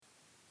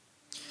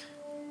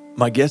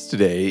My guest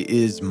today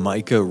is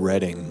Micah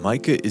Redding.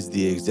 Micah is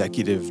the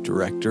executive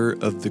director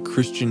of the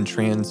Christian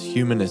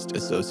Transhumanist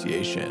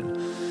Association.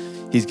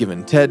 He's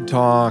given TED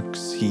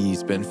Talks,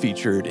 he's been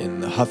featured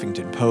in the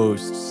Huffington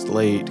Post,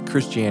 Slate,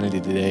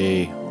 Christianity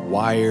Today,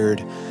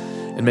 Wired,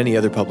 and many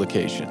other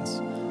publications.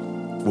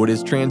 What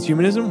is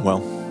transhumanism?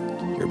 Well,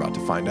 you're about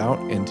to find out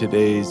in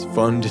today's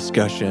fun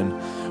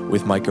discussion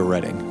with Micah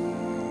Redding.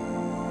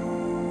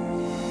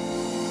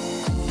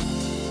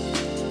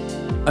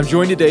 I'm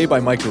joined today by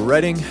Micah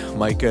Redding.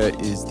 Micah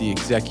is the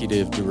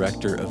executive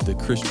director of the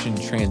Christian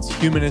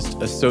Transhumanist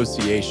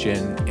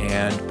Association,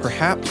 and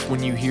perhaps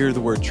when you hear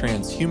the word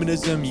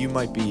transhumanism, you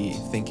might be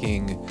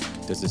thinking,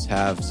 does this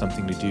have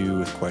something to do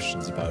with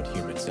questions about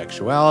human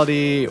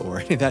sexuality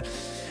or any of that?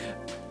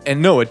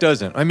 And no, it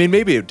doesn't. I mean,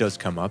 maybe it does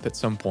come up at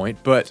some point,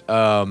 but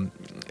I'm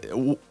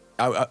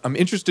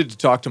interested to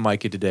talk to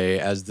Micah today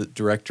as the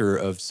director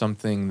of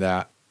something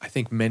that I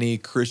think many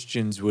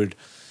Christians would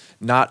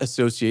not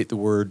associate the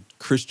word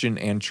Christian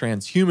and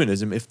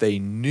transhumanism if they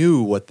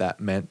knew what that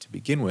meant to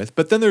begin with.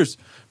 But then there's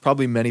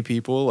probably many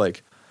people,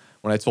 like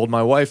when I told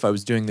my wife I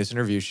was doing this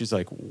interview, she's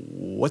like,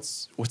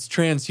 what's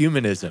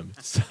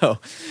transhumanism? So,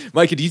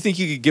 Micah, do you think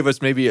you could give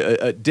us maybe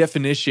a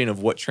definition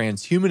of what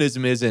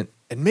transhumanism is and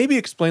maybe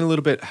explain a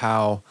little bit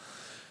how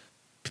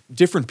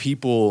different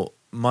people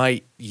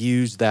might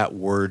use that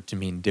word to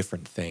mean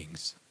different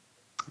things?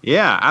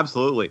 Yeah,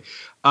 absolutely.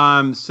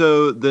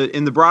 So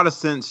in the broadest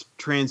sense,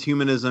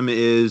 transhumanism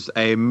is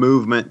a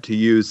movement to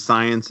use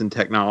science and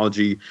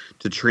technology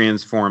to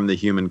transform the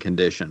human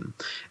condition.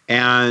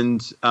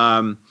 And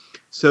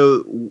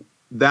so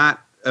that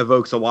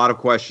evokes a lot of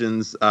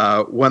questions.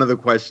 One of the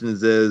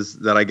questions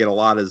that I get a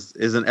lot is,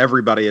 isn't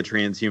everybody a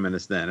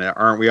transhumanist then?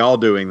 Aren't we all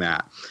doing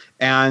that?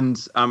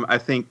 And I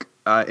think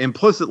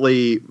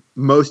implicitly,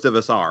 most of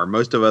us are.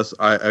 Most of us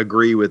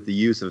agree with the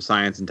use of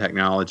science and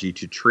technology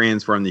to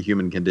transform the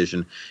human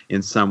condition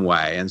in some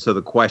way. And so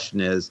the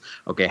question is,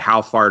 okay,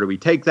 how far do we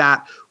take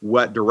that?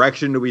 What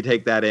direction do we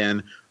take that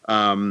in?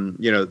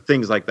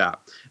 Things like that.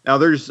 Now,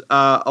 there's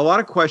a lot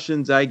of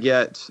questions I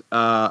get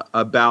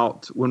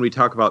about when we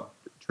talk about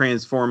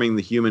transforming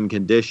the human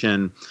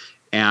condition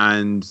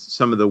and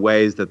some of the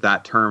ways that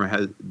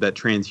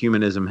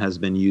transhumanism has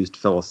been used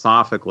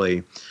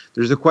philosophically.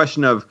 There's a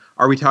question of,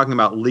 are we talking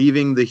about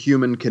leaving the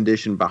human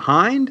condition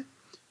behind?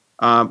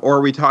 Or are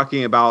we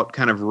talking about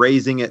kind of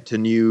raising it to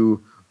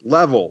new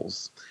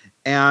levels?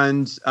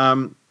 And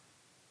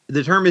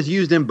the term is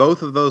used in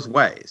both of those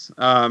ways.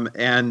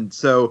 And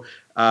so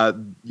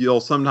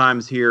you'll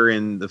sometimes hear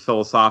in the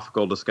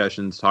philosophical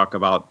discussions talk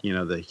about,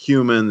 the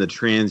human, the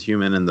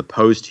transhuman, and the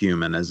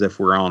post-human, as if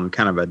we're on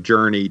kind of a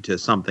journey to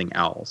something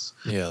else.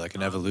 Yeah, like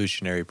an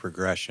evolutionary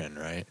progression,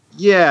 right?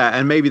 Yeah,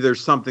 and maybe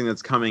there's something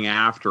that's coming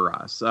after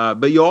us.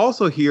 But you'll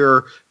also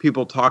hear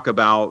people talk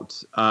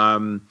about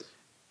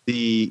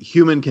the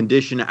human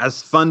condition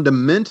as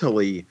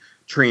fundamentally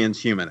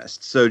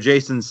transhumanist. So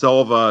Jason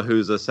Silva,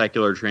 who's a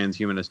secular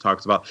transhumanist,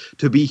 talks about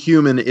to be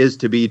human is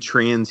to be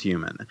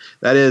transhuman.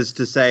 That is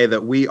to say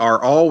that we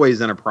are always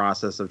in a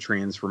process of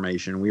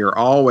transformation. We are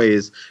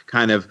always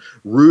kind of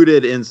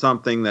rooted in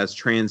something that's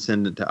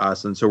transcendent to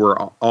us. And so we're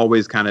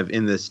always kind of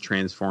in this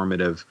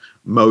transformative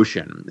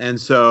motion. And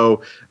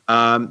so,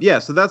 so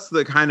that's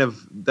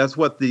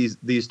what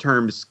these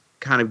terms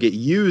kind of get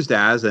used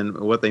as and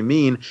what they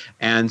mean.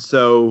 And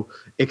so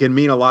it can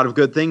mean a lot of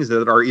good things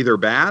that are either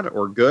bad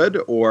or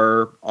good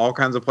or all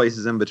kinds of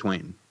places in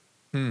between.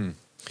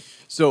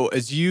 So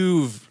this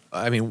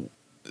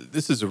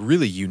is a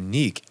really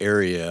unique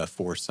area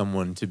for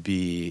someone to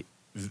be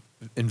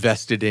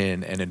invested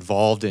in and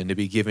involved in, to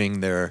be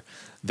giving their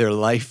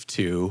life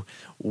to.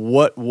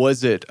 What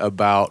was it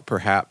about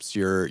perhaps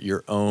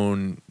your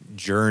own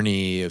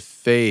journey of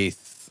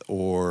faith,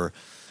 or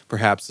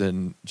perhaps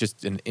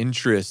just an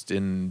interest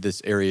in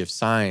this area of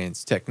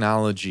science,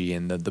 technology,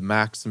 and the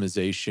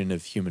maximization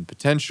of human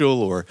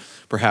potential, or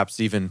perhaps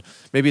even,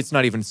 maybe it's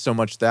not even so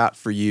much that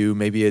for you,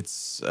 maybe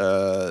it's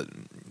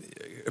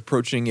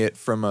approaching it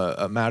from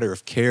a matter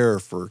of care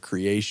for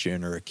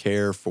creation or a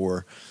care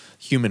for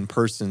human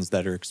persons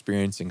that are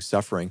experiencing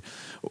suffering.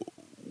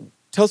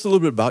 Tell us a little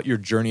bit about your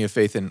journey of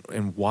faith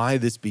and why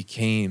this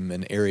became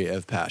an area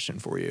of passion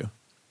for you.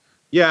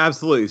 Yeah,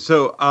 absolutely.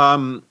 So,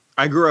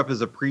 I grew up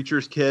as a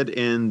preacher's kid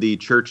in the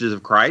Churches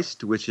of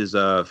Christ, which is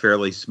a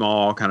fairly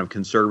small, kind of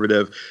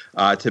conservative,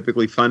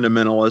 typically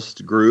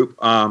fundamentalist group.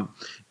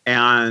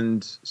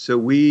 And so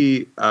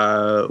we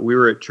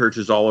were at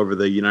churches all over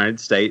the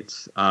United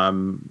States,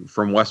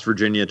 from West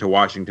Virginia to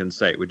Washington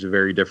State, which is a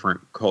very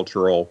different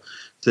cultural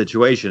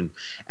situation.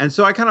 And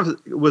so I kind of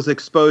was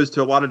exposed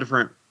to a lot of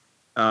different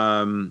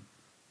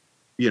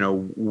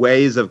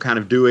ways of kind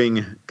of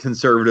doing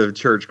conservative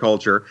church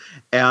culture.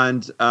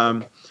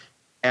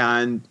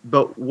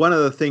 But one of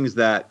the things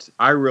that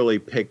I really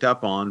picked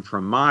up on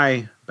from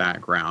my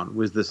background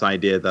was this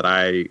idea that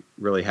I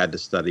really had to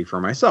study for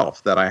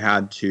myself, that I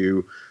had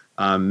to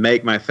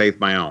make my faith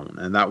my own.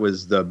 And that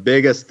was the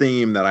biggest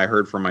theme that I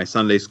heard from my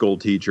Sunday school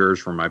teachers,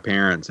 from my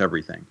parents,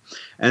 everything.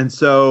 And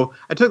so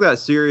I took that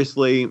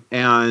seriously.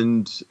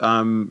 And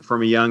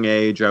from a young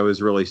age, I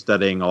was really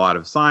studying a lot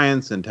of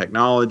science and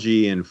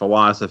technology and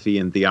philosophy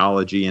and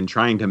theology and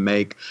trying to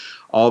make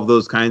all of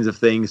those kinds of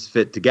things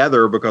fit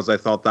together, because I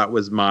thought that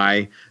was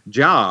my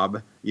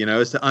job,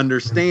 is to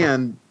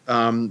understand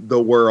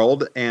the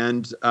world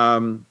and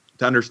to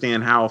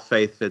understand how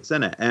faith fits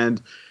in it.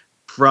 And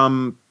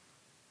from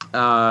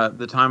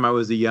the time I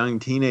was a young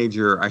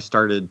teenager, I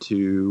started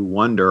to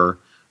wonder,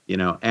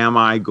 am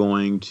I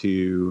going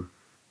to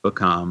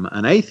become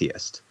an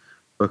atheist?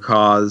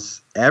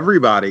 Because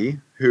everybody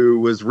who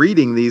was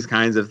reading these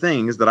kinds of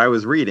things that I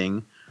was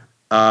reading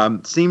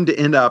seemed to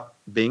end up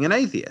being an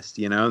atheist,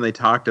 and they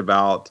talked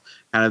about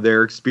kind of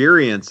their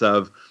experience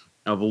of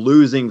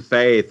losing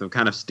faith, of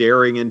kind of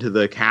staring into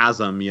the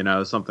chasm,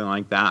 something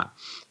like that.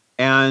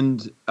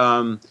 And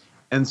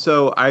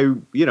so I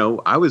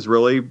was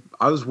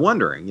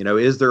wondering,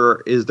 is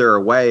there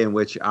a way in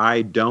which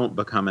I don't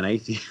become an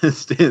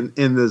atheist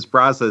in this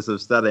process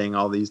of studying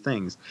all these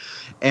things?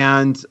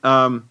 And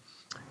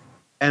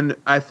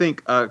I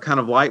think a kind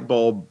of light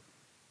bulb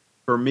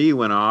for me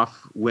went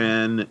off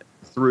when,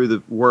 through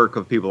the work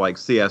of people like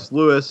C.S.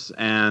 Lewis,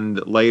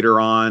 and later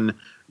on,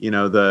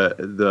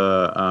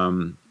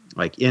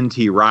 like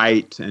N.T.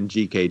 Wright and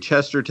G.K.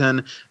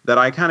 Chesterton, that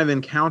I kind of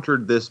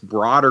encountered this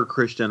broader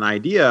Christian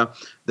idea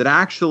that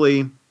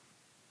actually,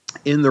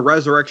 in the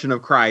resurrection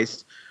of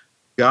Christ,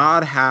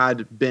 God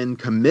had been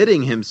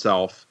committing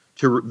himself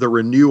to the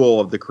renewal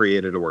of the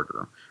created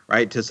order,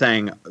 right? To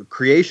saying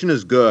creation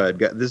is good.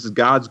 This is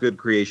God's good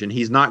creation.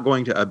 He's not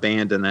going to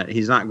abandon it.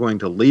 He's not going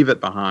to leave it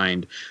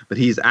behind, but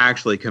he's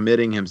actually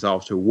committing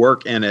himself to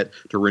work in it,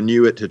 to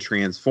renew it, to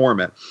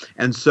transform it.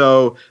 And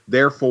so,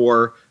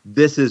 therefore,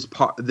 this is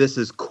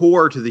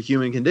core to the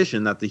human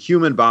condition, that the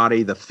human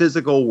body, the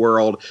physical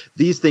world,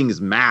 these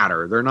things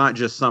matter. They're not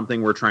just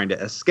something we're trying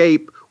to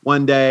escape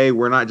one day.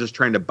 We're not just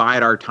trying to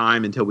bide our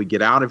time until we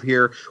get out of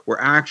here. We're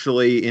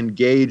actually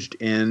engaged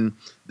in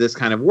this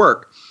kind of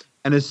work.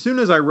 And as soon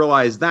as I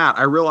realized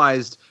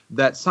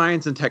that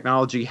science and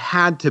technology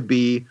had to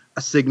be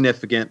a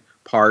significant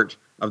part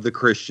of the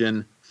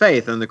Christian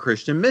faith and the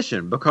Christian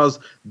mission, because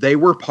they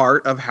were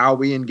part of how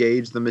we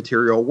engage the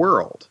material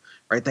world,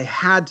 right? They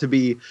had to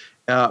be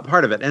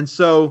part of it. And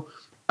so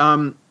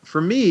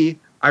for me,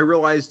 I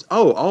realized,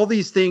 all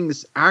these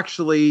things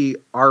actually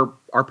are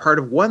part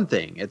of one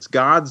thing. It's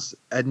God's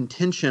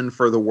intention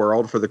for the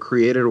world, for the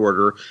created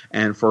order,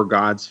 and for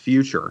God's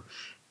future.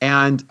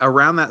 And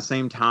around that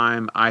same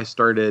time, I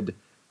started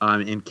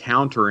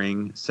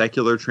encountering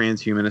secular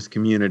transhumanist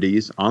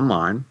communities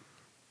online.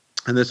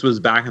 And this was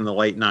back in the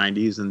late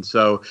 90s. And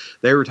so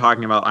they were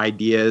talking about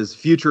ideas,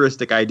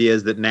 futuristic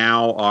ideas that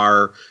now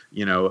are,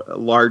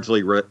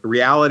 largely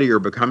reality or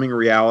becoming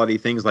reality.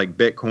 Things like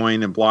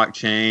Bitcoin and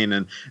blockchain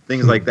and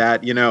things like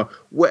that,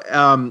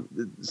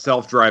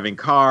 self-driving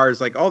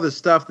cars, like all this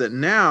stuff that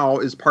now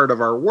is part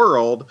of our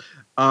world.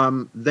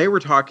 They were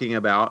talking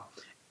about.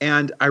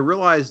 And I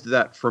realized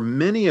that for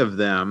many of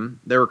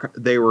them,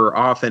 they were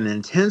often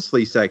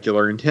intensely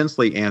secular,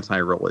 intensely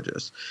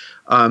anti-religious.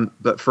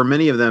 But for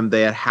many of them,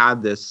 they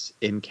had this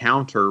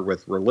encounter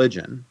with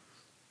religion,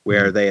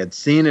 where they had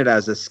seen it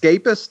as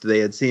escapist. They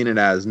had seen it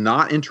as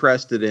not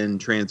interested in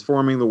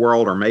transforming the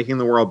world or making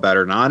the world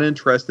better, not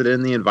interested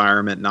in the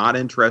environment, not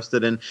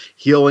interested in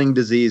healing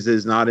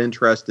diseases, not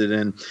interested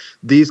in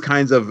these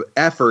kinds of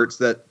efforts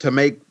that to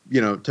make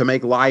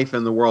life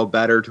in the world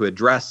better, to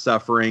address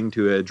suffering,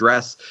 to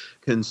address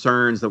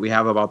concerns that we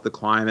have about the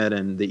climate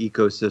and the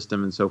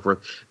ecosystem and so forth.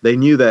 They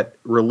knew that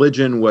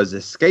religion was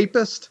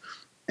escapist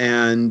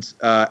and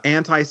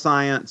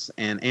anti-science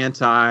and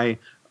anti-good,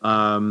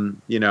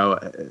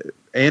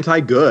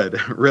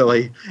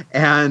 really.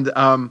 And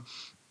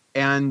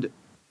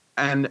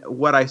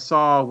what I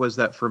saw was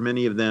that for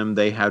many of them,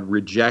 they had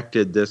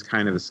rejected this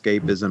kind of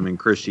escapism in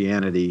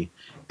Christianity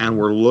and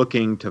were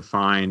looking to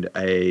find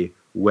a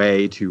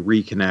way to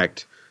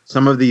reconnect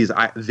some of these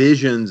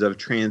visions of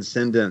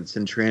transcendence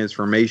and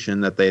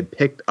transformation that they had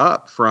picked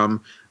up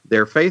from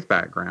their faith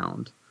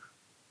background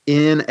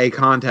in a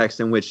context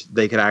in which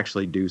they could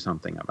actually do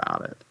something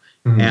about it.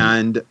 Mm-hmm.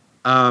 And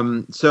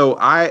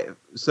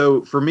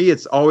so for me,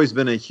 it's always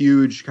been a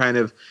huge kind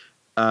of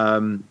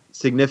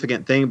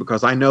significant thing,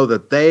 because I know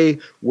that they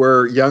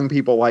were young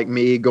people like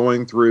me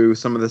going through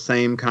some of the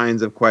same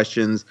kinds of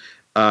questions.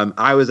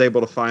 I was able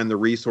to find the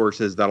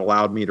resources that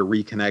allowed me to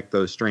reconnect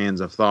those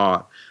strands of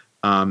thought.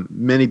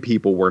 Many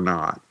people were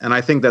not. And I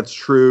think that's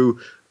true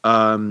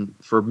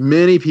for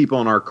many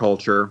people in our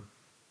culture,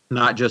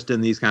 not just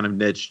in these kind of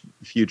niche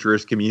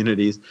futurist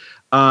communities.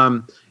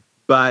 I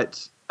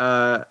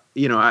kind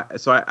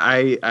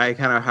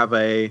of have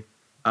a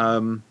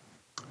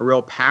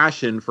real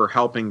passion for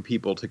helping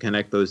people to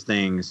connect those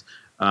things,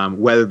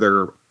 whether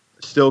they're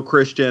still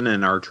Christian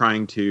and are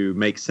trying to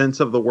make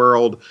sense of the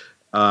world,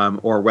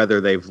 or whether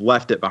they've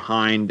left it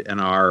behind and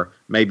are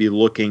maybe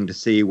looking to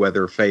see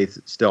whether faith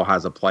still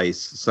has a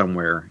place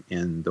somewhere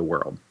in the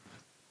world.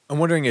 I'm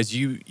wondering, as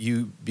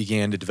you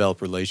began to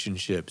develop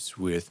relationships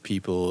with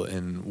people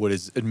in what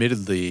is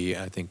admittedly,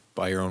 I think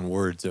by your own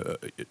words,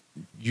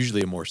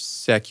 usually a more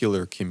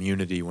secular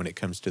community when it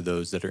comes to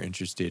those that are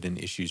interested in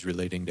issues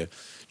relating to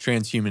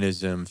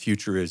transhumanism,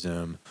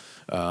 futurism.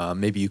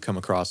 Maybe you come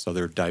across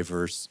other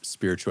diverse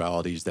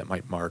spiritualities that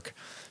might mark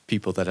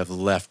people that have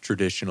left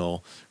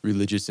traditional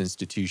religious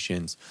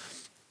institutions.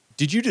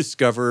 Did you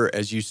discover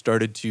as you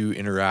started to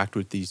interact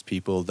with these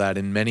people that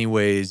in many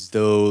ways,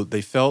 though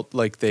they felt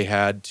like they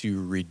had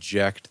to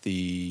reject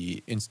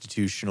the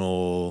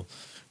institutional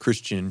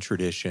Christian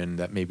tradition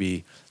that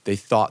maybe they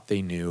thought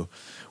they knew,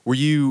 were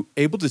you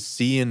able to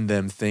see in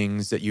them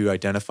things that you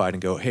identified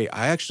and go, hey,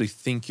 I actually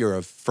think you're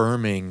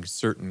affirming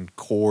certain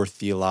core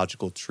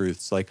theological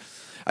truths? Like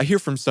I hear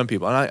from some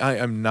people, and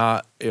I'm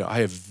not, I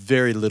have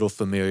very little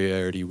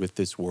familiarity with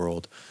this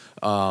world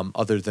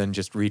other than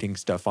just reading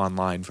stuff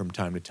online from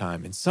time to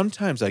time. And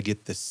sometimes I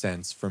get the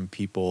sense from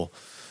people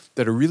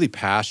that are really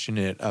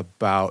passionate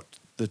about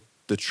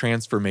the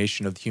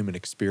transformation of the human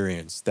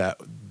experience,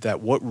 that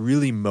what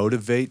really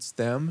motivates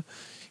them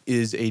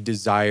is a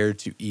desire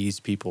to ease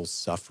people's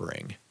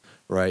suffering.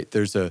 Right?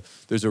 There's a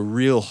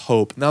real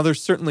hope. Now, there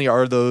certainly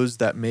are those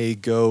that may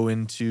go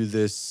into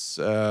this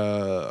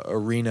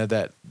arena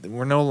that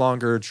we're no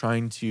longer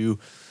trying to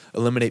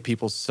eliminate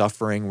people's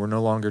suffering. We're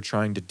no longer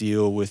trying to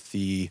deal with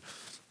the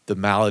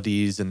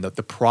maladies and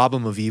the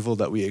problem of evil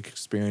that we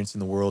experience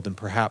in the world. And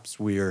perhaps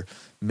we're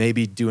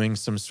maybe doing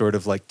some sort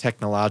of like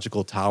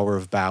technological Tower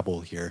of Babel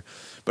here.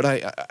 But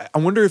I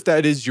wonder if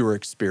that is your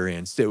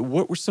experience.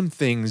 What were some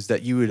things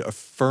that you would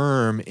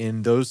affirm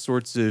in those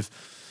sorts of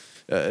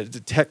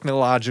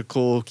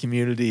technological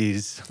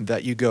communities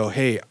that you go,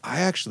 hey, I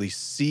actually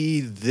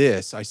see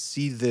this. I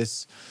see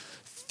this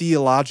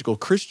theological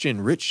Christian,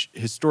 rich,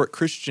 historic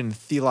Christian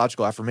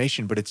theological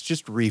affirmation, but it's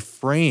just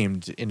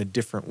reframed in a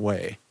different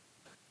way.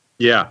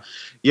 Yeah.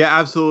 Yeah,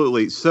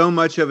 absolutely. So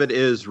much of it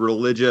is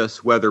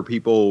religious, whether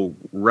people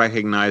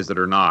recognize it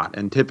or not.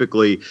 And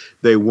typically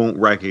they won't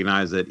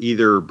recognize it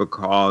either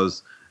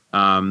because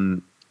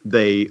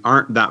they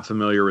aren't that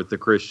familiar with the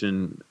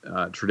Christian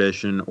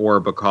tradition, or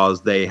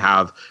because they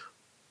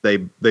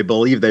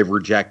believe they've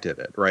rejected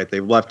it, right?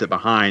 They've left it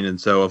behind.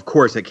 And so, of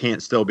course, it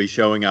can't still be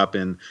showing up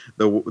in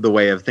the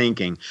way of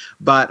thinking.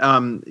 But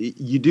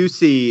you do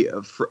see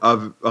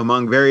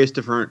among various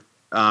different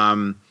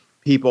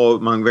people,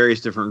 among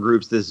various different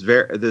groups,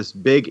 this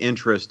big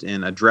interest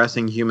in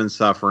addressing human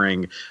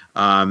suffering,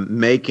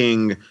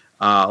 making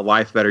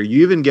life better.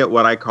 You even get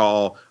what I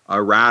call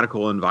a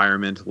radical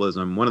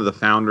environmentalism. One of the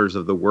founders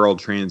of the World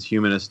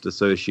Transhumanist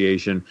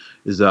Association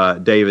is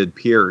David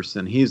Pearce,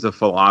 and he's a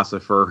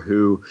philosopher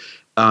who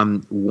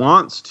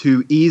wants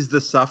to ease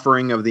the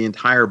suffering of the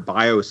entire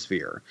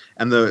biosphere.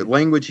 And the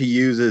language he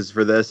uses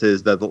for this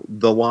is that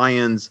the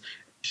lions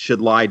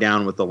should lie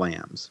down with the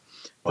lambs,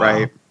 wow.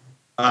 Right?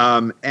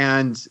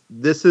 And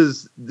this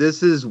is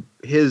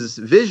his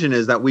vision,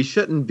 is that we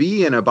shouldn't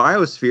be in a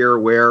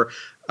biosphere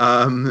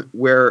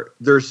where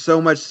there's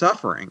so much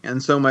suffering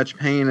and so much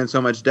pain and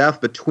so much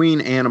death between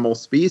animal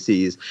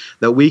species,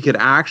 that we could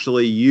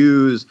actually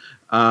use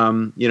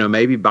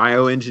maybe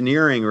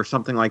bioengineering or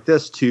something like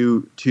this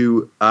to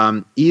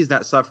ease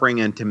that suffering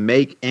and to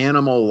make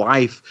animal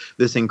life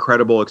this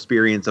incredible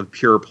experience of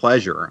pure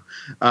pleasure.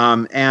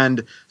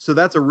 And so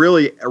that's a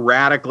really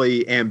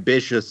radically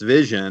ambitious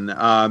vision.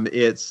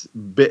 It's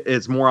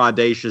more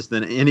audacious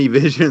than any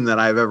vision that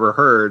I've ever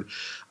heard.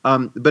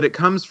 But it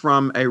comes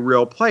from a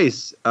real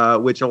place,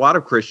 which a lot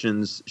of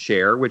Christians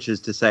share, which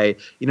is to say,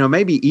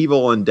 maybe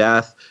evil and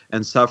death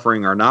and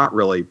suffering are not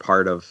really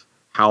part of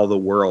how the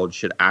world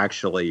should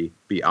actually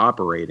be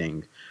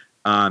operating.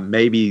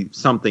 Maybe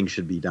something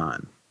should be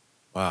done.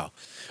 Wow.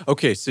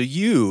 Okay, so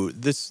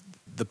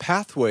the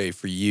pathway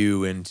for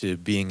you into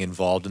being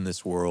involved in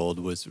this world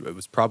was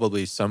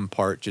probably some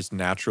part just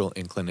natural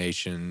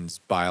inclinations,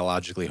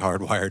 biologically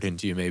hardwired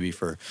into you, maybe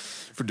for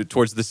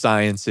towards the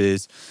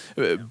sciences.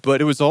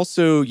 But it was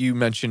also, you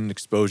mentioned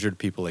exposure to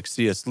people like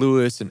C.S.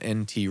 Lewis and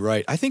N.T.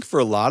 Wright. I think for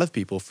a lot of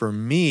people, for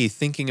me,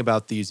 thinking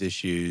about these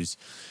issues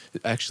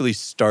actually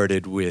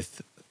started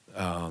with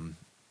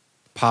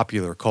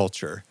popular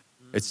culture.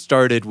 It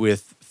started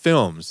with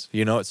films,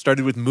 it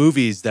started with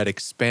movies that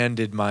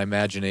expanded my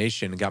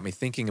imagination and got me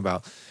thinking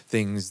about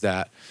things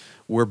that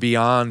were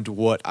beyond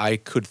what I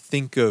could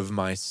think of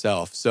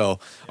myself. So,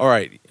 all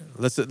right,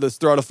 let's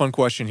throw out a fun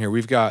question here.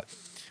 We've got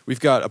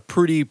a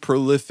pretty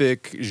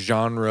prolific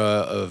genre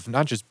of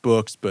not just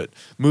books, but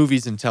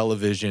movies and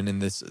television in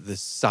this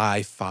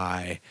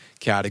sci-fi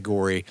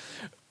category.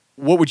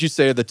 What would you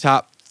say are the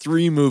top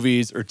 3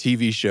 movies or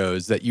TV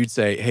shows that you'd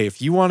say, hey,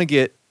 if you want to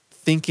get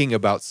thinking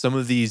about some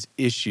of these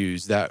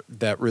issues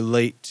that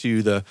relate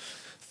to the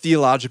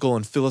theological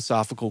and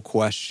philosophical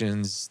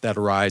questions that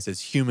arise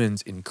as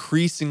humans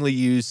increasingly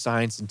use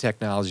science and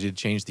technology to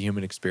change the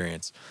human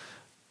experience,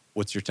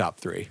 what's your top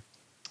 3?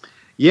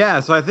 Yeah,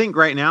 so I think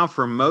right now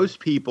for most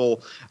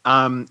people,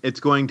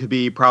 it's going to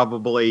be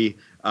probably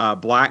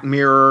Black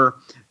Mirror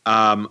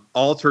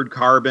Altered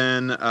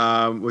Carbon,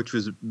 which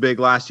was big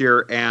last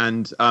year,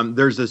 and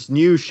there's this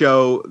new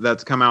show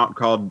that's come out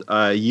called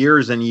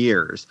Years and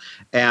Years,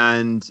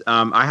 and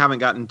I haven't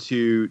gotten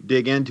to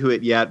dig into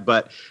it yet,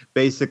 but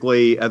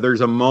basically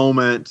there's a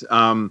moment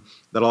that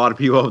a lot of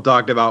people have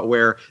talked about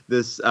where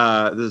this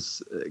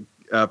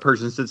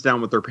person sits down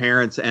with their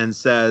parents and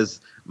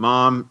says,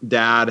 "Mom,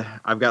 Dad,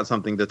 I've got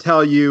something to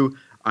tell you.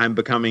 I'm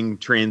becoming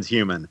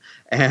transhuman,"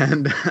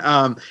 and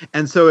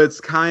so it's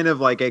kind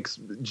of like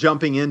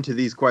jumping into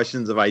these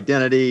questions of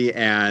identity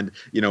and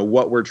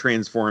what we're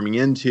transforming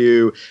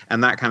into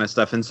and that kind of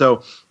stuff. And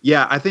so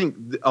yeah, I think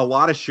a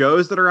lot of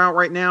shows that are out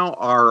right now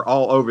are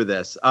all over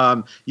this.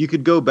 You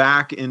could go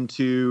back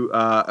into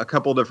a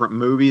couple different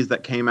movies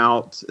that came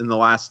out in the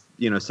last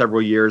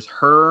several years.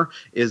 Her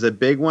is a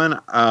big one.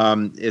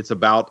 It's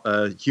about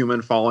a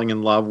human falling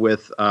in love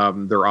with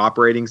their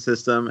operating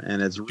system,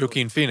 and it's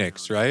Joaquin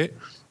Phoenix, right?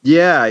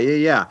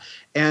 Yeah.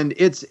 And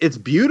it's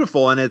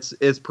beautiful, and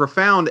it's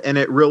profound, and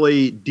it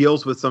really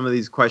deals with some of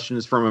these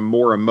questions from a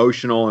more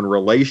emotional and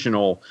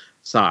relational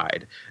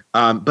side.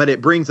 But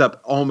it brings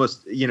up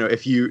almost,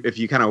 if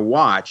you kind of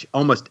watch,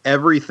 almost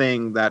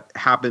everything that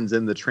happens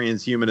in the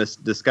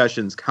transhumanist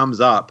discussions comes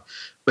up,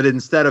 but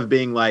instead of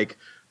being like,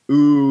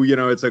 ooh,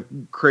 it's a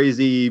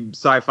crazy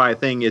sci-fi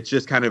thing, it's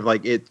just kind of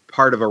like it's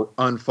part of an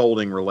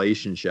unfolding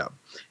relationship.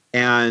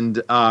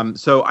 And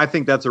so I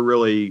think that's a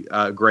really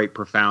great,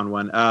 profound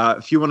one.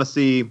 If you want to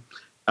see,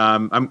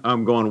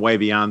 I'm going way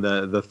beyond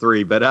the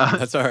three, but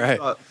that's all right.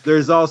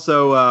 There's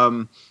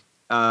also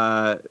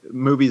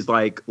movies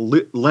like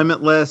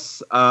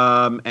Limitless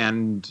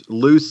and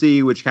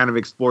Lucy, which kind of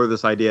explore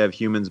this idea of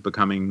humans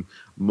becoming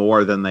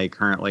more than they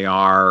currently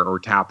are, or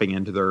tapping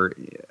into their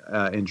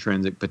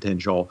intrinsic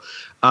potential.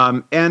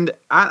 And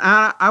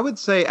I would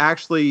say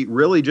actually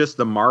really just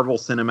the Marvel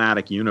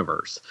Cinematic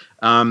Universe.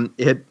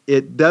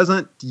 It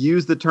doesn't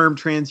use the term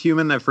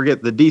transhuman. I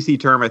forget the DC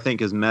term, I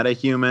think, is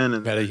metahuman.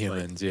 And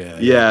metahumans,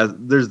 yeah.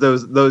 There's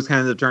those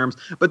kinds of terms.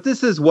 But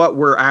this is what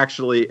we're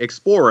actually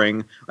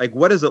exploring. Like,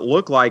 what does it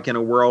look like in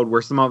a world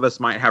where some of us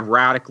might have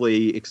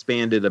radically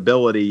expanded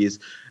abilities?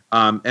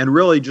 And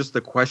really just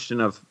the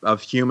question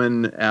of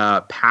human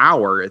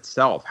power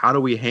itself. How do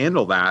we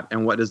handle that,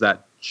 and what does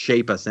that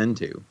shape us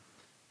into?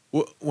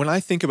 When I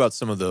think about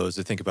some of those,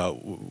 I think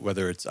about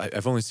whether it's,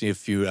 I've only seen a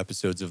few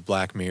episodes of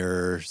Black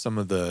Mirror, some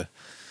of the,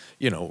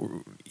 you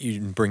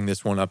didn't bring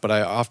this one up, but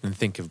I often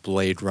think of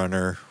Blade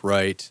Runner,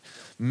 right?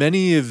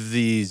 Many of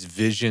these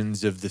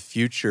visions of the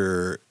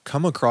future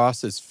come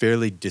across as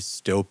fairly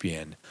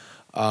dystopian.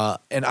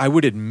 And I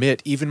would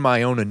admit, even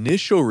my own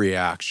initial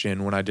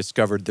reaction when I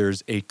discovered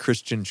there's a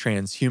Christian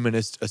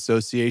Transhumanist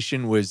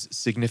Association was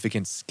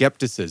significant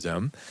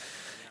skepticism.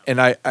 And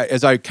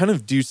as I kind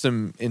of do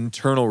some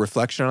internal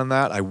reflection on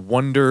that, I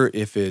wonder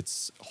if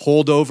it's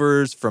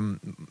holdovers from,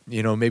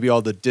 maybe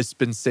all the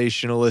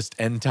dispensationalist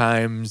end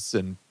times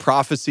and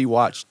prophecy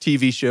watch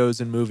TV shows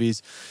and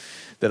movies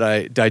that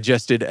I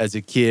digested as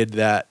a kid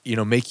that,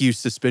 make you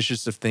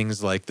suspicious of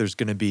things like there's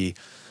going to be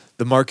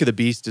the mark of the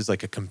beast is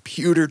like a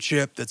computer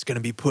chip that's going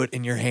to be put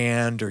in your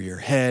hand or your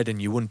head,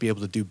 and you wouldn't be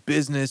able to do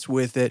business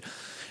with it.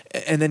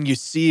 And then you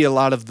see a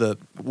lot of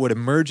what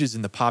emerges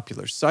in the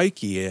popular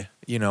psyche.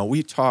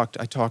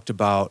 I talked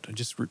about, I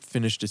just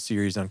finished a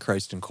series on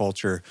Christ and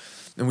culture,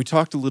 and we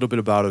talked a little bit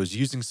about, I was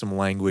using some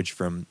language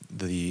from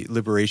the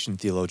liberation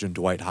theologian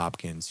Dwight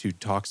Hopkins, who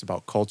talks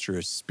about culture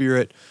as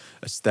spirit,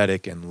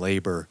 aesthetic, and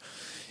labor.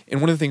 And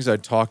one of the things I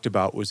talked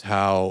about was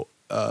how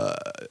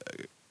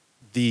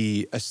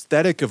the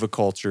aesthetic of a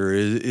culture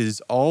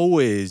is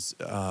always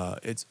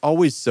it's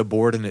always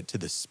subordinate to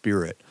the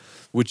spirit,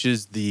 which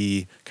is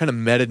the kind of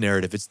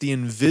meta-narrative. It's the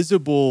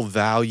invisible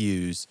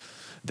values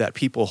that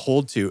people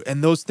hold to,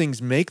 and those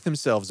things make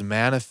themselves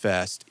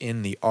manifest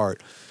in the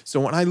art.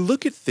 So when I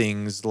look at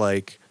things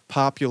like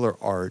popular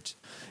art,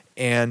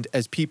 and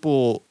as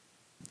people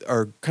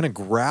are kind of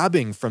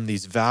grabbing from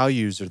these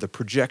values or the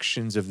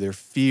projections of their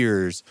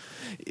fears,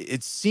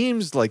 it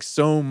seems like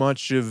so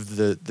much of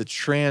the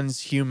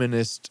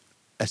transhumanist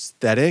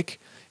aesthetic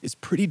is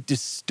pretty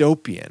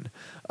dystopian.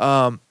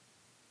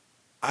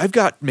 I've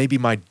got maybe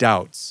my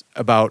doubts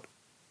about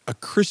a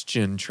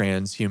Christian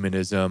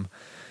transhumanism.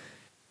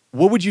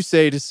 What would you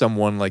say to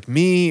someone like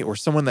me, or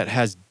someone that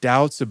has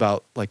doubts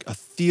about like a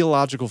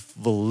theological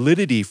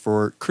validity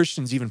for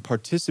Christians even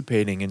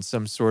participating in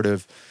some sort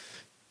of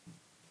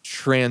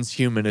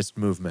transhumanist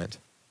movement?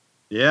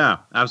 Yeah,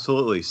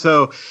 absolutely.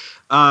 So,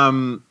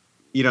 that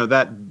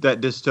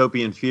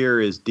dystopian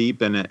fear is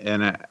deep, and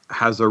it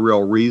has a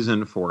real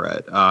reason for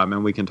it,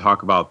 and we can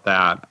talk about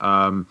that.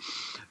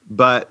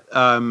 But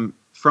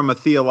from a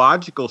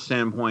theological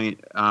standpoint,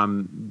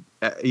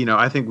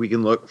 I think we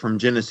can look from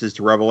Genesis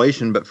to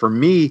Revelation. But for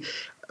me,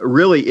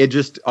 really, it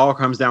just all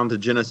comes down to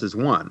Genesis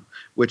 1,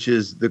 which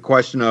is the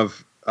question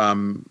of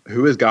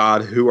who is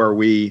God, who are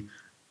we,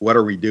 what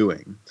are we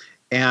doing?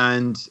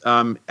 And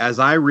as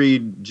I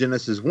read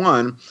Genesis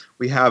 1,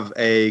 we have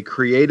a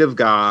creative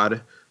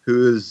God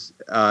who is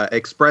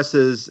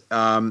expresses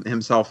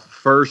himself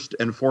first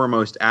and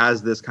foremost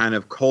as this kind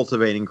of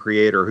cultivating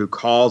creator who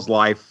calls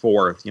life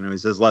forth. He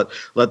says,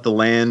 let the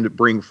land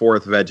bring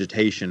forth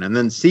vegetation, and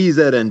then sees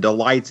it and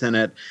delights in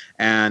it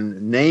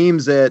and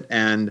names it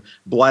and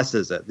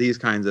blesses it, these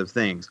kinds of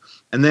things.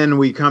 And then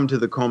we come to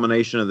the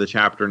culmination of the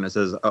chapter, and it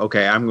says,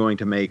 okay, I'm going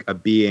to make a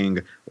being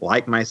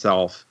like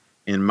myself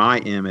in my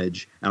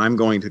image, and I'm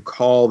going to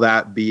call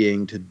that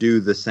being to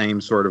do the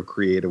same sort of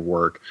creative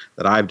work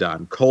that I've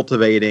done,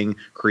 cultivating,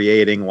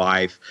 creating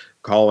life,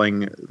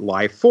 calling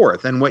life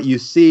forth. And what you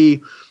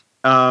see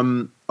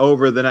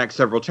over the next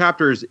several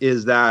chapters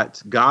is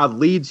that God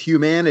leads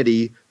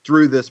humanity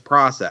through this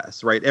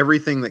process, right?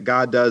 Everything that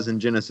God does in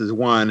Genesis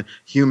 1,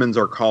 humans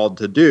are called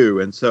to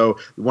do. And so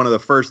one of the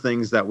first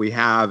things that we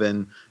have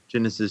in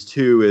Genesis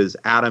 2 is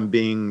Adam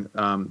being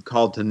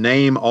called to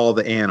name all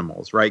the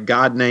animals, right?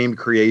 God named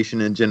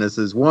creation in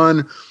Genesis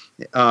 1.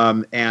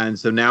 And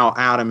so now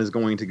Adam is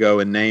going to go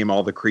and name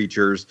all the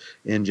creatures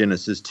in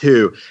Genesis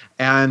 2.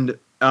 And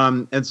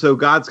so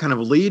God's kind of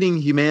leading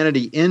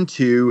humanity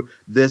into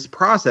this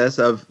process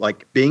of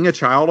like being a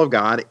child of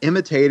God,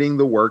 imitating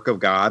the work of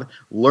God,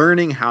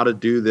 learning how to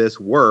do this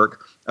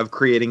work of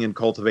creating and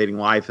cultivating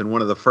life. And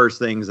one of the first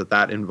things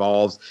that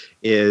involves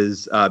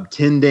is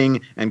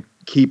tending and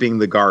keeping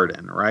the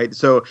garden, right?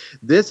 So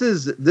this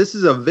is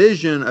a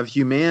vision of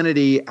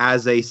humanity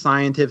as a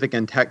scientific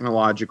and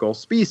technological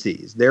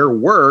species. Their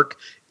work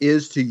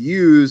is to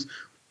use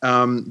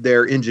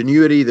their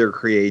ingenuity, their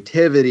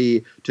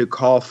creativity to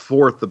call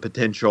forth the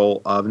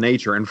potential of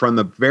nature. And from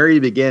the very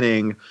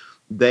beginning,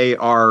 they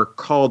are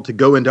called to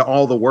go into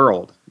all the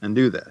world and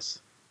do this.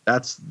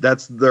 That's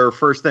their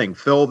first thing,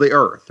 fill the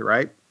earth,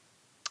 right?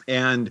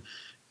 And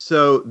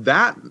so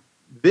that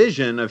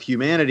vision of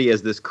humanity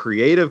as this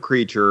creative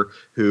creature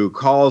who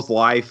calls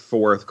life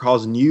forth,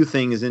 calls new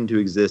things into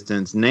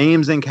existence,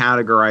 names and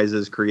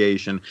categorizes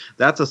creation.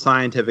 That's a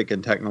scientific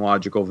and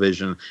technological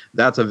vision.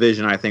 That's a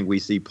vision I think we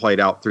see played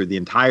out through the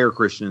entire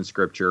Christian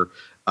scripture.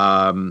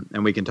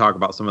 And we can talk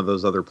about some of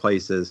those other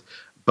places.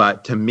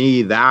 But to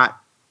me, that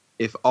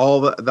if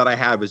all that I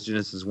had was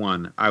Genesis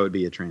 1, I would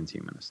be a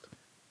transhumanist.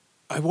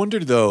 I wonder,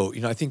 though,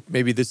 I think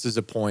maybe this is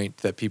a point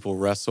that people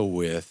wrestle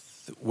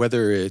with,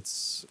 whether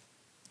it's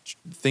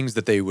things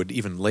that they would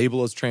even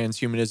label as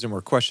transhumanism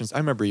or questions. I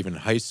remember even in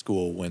high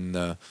school when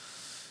there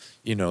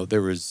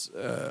was,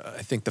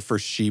 I think the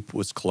first sheep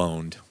was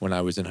cloned when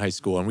I was in high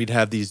school. And we'd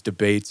have these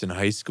debates in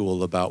high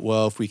school about,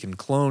 well, if we can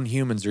clone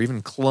humans or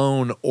even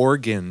clone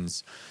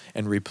organs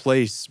and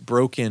replace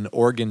broken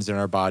organs in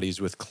our bodies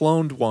with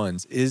cloned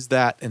ones, is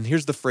that, and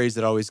here's the phrase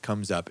that always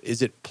comes up,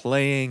 is it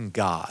playing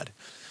God,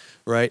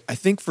 right? I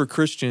think for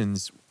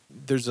Christians,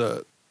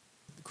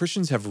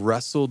 Christians have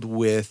wrestled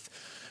with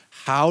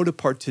how to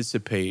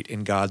participate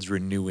in God's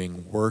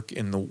renewing work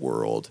in the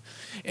world,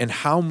 and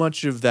how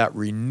much of that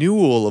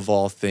renewal of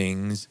all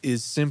things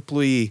is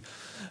simply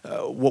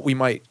what we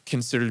might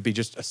consider to be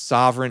just a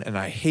sovereign, and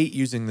I hate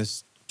using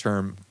this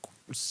term,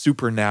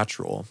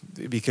 supernatural,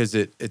 because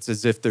it's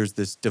as if there's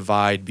this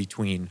divide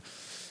between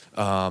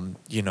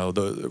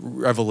the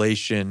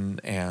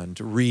revelation and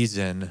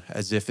reason,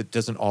 as if it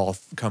doesn't all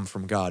come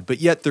from God. But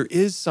yet there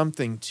is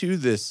something to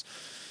this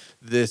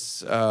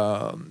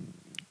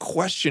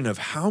question of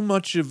how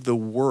much of the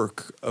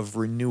work of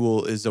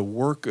renewal is a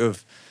work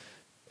of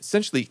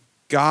essentially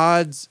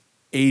God's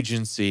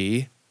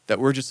agency, that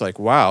we're just like,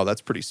 wow,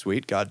 that's pretty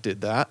sweet, God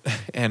did that.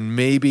 And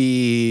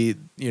maybe,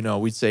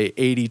 we'd say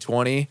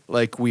 80-20,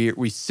 like we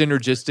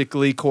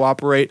synergistically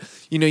cooperate.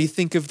 You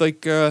think of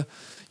like,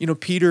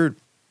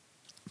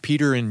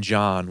 Peter and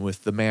John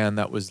with the man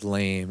that was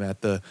lame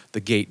at the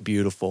gate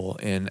beautiful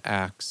in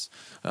Acts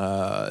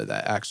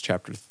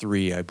chapter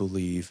 3, I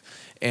believe.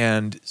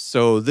 And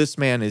so this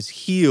man is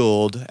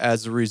healed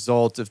as a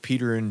result of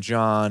Peter and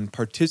John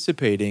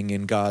participating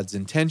in God's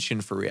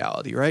intention for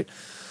reality, right?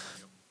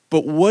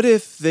 But what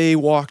if they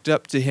walked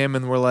up to him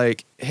and were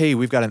like, hey,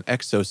 we've got an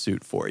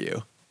exosuit for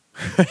you?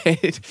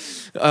 Right?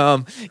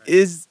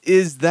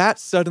 Is that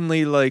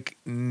suddenly like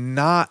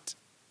not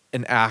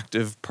an act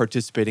of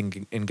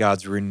participating in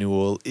God's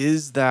renewal?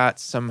 Is that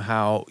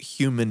somehow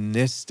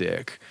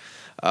humanistic?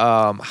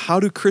 How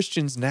do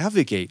Christians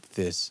navigate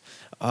this?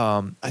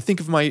 I think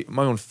of my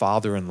own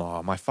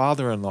father-in-law. My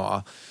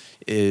father-in-law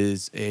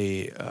is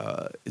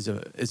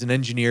an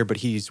engineer, but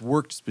he's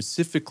worked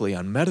specifically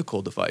on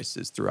medical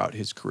devices throughout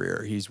his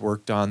career. He's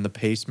worked on the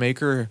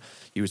pacemaker.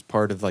 He was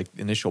part of like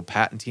initial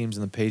patent teams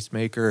in the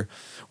pacemaker,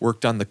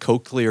 worked on the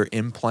cochlear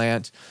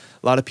implant.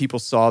 A lot of people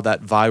saw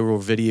that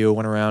viral video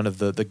went around of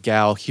the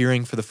gal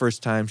hearing for the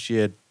first time. She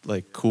had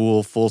like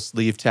cool full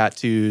sleeve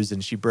tattoos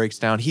and she breaks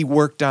down. He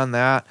worked on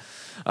that.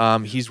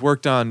 He's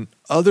worked on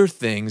other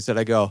things that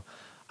I go,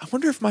 I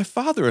wonder if my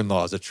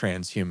father-in-law is a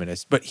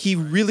transhumanist. But he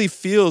really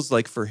feels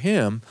like for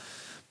him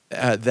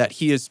that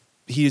he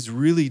is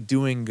really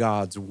doing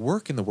God's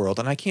work in the world.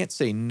 And I can't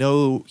say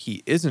no,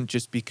 he isn't,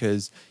 just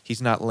because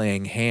he's not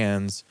laying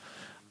hands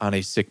on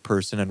a sick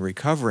person and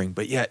recovering.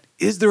 But yet,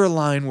 is there a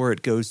line where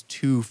it goes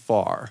too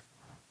far?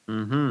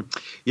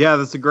 Yeah,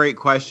 that's a great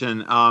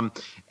question.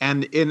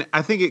 And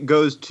I think it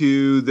goes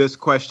to this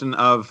question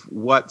of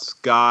what's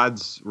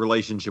God's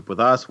relationship with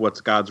us,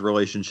 what's God's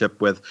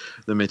relationship with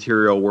the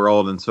material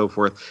world, and so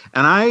forth.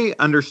 And I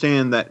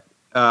understand that.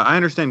 I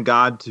understand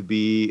God to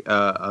be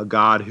a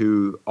God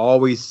who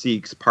always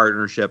seeks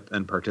partnership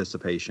and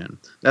participation.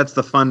 That's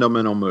the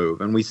fundamental move.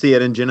 And we see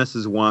it in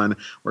Genesis 1,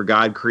 where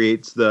God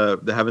creates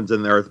the heavens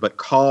and the earth, but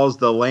calls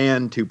the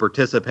land to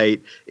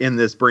participate in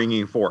this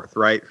bringing forth,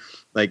 right?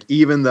 Like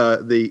even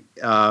the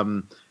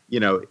you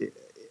know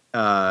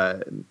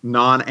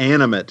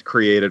non-animate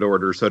created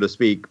order, so to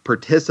speak,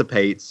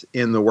 participates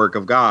in the work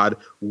of God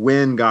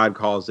when God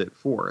calls it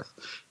forth.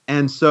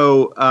 And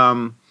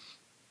so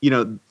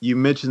you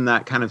mentioned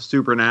that kind of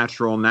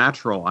supernatural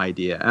natural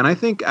idea, and I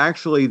think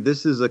actually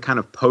this is a kind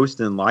of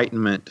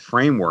post-enlightenment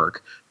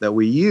framework that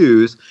we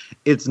use.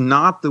 It's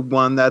not the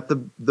one that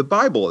the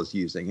Bible is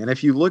using. And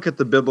if you look at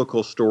the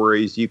biblical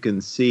stories, you can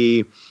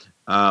see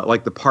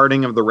like the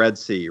parting of the Red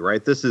Sea,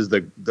 right? This is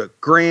the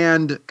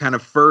grand kind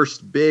of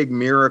first big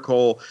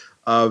miracle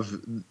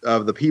of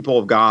the people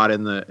of God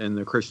in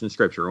the Christian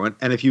scripture.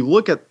 And if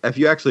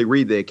you actually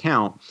read the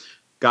account,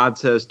 God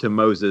says to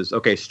Moses,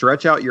 "Okay,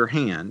 stretch out your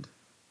hand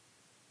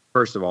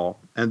first of all,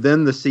 and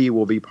then the sea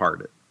will be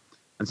parted."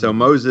 And so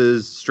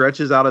Moses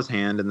stretches out his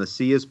hand, and the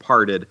sea is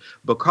parted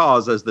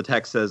because, as the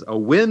text says, a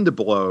wind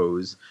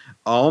blows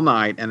all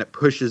night and it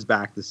pushes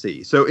back the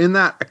sea. So in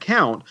that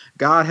account,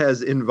 God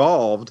has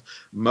involved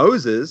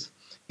Moses.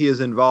 He has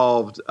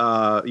involved,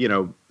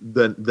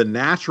 the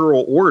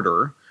natural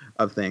order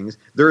of things.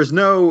 There's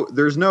no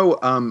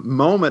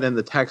moment in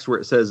the text where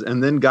it says,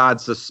 and then God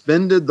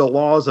suspended the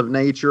laws of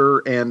nature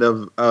and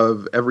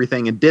of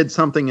everything and did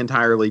something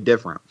entirely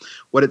different.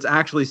 What it's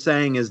actually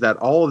saying is that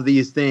all of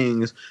these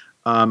things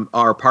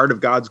are part of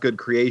God's good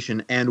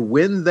creation, and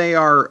when they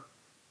are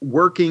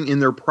working in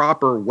their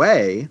proper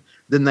way,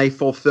 then they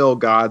fulfill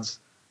God's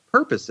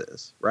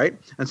purposes, right?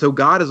 And so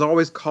God is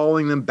always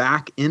calling them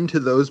back into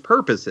those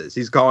purposes.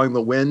 He's calling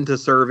the wind to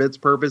serve its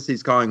purpose.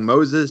 He's calling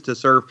Moses to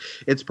serve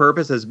its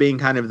purpose as being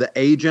kind of the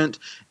agent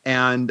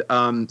and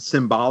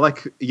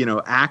symbolic,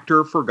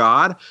 actor for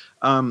God.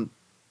 So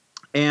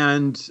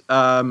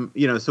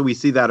we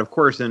see that, of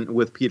course,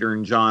 with Peter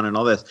and John and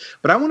all this.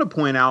 But I want to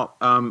point out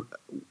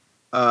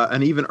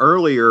an even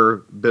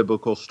earlier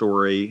biblical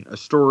story,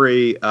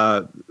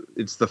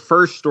 it's the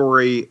first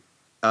story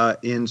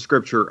in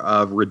Scripture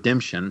of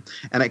redemption,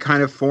 and it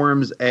kind of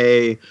forms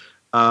a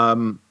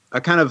kind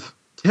of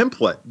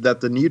template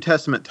that the New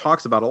Testament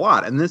talks about a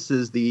lot. And this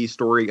is the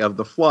story of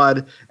the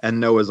flood and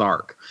Noah's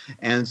Ark.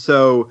 And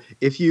so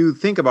if you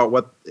think about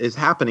what is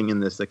happening in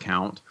this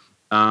account,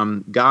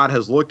 God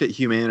has looked at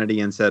humanity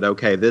and said,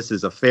 okay, this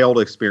is a failed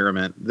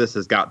experiment. This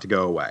has got to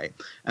go away.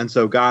 And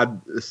so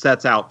God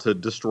sets out to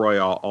destroy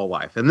all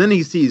life. And then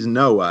he sees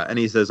Noah and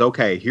he says,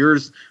 okay,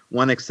 here's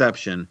one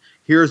exception.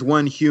 Here's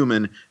one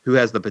human who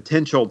has the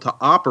potential to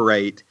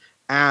operate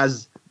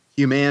as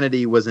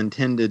humanity was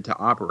intended to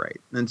operate.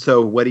 And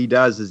so what he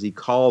does is he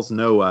calls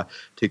Noah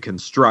to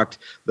construct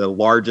the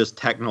largest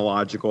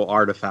technological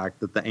artifact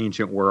that the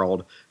ancient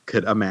world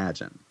could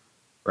imagine,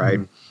 right?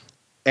 Mm-hmm.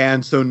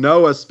 And so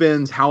Noah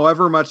spends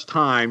however much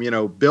time,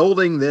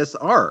 building this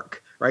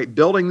ark, right?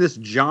 Building this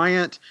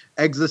giant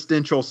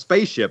existential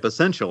spaceship,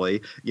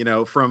 essentially,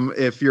 from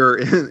if you're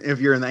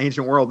in the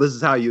ancient world, this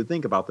is how you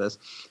think about this.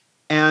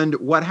 And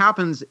what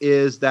happens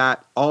is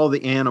that all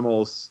the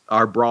animals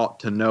are brought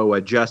to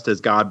Noah just as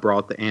God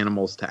brought the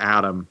animals to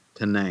Adam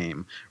to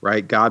name,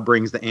 right? God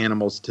brings the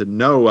animals to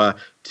Noah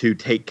to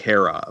take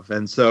care of.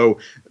 And so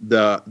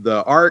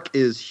the ark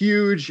is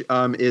huge.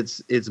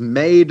 It's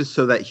made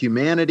so that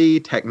humanity,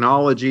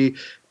 technology,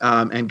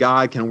 and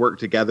God can work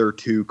together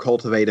to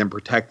cultivate and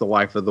protect the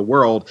life of the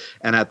world.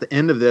 And at the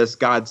end of this,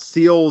 God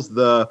seals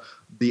the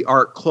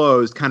ark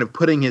closed, kind of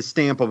putting his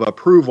stamp of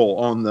approval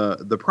on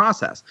the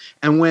process.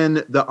 And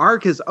when the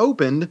ark is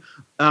opened,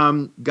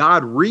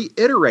 God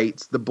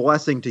reiterates the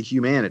blessing to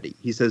humanity.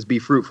 He says, be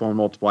fruitful and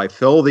multiply,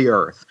 fill the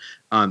earth.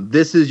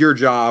 This is your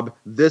job.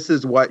 This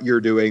is what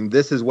you're doing.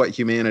 This is what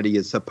humanity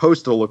is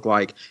supposed to look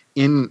like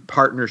in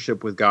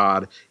partnership with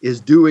God, is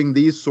doing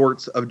these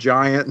sorts of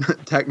giant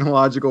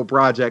technological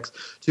projects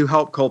to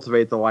help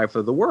cultivate the life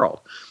of the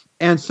world.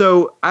 And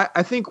so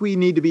I think we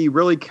need to be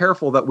really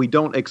careful that we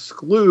don't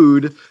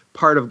exclude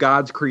part of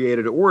God's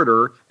created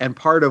order and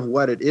part of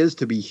what it is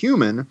to be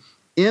human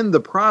in the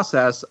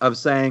process of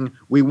saying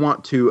we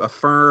want to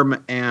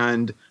affirm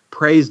and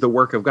praise the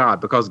work of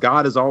God, because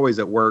God is always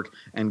at work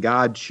and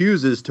God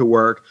chooses to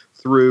work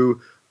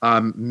through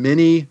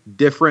many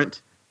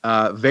different,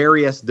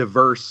 various,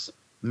 diverse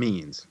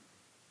means.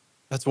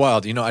 That's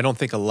wild. I don't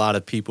think a lot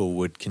of people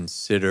would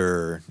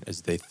consider,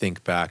 as they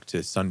think back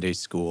to Sunday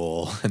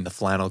school and the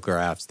flannel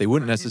graphs, they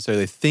wouldn't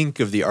necessarily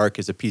think of the ark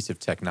as a piece of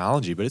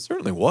technology, but it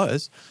certainly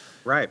was.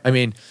 Right. I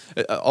mean,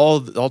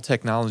 all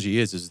technology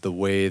is the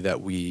way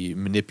that we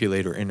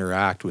manipulate or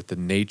interact with the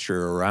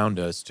nature around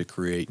us to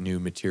create new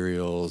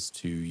materials,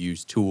 to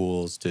use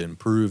tools, to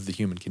improve the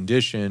human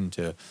condition,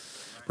 to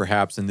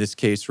perhaps in this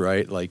case,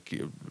 right, like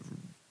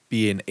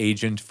be an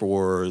agent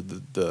for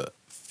the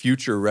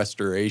future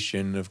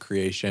restoration of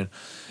creation.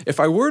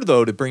 If I were,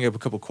 though, to bring up a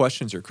couple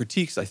questions or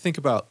critiques, I think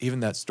about even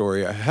that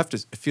story.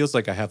 It feels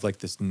like I have like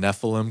this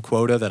Nephilim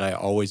quota that I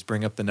always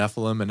bring up the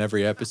Nephilim in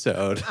every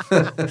episode.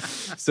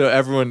 So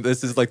everyone,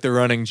 this is like the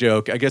running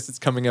joke. I guess it's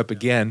coming up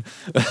again.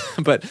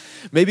 But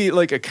maybe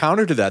like a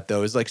counter to that,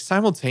 though, is like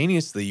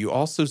simultaneously you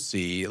also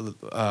see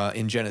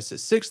in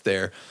Genesis 6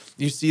 there,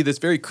 you see this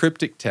very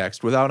cryptic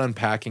text without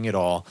unpacking it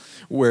all,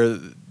 where,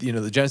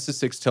 the Genesis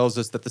 6 tells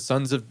us that the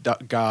sons of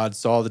God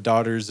saw the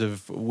daughters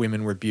of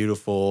women were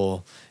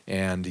beautiful,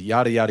 and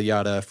yada, yada,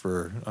 yada,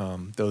 for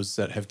those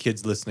that have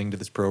kids listening to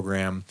this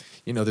program.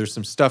 There's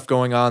some stuff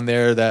going on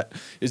there that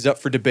is up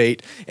for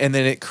debate. And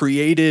then it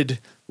created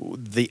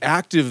the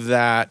act of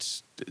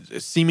that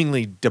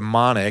seemingly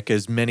demonic,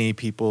 as many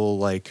people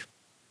like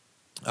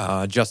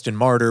Justin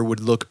Martyr would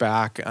look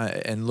back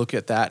and look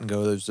at that and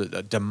go, there's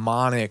a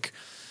demonic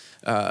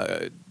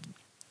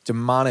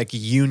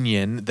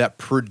union that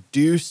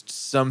produced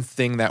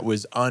something that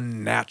was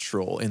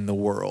unnatural in the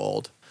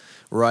world,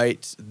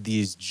 right?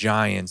 These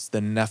giants, the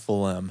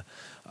Nephilim.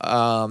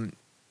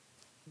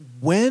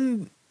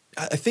 When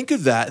I think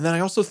of that, and then I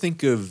also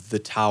think of the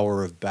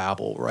Tower of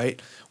Babel,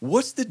 right?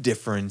 What's the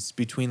difference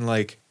between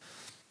like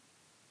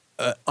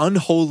an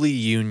unholy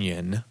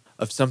union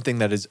of something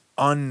that is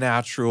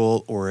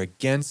unnatural or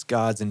against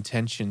God's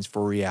intentions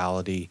for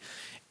reality,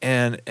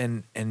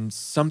 and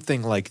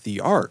something like the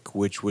ark,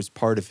 which was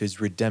part of his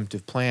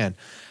redemptive plan?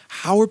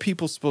 How are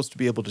people supposed to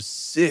be able to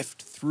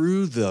sift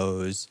through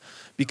those?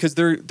 Because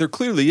there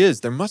clearly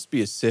is. There must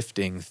be a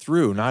sifting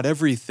through. Not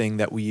everything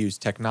that we use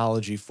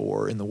technology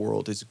for in the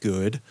world is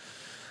good.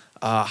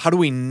 How do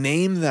we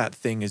name that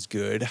thing as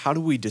good? How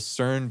do we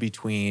discern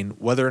between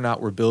whether or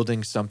not we're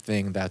building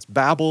something that's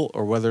Babel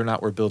or whether or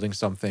not we're building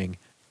something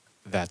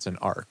that's an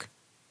ark?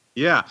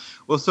 Yeah.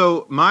 Well,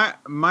 so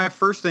my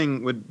first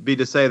thing would be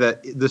to say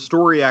that the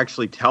story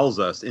actually tells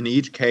us in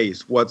each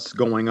case what's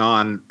going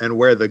on and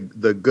where the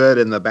good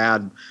and the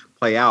bad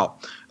play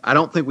out. I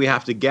don't think we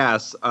have to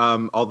guess,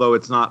 although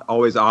it's not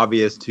always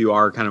obvious to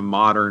our kind of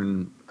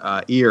modern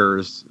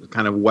ears,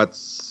 kind of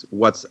what's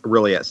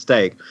really at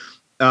stake.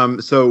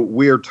 So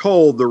we are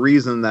told the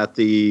reason that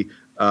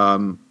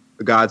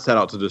God set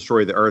out to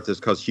destroy the earth is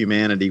because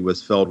humanity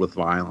was filled with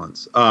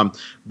violence.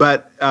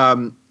 But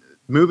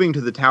moving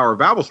to the Tower of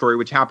Babel story,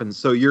 which happens,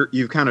 so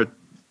you've kind of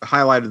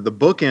highlighted the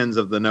bookends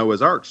of the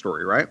Noah's Ark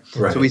story, right?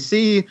 Right. So we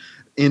see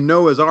in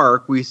Noah's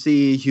Ark, we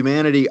see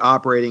humanity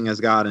operating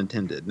as God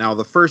intended. Now,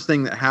 the first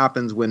thing that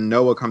happens when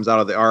Noah comes out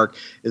of the ark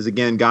is,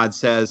 again, God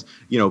says,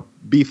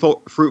 be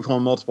fruitful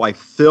and multiply,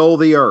 fill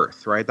the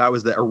earth, right? That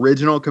was the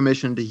original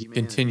commission to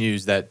humanity.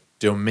 Continues that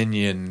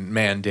dominion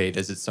mandate,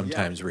 as it's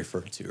sometimes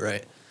referred to,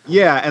 right?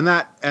 Yeah,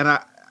 and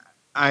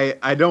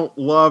I don't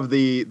love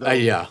the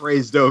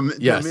phrase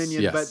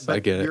dominion, yes, but I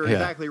get it. You're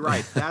exactly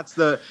right. That's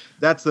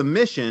the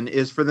mission,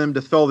 is for them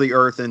to fill the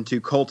earth and to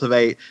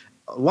cultivate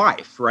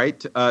life, right?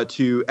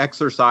 To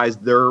exercise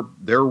their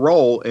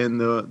role in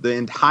the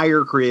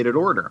entire created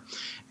order.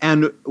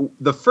 And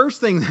the first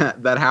thing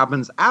that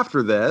happens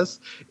after this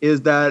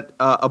is that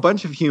a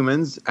bunch of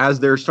humans, as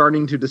they're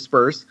starting to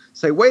disperse,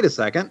 say, wait a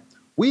second,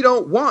 we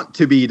don't want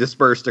to be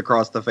dispersed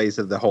across the face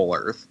of the whole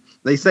earth.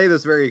 They say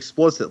this very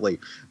explicitly,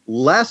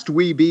 lest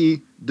we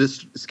be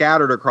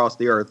scattered across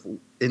the earth.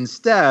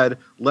 Instead,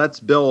 let's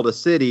build a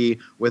city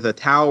with a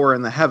tower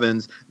in the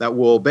heavens that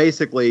will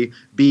basically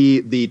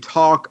be the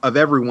talk of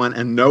everyone,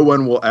 and no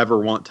one will ever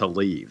want to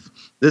leave.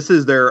 This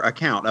is their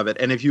account of it.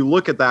 And if you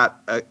look at that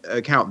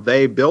account,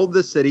 they build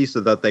the city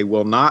so that they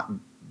will not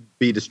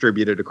be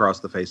distributed across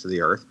the face of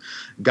the earth.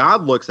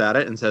 God looks at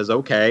it and says,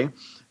 okay,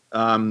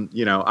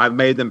 I've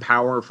made them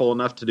powerful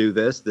enough to do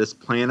this. This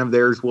plan of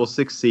theirs will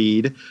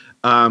succeed.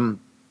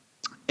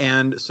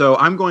 And so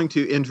I'm going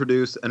to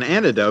introduce an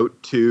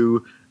antidote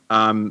to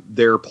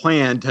their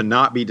plan to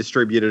not be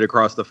distributed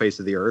across the face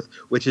of the earth,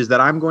 which is that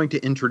I'm going to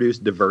introduce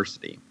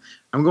diversity.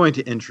 I'm going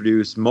to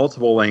introduce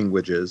multiple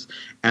languages,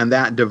 and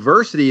that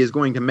diversity is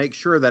going to make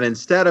sure that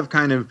instead of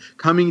kind of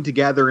coming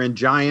together in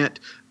giant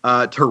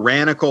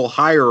tyrannical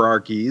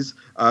hierarchies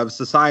of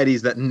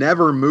societies that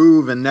never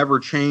move and never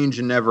change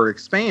and never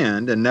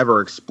expand and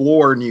never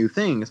explore new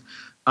things,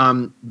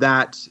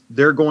 that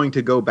they're going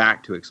to go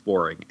back to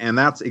exploring. And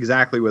that's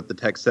exactly what the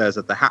text says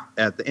at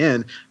the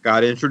end.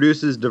 God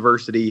introduces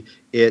diversity.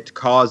 It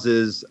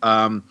causes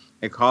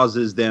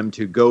them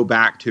to go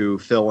back to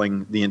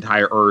filling the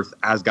entire earth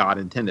as God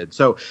intended.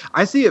 So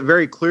I see it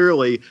very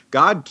clearly.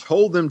 God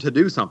told them to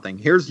do something.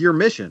 Here's your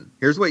mission.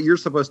 Here's what you're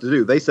supposed to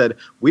do. They said,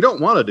 we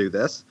don't want to do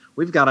this.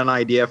 We've got an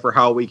idea for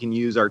how we can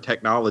use our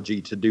technology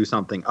to do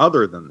something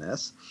other than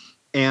this.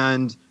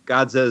 And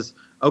God says,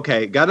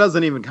 okay, God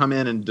doesn't even come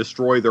in and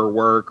destroy their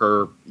work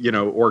or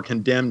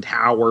condemn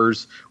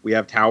towers. We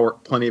have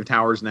plenty of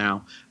towers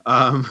now.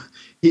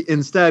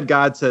 Instead,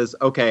 God says,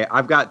 okay,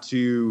 I've got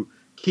to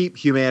keep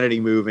humanity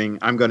moving.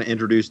 I'm going to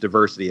introduce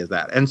diversity as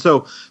that. And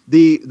so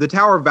the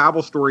Tower of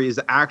Babel story is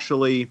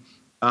actually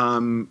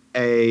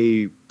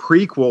a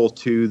prequel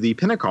to the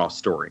Pentecost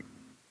story.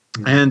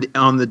 And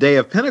on the day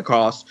of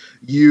Pentecost,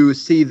 you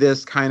see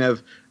this kind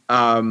of,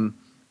 part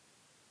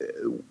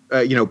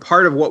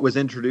of what was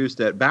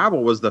introduced at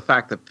Babel was the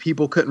fact that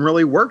people couldn't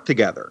really work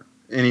together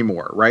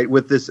anymore, right?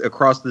 With this,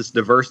 across this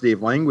diversity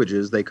of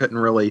languages, they couldn't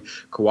really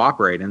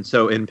cooperate. And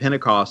so in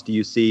Pentecost,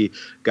 you see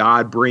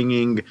God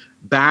bringing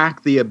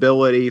back the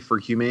ability for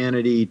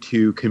humanity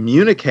to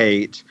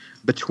communicate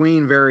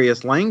between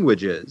various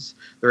languages.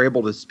 They're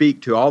able to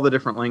speak to all the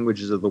different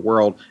languages of the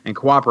world and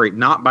cooperate,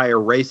 not by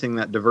erasing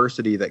that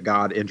diversity that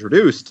God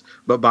introduced,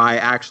 but by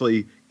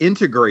actually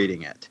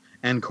integrating it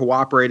and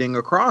cooperating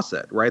across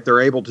it, right?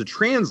 They're able to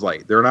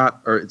translate. They're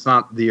not, or it's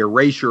not the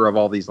erasure of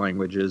all these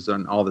languages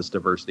and all this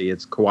diversity.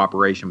 It's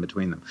cooperation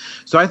between them.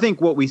 So I think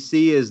what we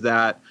see is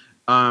that,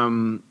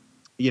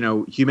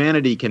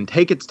 humanity can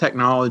take its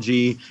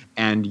technology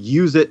and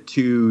use it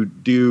to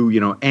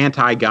do,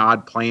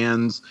 anti-God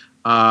plans,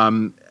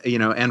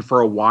 and for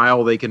a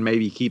while they can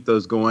maybe keep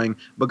those going.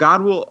 But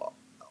God will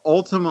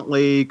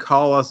ultimately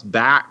call us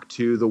back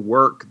to the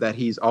work that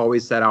he's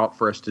always set out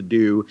for us to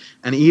do,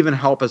 and even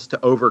help us to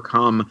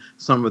overcome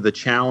some of the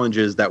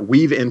challenges that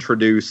we've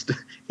introduced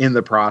in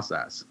the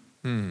process.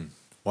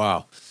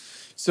 Wow.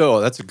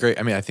 So I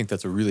think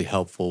that's a really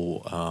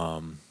helpful,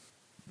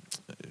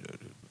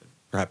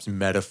 perhaps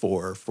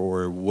metaphor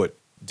for what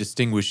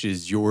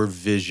distinguishes your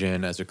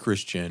vision as a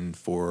Christian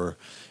for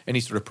any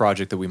sort of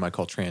project that we might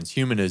call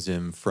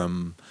transhumanism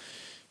from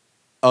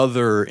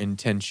other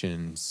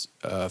intentions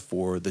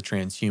for the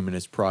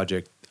transhumanist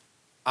project.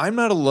 I'm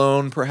not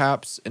alone,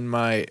 perhaps, in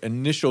my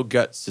initial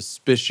gut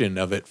suspicion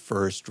of it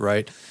first,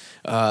 right?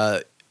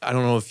 I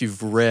don't know if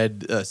you've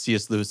read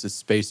C.S. Lewis's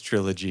Space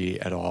Trilogy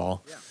at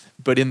all,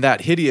 but in that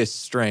Hideous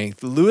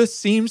Strength, Lewis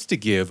seems to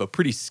give a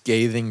pretty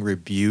scathing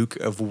rebuke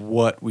of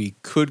what we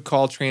could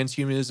call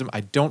transhumanism.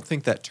 I don't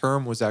think that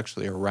term was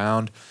actually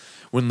around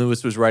when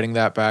Lewis was writing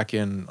that back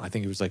in, I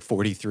think it was like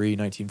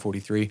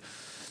 1943.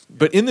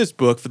 But in this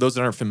book, for those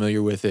that aren't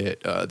familiar with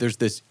it, there's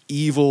this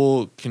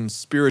evil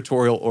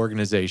conspiratorial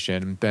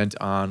organization bent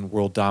on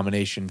world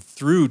domination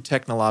through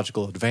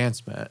technological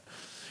advancement.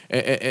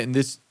 And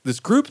this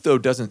group, though,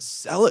 doesn't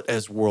sell it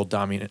as world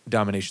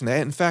domination.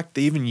 In fact,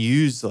 they even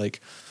use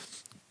like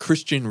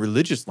Christian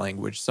religious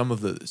language. Some of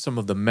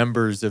the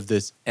members of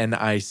this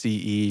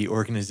NICE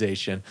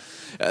organization,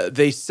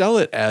 they sell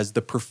it as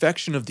the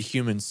perfection of the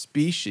human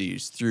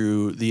species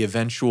through the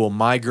eventual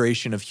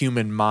migration of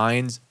human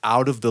minds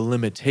out of the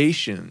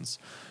limitations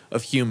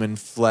of human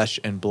flesh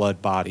and blood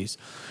bodies.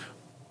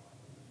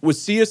 Was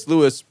C.S.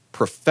 Lewis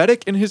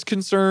prophetic in his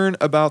concern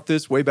about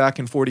this way back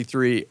in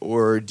 43,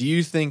 or do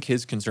you think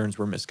his concerns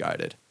were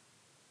misguided?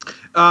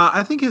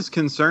 I think his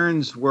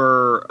concerns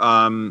were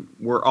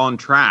on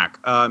track.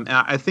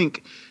 I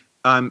think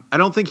I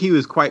don't think he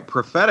was quite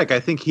prophetic. I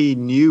think he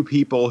knew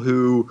people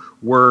who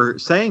were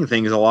saying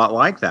things a lot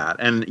like that,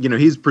 and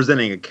he's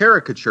presenting a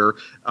caricature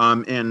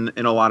in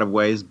a lot of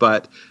ways,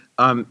 but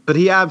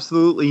he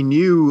absolutely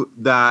knew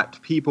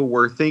that people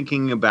were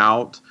thinking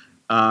about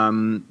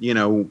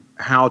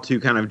how to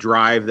kind of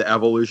drive the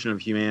evolution of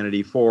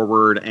humanity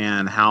forward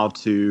and how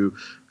to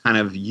kind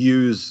of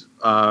use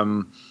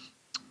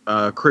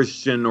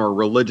Christian or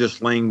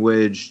religious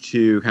language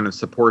to kind of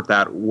support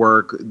that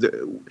work.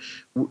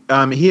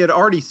 He had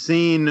already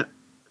seen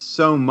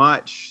so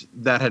much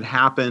that had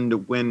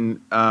happened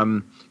when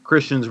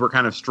Christians were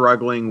kind of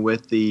struggling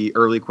with the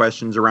early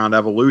questions around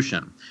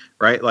evolution,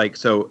 right? Like,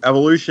 so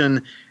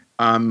evolution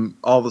all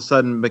of a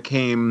sudden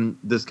became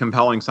this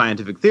compelling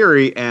scientific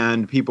theory,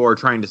 and people are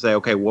trying to say,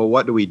 okay, well,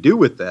 what do we do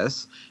with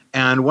this?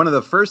 And one of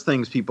the first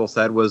things people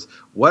said was,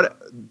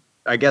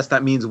 I guess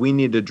that means we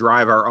need to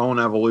drive our own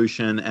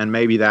evolution, and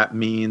maybe that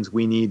means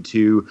we need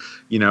to,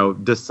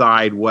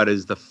 decide what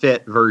is the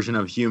fit version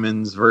of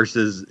humans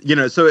versus,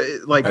 so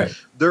right.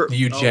 There the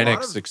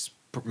eugenics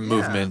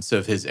movements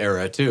of his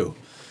era too.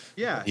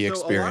 Yeah, he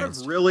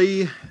experienced a lot of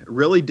really,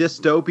 really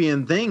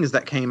dystopian things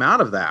that came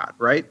out of that,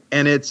 right?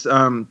 And it's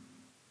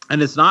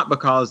not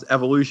because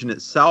evolution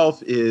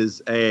itself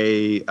is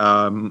a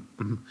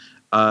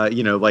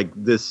like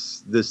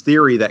this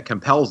theory that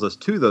compels us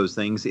to those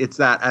things. It's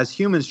that as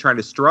humans try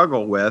to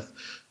struggle with,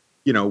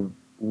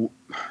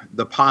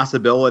 the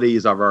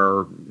possibilities of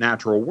our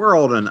natural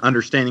world and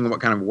understanding what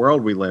kind of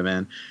world we live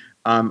in,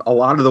 a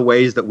lot of the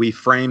ways that we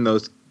frame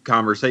those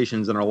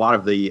conversations and a lot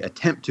of the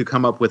attempt to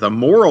come up with a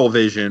moral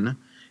vision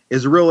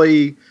is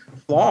really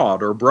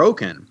flawed or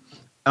broken.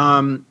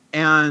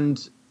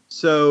 And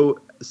so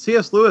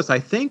C.S. Lewis, I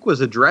think,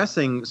 was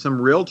addressing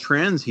some real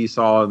trends he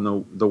saw in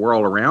the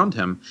world around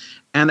him.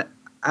 And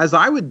as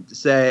I would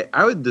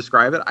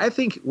describe it, I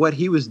think what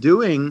he was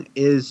doing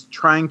is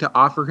trying to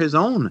offer his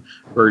own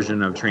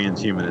version of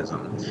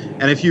transhumanism.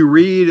 And if you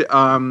read,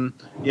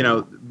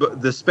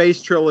 the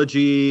Space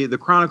Trilogy, the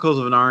Chronicles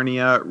of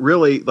Narnia,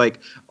 really, like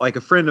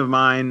a friend of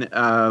mine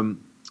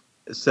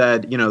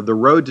said, the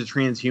road to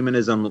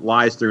transhumanism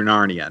lies through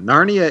Narnia.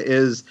 Narnia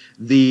is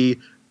the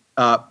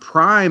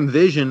prime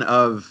vision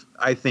of,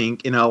 I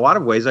think, in a lot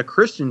of ways, a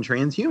Christian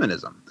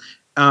transhumanism.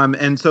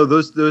 And so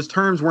those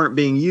terms weren't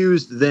being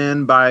used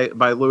then by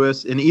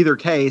Lewis in either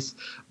case,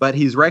 but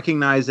he's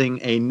recognizing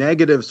a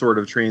negative sort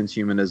of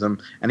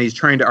transhumanism, and he's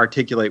trying to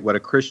articulate what a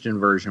Christian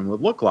version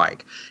would look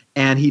like.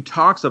 And he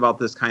talks about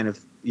this kind of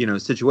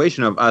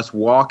situation of us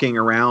walking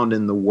around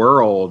in the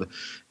world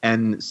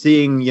and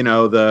seeing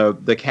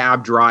the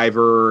cab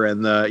driver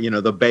and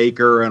the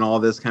baker and all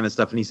this kind of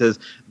stuff. And he says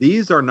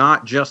these are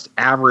not just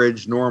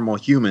average normal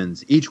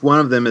humans. Each one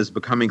of them is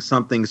becoming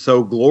something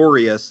so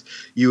glorious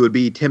you would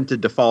be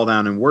tempted to fall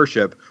down and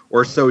worship,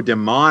 or so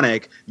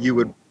demonic you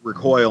would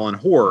recoil in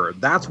horror.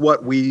 That's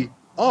what we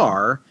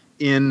are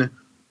in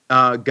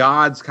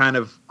God's kind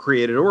of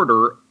created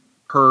order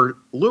per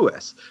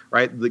Lewis,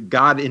 right?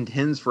 God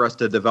intends for us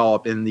to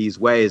develop in these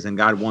ways, and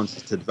God wants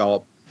us to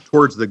develop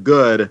towards the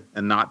good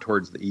and not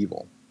towards the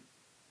evil.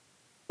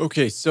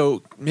 Okay,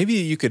 so maybe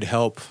you could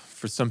help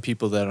for some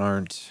people that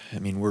aren't,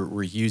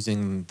 we're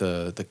using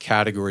the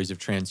categories of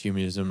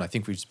transhumanism. I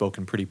think we've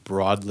spoken pretty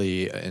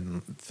broadly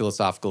in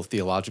philosophical,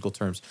 theological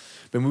terms,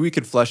 but maybe we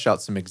could flesh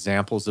out some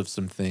examples of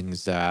some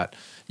things that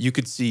you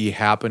could see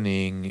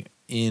happening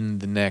in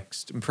the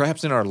next,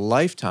 perhaps in our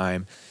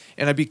lifetime.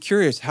 And I'd be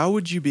curious, how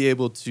would you be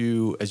able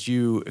to, as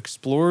you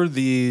explore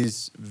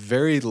these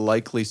very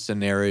likely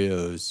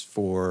scenarios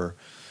for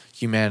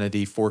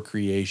humanity, for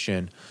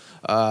creation,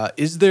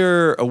 is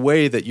there a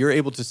way that you're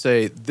able to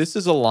say, this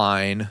is a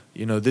line,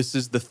 this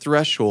is the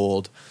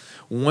threshold.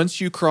 Once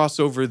you cross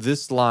over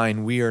this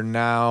line, we are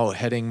now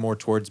heading more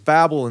towards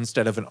Babel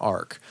instead of an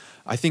ark.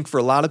 I think for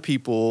a lot of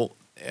people,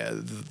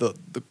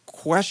 the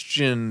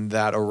question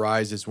that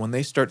arises when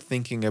they start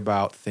thinking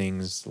about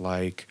things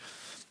like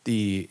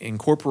the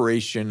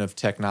incorporation of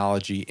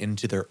technology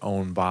into their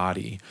own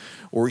body,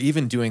 or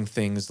even doing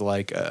things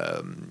like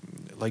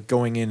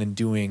going in and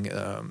doing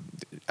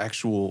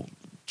actual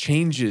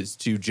changes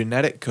to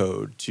genetic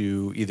code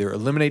to either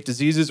eliminate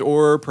diseases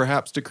or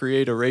perhaps to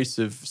create a race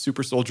of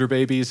super soldier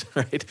babies,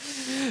 right?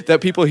 That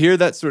people hear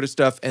that sort of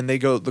stuff and they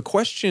go, the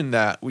question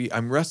that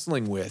I'm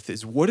wrestling with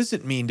is, what does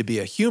it mean to be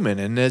a human?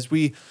 And as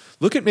we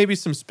look at maybe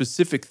some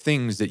specific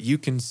things that you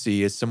can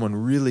see as someone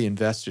really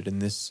invested in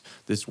this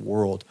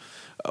world,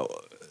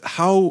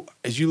 how,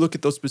 as you look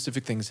at those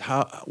specific things,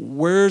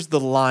 where's the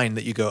line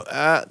that you go,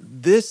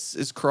 this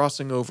is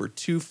crossing over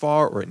too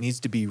far, or it needs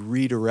to be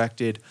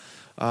redirected?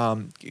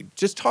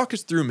 Just talk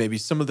us through maybe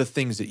some of the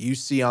things that you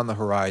see on the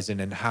horizon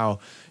and how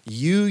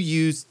you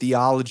use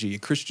theology,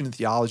 Christian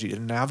theology, to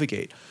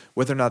navigate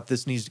whether or not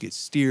this needs to get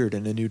steered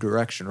in a new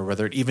direction, or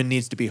whether it even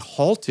needs to be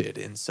halted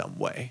in some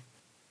way.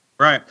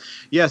 Right.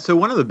 Yeah. So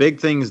one of the big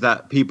things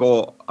that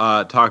people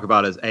talk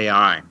about is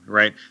AI,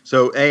 right?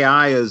 So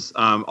AI is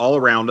all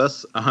around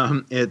us.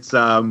 It's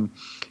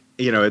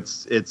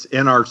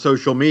in our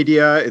social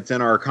media. It's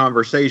in our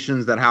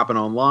conversations that happen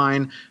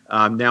online.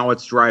 Now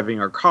it's driving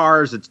our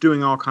cars. It's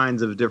doing all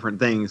kinds of different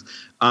things.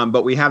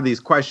 But we have these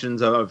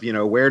questions of,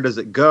 where does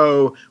it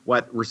go?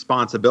 What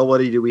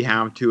responsibility do we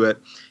have to it?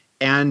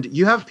 And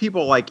you have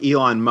people like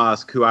Elon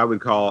Musk, who I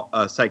would call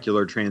a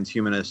secular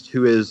transhumanist,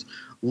 who is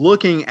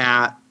looking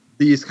at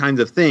these kinds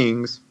of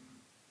things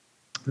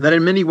that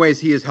in many ways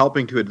he is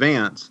helping to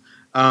advance.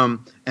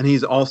 And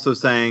he's also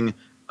saying,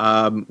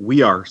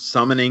 we are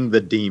summoning the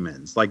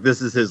demons. Like,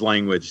 this is his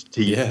language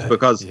to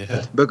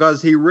use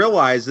because he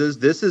realizes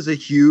this is a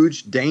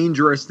huge,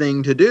 dangerous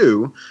thing to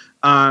do.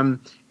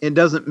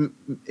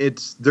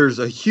 There's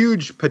a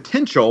huge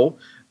potential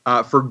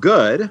for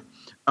good,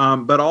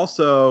 but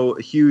also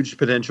huge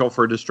potential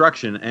for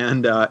destruction.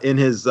 And in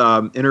his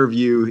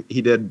interview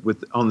he did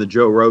on the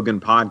Joe Rogan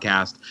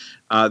podcast,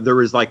 there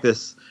was like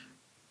this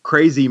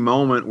crazy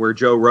moment where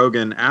Joe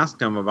Rogan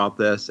asked him about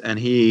this, and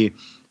he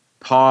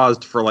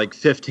paused for like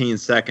 15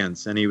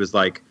 seconds, and he was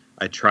like,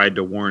 "I tried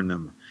to warn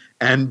them."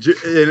 And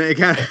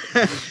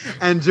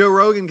Joe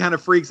Rogan kind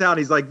of freaks out.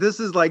 He's like, "This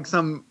is like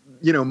some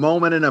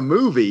moment in a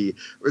movie.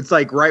 It's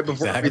like right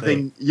before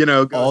everything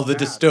goes all the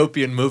bad."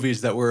 Dystopian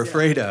movies that we're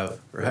afraid of,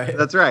 right?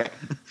 That's right.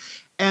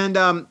 And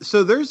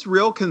so there's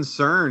real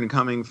concern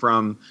coming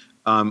from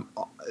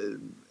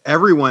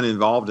everyone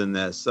involved in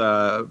this,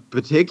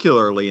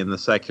 particularly in the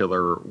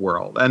secular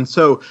world. And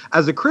so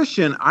as a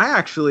Christian, I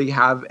actually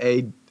have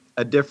a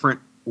different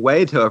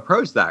way to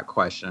approach that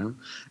question.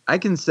 I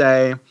can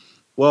say,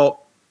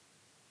 well,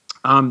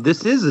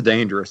 this is a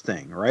dangerous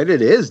thing, right?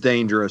 It is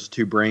dangerous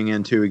to bring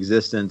into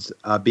existence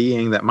a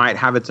being that might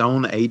have its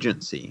own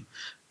agency,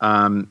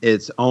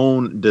 its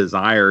own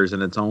desires,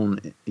 and its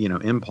own,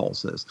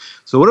 impulses.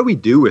 So what do we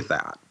do with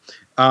that?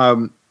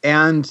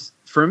 And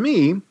for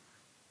me,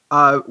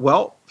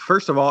 well,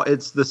 first of all,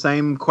 it's the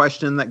same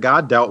question that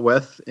God dealt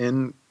with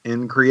in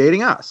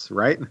creating us,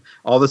 right?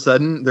 All of a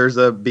sudden, there's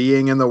a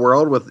being in the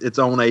world with its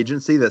own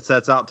agency that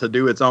sets out to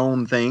do its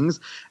own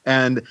things.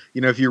 And,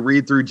 if you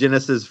read through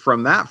Genesis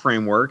from that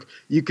framework,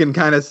 you can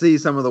kind of see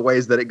some of the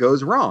ways that it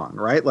goes wrong,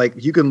 right? Like,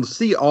 you can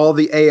see all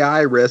the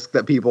AI risk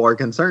that people are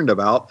concerned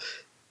about.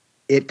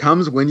 It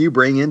comes when you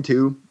bring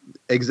into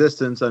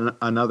existence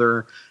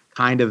another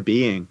kind of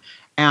being.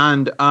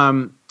 And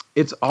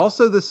It's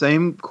also the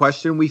same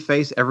question we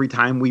face every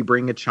time we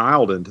bring a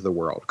child into the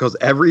world, because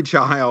every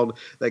child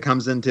that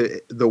comes into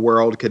the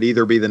world could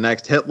either be the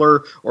next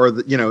Hitler or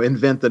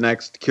invent the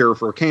next cure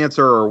for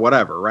cancer or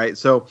whatever, right?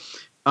 So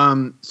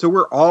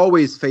we're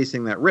always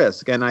facing that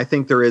risk, and I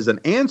think there is an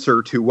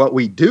answer to what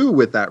we do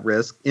with that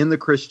risk in the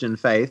Christian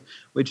faith,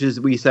 which is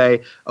we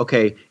say,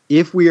 okay,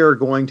 if we are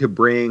going to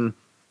bring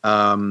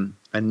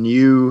a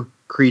new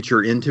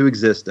creature into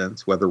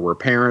existence, whether we're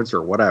parents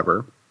or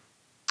whatever,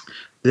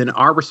 then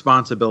our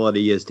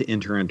responsibility is to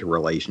enter into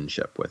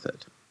relationship with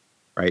it,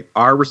 right?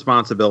 Our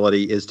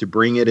responsibility is to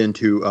bring it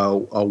into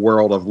a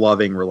world of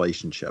loving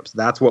relationships.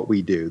 That's what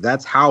we do.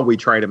 That's how we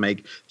try to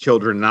make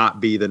children not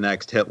be the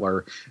next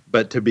Hitler,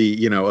 but to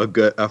be,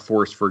 a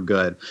force for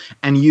good.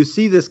 And you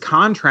see this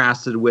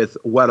contrasted with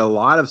what a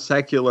lot of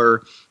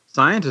secular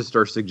scientists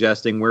are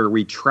suggesting, where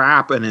we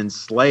trap and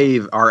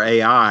enslave our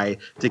AI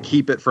to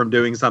keep it from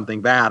doing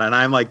something bad. And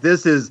I'm like,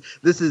 this is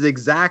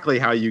exactly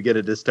how you get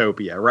a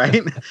dystopia,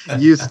 right?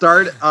 You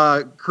start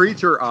a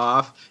creature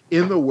off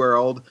in the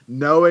world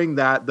knowing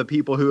that the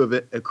people who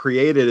have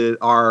created it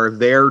are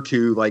there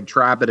to like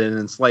trap it and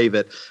enslave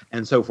it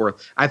and so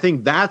forth. I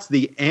think that's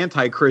the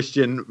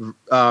anti-Christian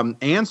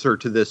answer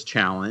to this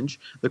challenge.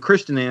 The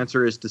Christian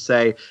answer is to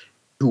say,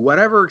 to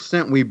whatever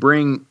extent we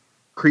bring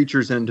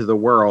creatures into the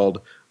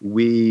world,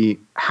 we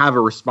have a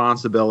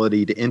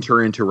responsibility to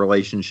enter into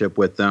relationship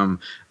with them,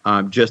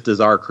 just as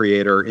our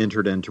Creator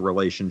entered into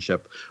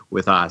relationship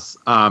with us.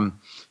 And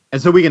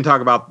so we can talk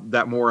about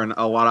that more and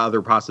a lot of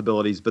other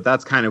possibilities, but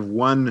that's kind of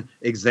one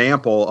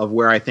example of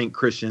where I think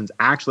Christians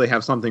actually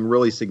have something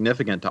really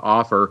significant to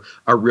offer,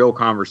 a real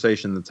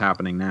conversation that's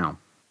happening now.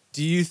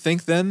 Do you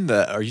think then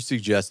are you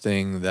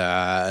suggesting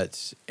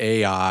that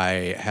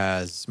AI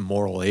has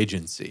moral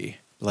agency?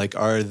 Like,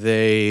 are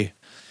they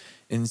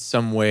in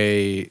some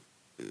way,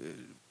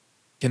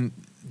 do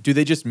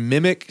they just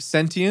mimic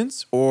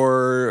sentience,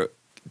 or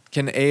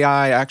can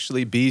AI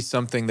actually be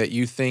something that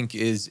you think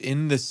is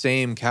in the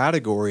same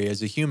category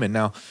as a human?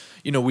 Now,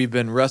 we've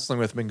been wrestling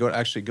with,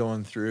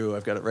 going through,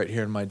 I've got it right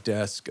here in my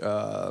desk,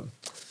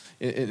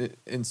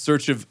 in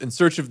search of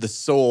the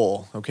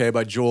soul, okay,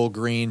 by Joel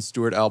Green,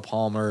 Stuart L.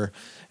 Palmer.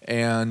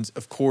 And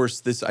of course,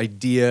 this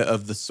idea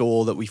of the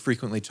soul that we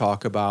frequently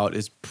talk about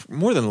is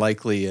more than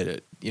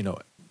likely,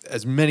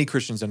 as many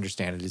Christians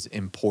understand it, is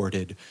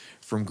imported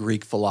from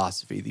Greek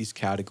philosophy, these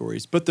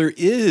categories. But there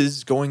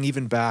is, going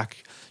even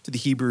back to the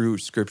Hebrew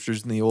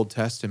scriptures in the Old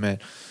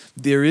Testament,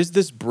 there is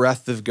this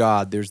breath of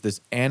God. There's this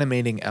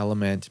animating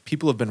element.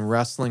 People have been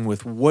wrestling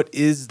with, what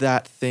is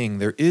that thing?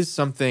 There is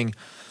something,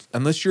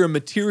 unless you're a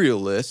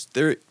materialist,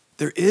 there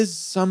is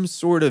some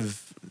sort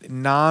of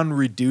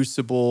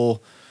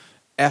non-reducible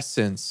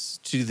essence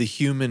to the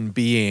human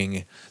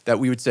being that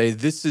we would say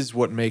this is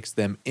what makes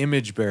them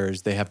image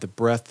bearers. They have the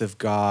breath of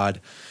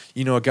God.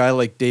 A guy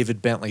like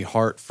David Bentley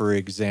Hart, for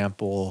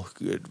example,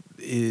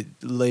 it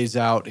lays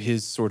out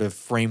his sort of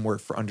framework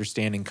for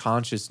understanding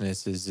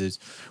consciousness is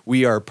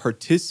we are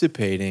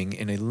participating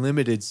in a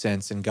limited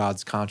sense in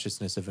God's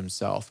consciousness of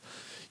himself.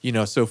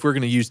 So if we're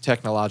going to use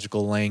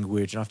technological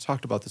language, and I've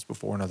talked about this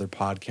before in other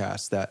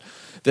podcasts,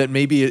 that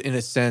maybe in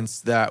a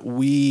sense that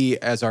we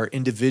as our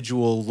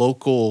individual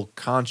local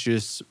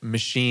conscious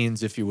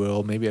machines, if you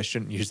will, maybe I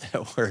shouldn't use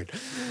that word,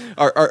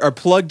 are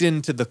plugged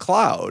into the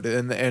cloud.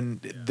 And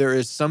there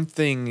is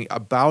something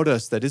about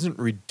us that isn't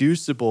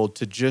reducible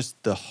to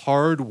just the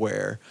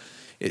hardware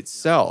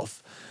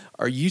itself.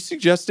 Are you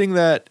suggesting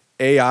that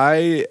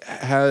AI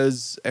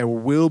has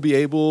and will be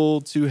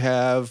able to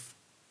have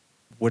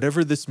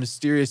whatever this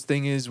mysterious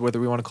thing is, whether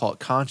we want to call it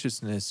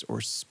consciousness or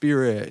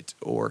spirit,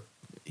 or,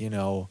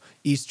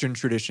 Eastern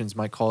traditions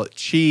might call it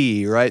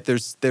chi, right?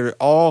 They're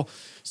all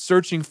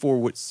searching for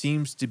what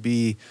seems to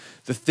be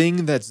the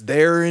thing that's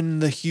there in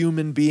the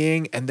human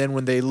being. And then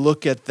when they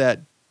look at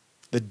the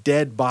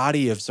dead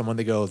body of someone,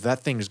 they go,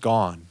 that thing's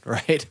gone,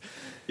 right?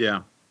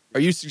 Yeah. Are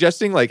you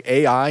suggesting like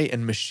AI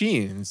and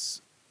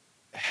machines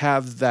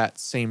have that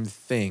same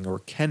thing, or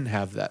can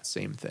have that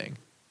same thing?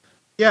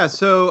 Yeah,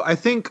 so I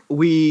think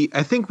we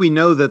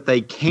know that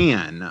they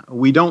can.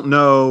 We don't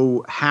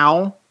know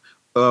how.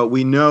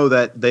 We know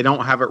that they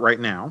don't have it right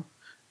now.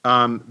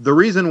 The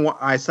reason why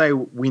I say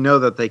we know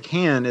that they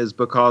can is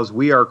because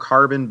we are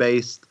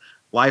carbon-based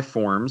life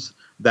forms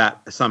that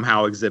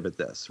somehow exhibit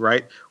this,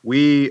 right?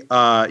 We,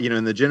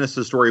 in the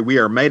Genesis story, we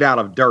are made out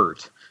of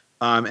dirt.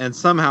 And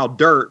somehow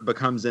dirt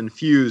becomes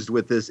infused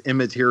with this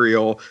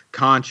immaterial,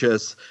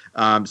 conscious,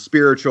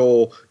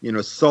 spiritual,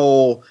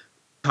 soul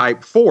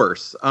type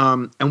force.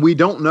 And we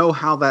don't know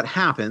how that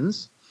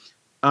happens,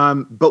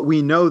 but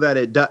we know that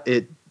it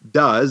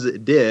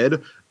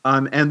did.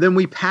 And then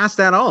we pass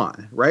that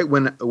on, right?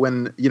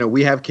 When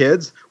we have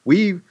kids,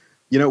 we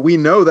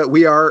know that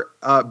we are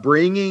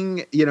bringing,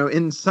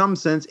 in some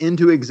sense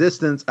into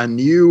existence a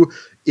new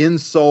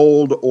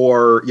ensouled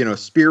or,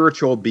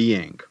 spiritual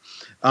being.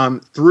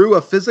 Through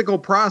a physical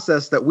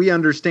process that we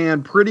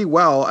understand pretty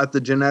well at the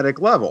genetic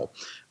level.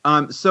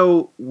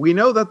 So we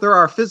know that there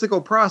are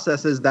physical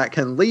processes that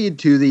can lead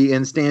to the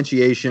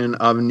instantiation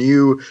of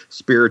new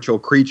spiritual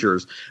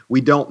creatures.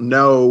 We don't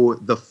know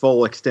the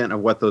full extent of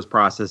what those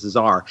processes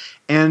are.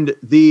 And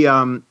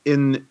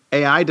in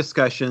AI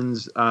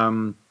discussions,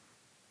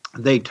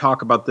 they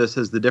talk about this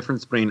as the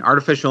difference between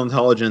artificial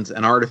intelligence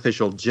and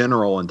artificial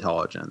general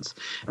intelligence.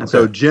 And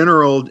so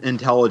general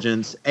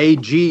intelligence,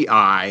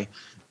 AGI,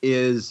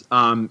 is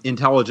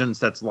intelligence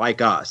that's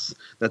like us,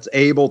 that's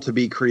able to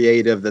be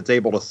creative, that's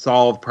able to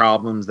solve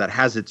problems, that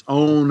has its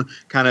own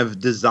kind of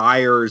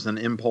desires and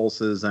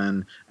impulses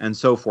and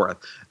so forth.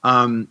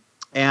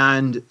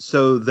 And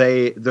so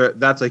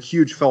that's a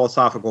huge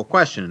philosophical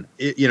question.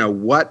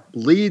 What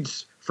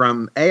leads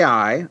from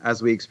AI,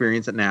 as we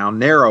experience it now,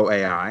 narrow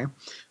AI,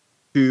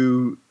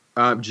 to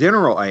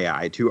general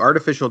AI, to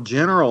artificial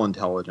general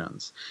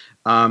intelligence,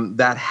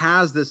 that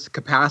has this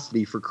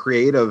capacity for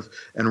creative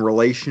and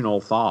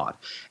relational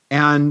thought,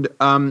 and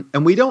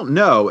we don't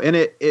know. And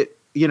it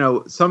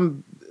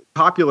some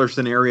popular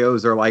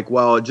scenarios are like,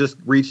 well, it just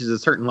reaches a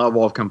certain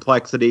level of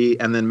complexity,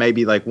 and then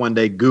maybe like one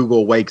day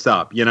Google wakes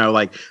up,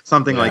 like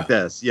something like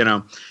this,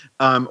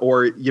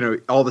 or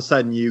all of a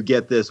sudden you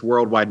get this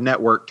worldwide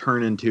network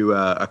turn into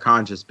a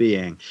conscious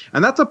being,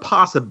 and that's a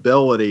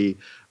possibility.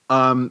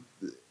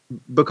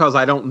 Because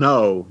I don't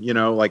know,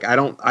 I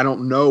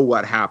don't know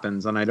what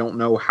happens, and I don't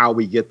know how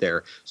we get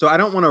there. So I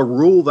don't want to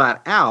rule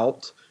that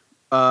out,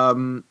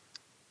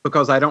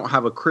 because I don't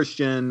have a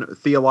Christian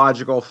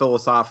theological,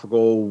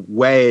 philosophical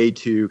way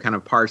to kind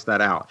of parse that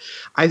out.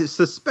 I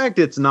suspect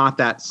it's not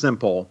that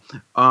simple.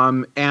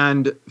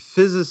 And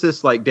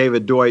physicists like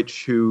David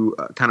Deutsch, who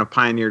kind of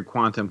pioneered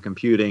quantum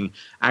computing,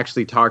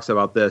 actually talks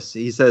about this.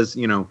 He says,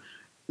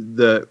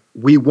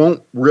 we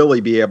won't really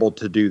be able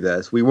to do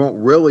this. We won't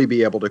really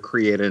be able to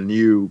create a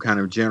new kind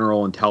of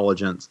general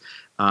intelligence,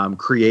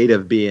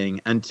 creative being,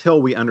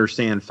 until we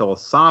understand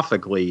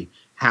philosophically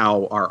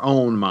how our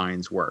own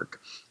minds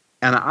work.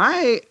 And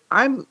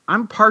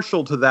I'm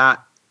partial to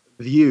that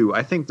view.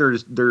 I think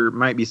there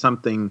might be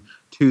something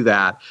to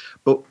that.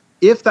 But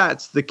if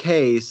that's the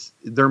case,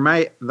 there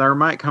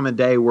might come a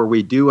day where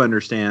we do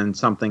understand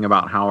something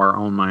about how our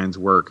own minds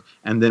work,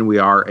 and then we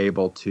are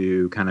able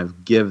to kind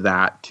of give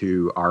that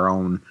to our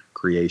own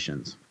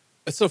creations.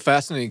 It's so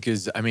fascinating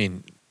because,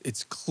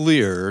 it's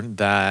clear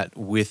that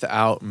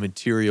without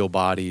material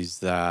bodies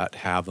that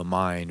have a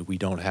mind, we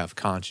don't have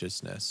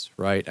consciousness,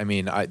 right?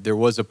 There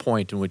was a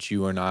point in which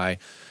you and I,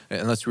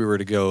 unless we were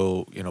to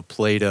go,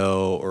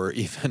 Plato or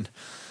even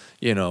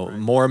right.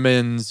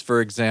 Mormons,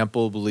 for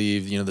example,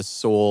 believe, the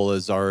soul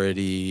is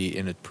already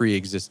in a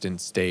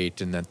pre-existent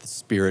state and that the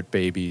spirit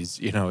babies,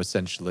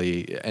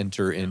 essentially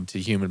enter into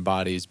human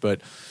bodies. But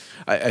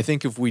I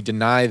think if we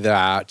deny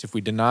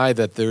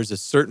that there's a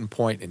certain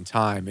point in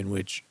time in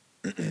which,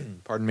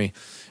 pardon me,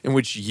 in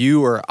which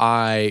you or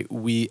I,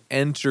 we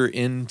enter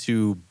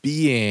into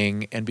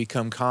being and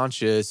become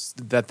conscious,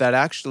 that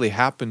actually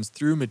happens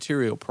through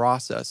material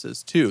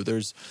processes too.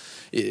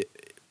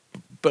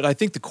 But I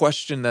think the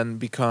question then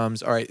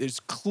becomes, all right,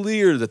 it's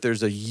clear that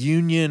there's a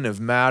union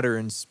of matter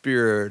and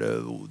spirit,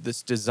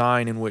 this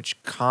design in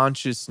which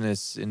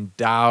consciousness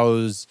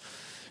endows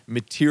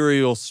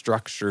material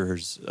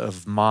structures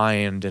of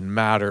mind and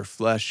matter,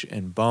 flesh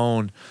and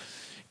bone.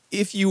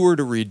 If you were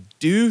to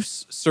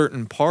reduce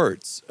certain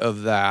parts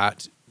of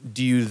that,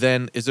 is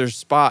there a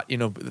spot,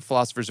 the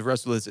philosophers have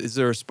wrestled with this, is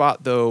there a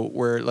spot though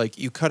where like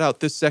you cut out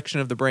this section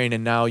of the brain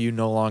and now you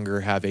no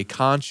longer have a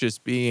conscious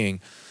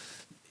being?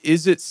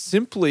 Is it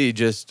simply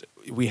just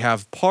we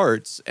have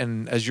parts,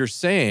 and as you're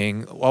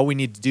saying, all we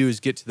need to do is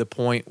get to the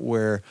point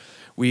where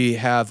we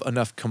have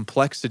enough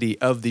complexity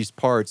of these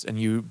parts, and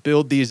you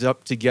build these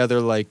up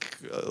together like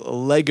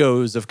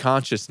Legos of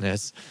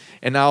consciousness,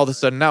 and now all of a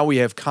sudden, now we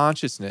have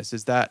consciousness.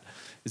 Is that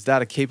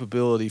a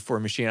capability for a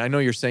machine? I know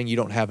you're saying you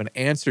don't have an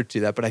answer to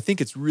that, but I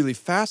think it's really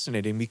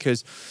fascinating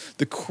because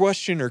the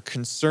question or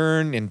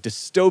concern in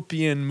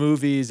dystopian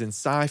movies and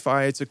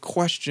sci-fi, it's a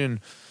question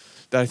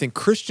that I think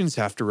Christians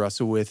have to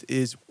wrestle with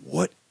is,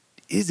 what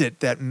is it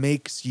that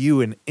makes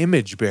you an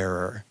image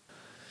bearer?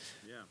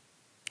 Yeah.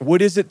 What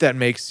is it that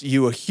makes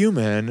you a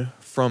human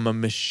from a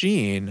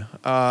machine?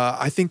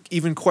 I think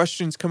even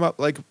questions come up,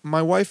 like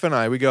my wife and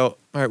I, we go,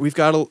 all right, we've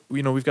got a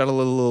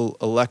little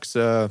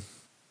Alexa,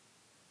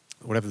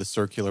 whatever the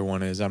circular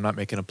one is. I'm not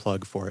making a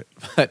plug for it.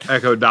 But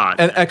Echo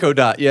Dot. An Echo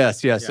Dot,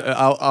 yes.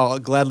 I'll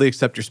gladly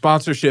accept your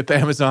sponsorship,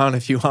 Amazon,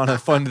 if you want to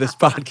fund this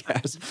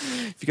podcast.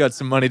 If you got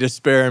some money to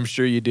spare, I'm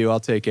sure you do.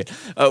 I'll take it.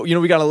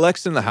 We got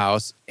Alexa in the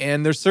house,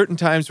 and there's certain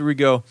times where we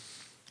go,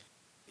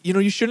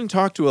 you shouldn't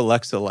talk to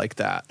Alexa like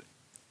that.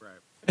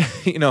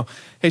 Right.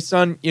 Hey,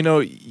 son,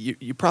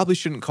 you probably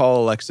shouldn't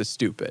call Alexa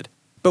stupid.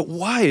 But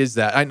why is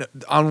that? I know,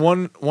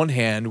 on one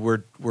hand,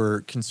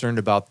 we're concerned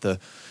about the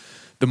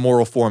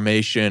moral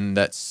formation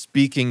that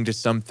speaking to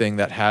something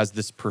that has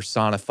this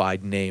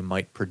personified name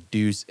might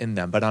produce in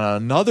them. But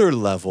on another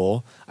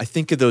level, I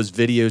think of those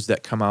videos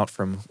that come out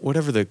from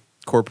whatever the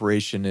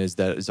corporation is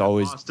that is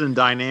always... Boston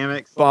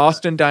Dynamics.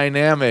 Boston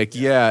Dynamic,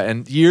 yeah.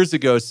 And years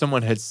ago,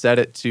 someone had set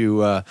it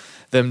to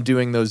them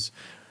doing those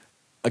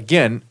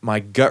again, my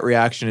gut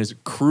reaction is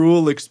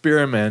cruel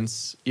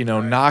experiments,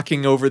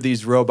 knocking over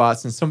these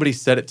robots. And somebody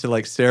said it to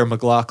like Sarah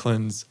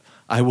McLachlan's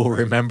I Will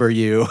Remember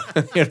You,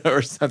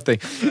 or something.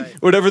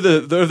 Right. Whatever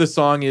the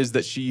song is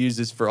that she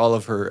uses for all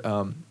of her,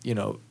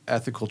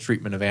 ethical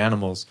treatment of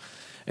animals.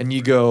 And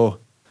you go,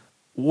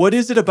 what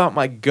is it about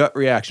my gut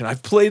reaction?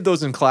 I've played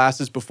those in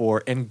classes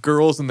before, and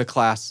girls in the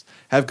class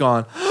have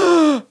gone,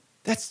 oh,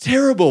 that's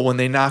terrible when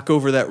they knock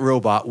over that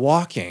robot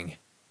walking.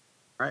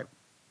 Right.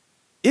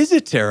 Is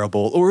it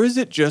terrible, or is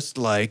it just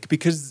like,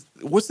 because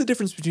what's the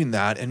difference between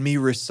that and me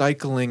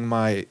recycling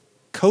my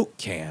Coke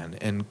can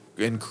and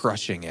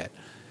crushing it?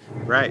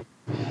 Right.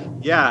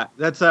 Yeah,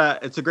 it's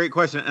a great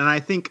question, and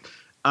I think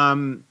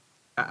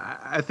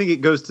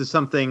it goes to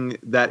something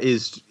that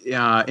is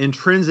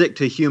intrinsic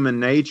to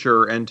human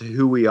nature and to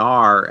who we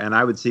are. And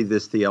I would see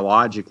this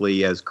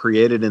theologically as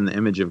created in the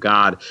image of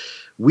God.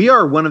 We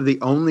are one of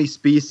the only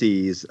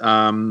species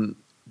that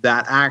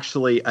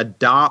actually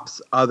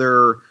adopts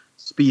other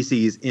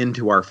species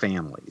into our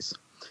families.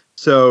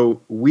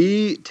 So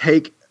we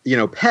take,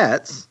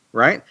 pets,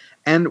 right?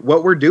 And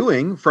what we're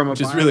doing from which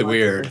is really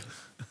weird.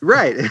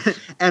 Right.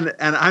 And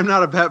I'm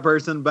not a pet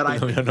person,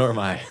 but nor am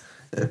I.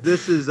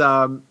 This is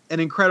an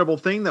incredible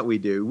thing that we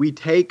do. We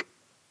take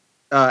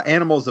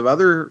animals of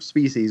other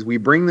species, we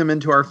bring them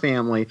into our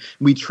family,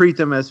 we treat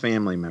them as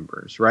family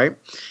members, right?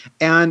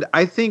 And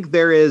I think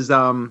there's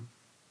something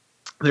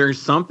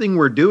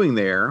we're doing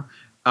there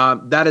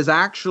that is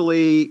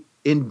actually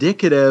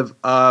indicative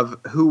of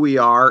who we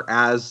are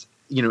as,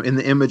 in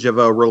the image of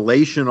a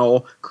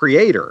relational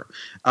creator.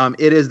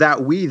 It is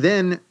that we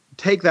then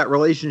take that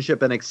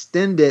relationship and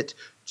extend it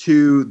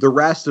to the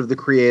rest of the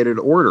created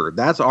order.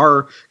 That's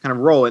our kind of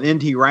role. In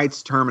N.T.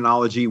 Wright's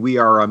terminology, we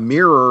are a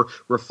mirror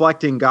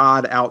reflecting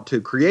God out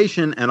to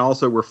creation and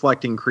also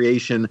reflecting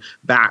creation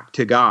back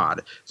to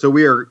God. So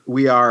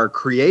we are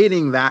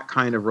creating that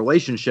kind of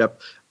relationship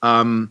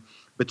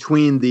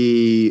between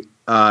the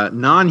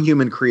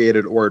non-human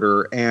created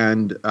order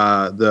and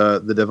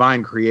the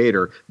divine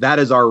creator. That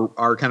is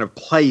our kind of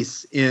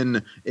place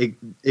in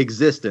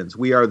existence.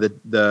 We are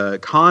the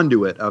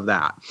conduit of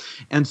that.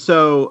 And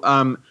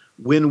so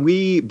when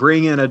we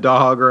bring in a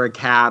dog or a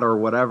cat or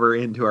whatever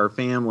into our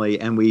family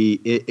and we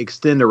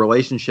extend a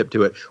relationship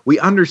to it, we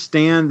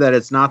understand that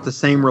it's not the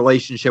same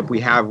relationship we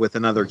have with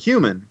another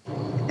human,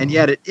 and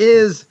yet it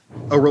is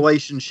a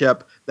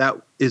relationship that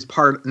is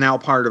part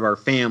of our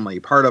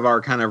family, part of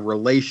our kind of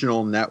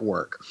relational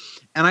network.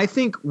 And I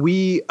think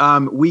we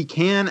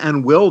can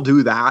and will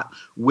do that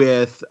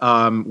with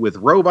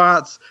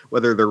robots,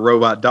 whether they're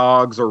robot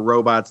dogs or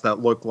robots that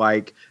look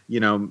like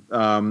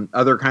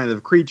other kinds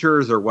of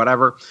creatures or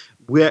whatever.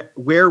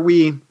 Where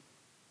we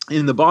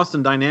in the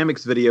Boston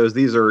Dynamics videos,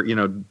 these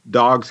are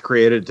dogs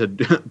created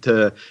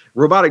to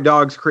robotic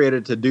dogs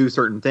created to do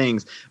certain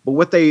things. But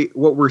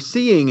what we're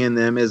seeing in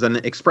them is an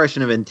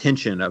expression of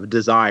intention, of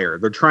desire.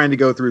 They're trying to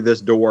go through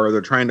this door.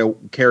 They're trying to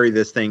carry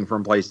this thing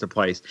from place to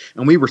place,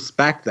 and we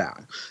respect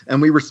that.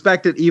 And we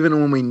respect it even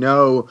when we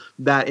know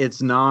that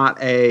it's not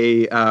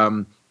a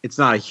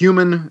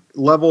human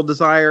level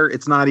desire.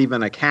 It's not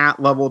even a cat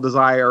level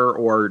desire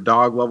or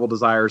dog level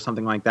desire or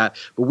something like that.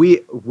 But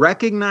we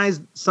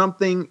recognize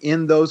something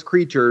in those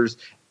creatures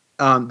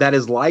that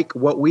is like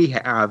what we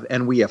have,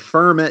 and we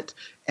affirm it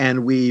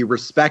and we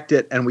respect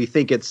it, and we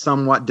think it's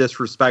somewhat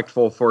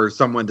disrespectful for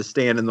someone to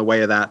stand in the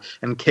way of that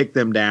and kick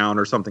them down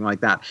or something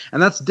like that.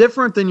 And that's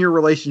different than your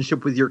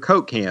relationship with your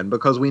Coke can,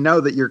 because we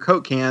know that your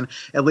Coke can,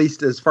 at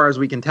least as far as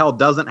we can tell,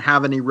 doesn't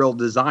have any real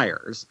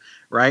desires,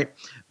 right?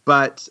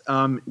 But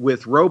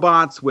with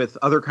robots, with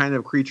other kind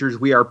of creatures,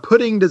 we are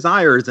putting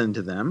desires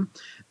into them.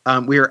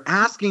 We are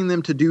asking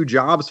them to do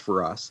jobs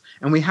for us.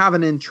 And we have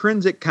an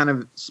intrinsic kind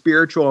of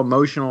spiritual,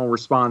 emotional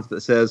response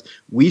that says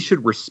we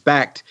should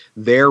respect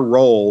their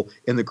role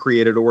in the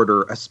created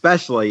order,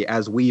 especially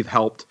as we've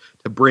helped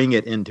to bring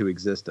it into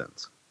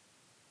existence.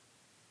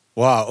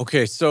 Wow.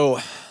 Okay. So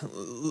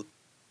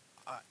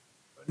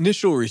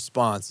initial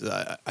response,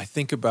 I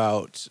think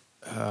about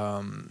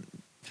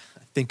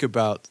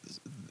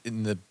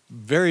in the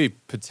very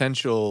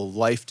potential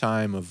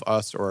lifetime of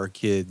us or our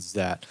kids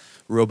that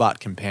robot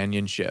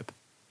companionship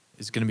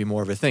is going to be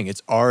more of a thing.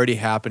 It's already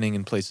happening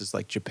in places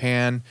like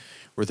Japan,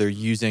 where they're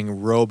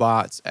using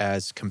robots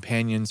as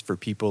companions for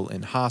people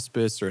in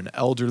hospice or in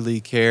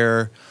elderly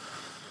care.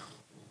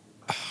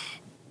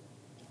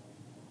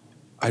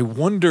 I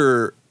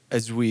wonder,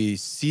 as we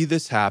see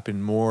this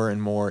happen more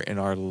and more in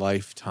our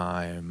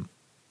lifetime,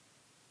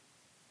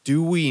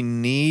 do we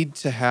need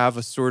to have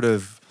a sort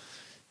of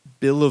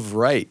Bill of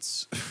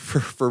Rights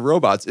for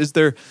robots? Is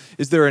there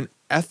an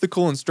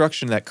ethical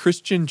instruction that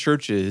Christian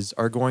churches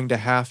are going to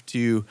have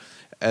to,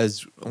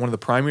 as one of the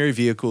primary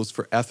vehicles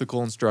for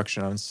ethical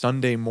instruction on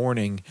Sunday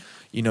morning,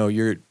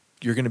 you're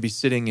going to be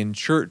sitting in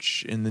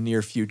church in the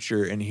near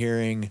future and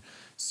hearing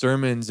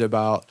sermons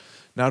about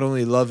not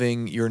only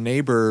loving your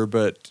neighbor,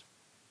 but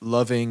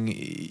loving,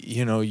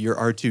 your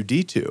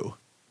R2-D2.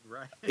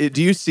 Right.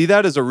 Do you see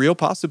that as a real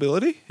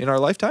possibility in our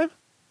lifetime?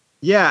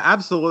 Yeah,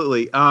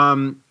 absolutely.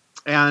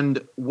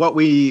 and what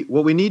we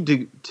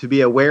need to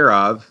be aware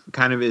of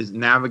kind of is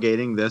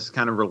navigating this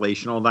kind of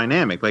relational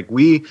dynamic. Like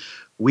we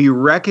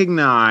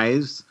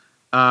recognize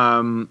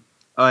um,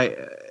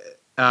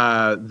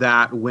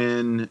 that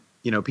when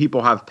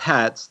people have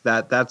pets,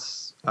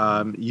 that's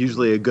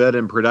usually a good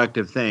and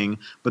productive thing.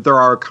 But there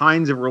are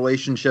kinds of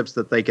relationships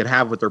that they could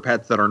have with their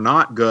pets that are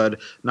not good,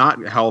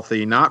 not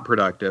healthy, not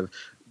productive,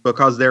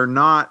 because they're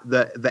not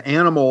the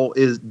animal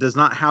does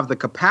not have the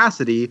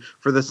capacity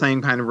for the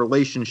same kind of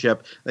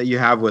relationship that you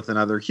have with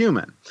another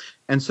human.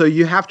 And so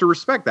you have to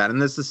respect that.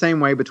 And it's the same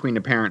way between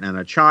a parent and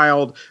a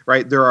child,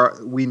 right?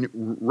 We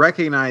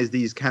recognize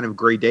these kind of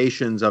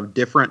gradations of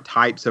different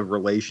types of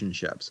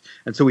relationships.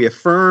 And so we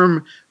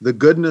affirm the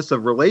goodness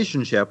of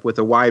relationship with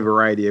a wide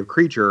variety of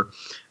creature,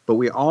 but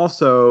we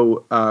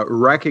also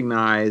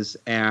recognize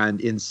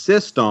and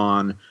insist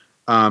on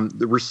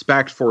the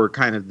respect for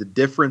kind of the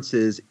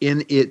differences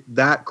in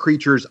that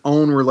creature's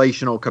own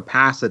relational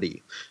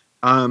capacity.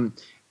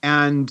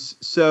 And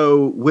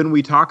so when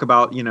we talk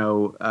about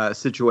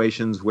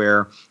situations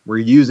where we're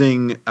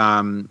using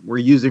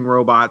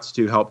robots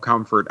to help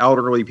comfort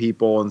elderly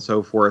people and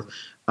so forth,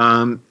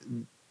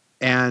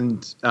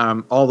 and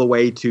all the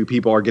way to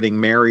people are getting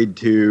married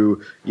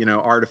to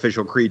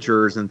artificial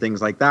creatures and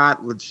things like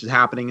that, which is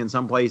happening in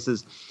some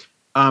places.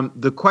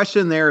 The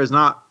question there is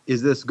not,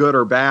 is this good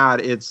or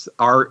bad? Is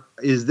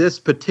this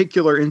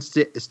particular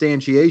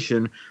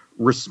instantiation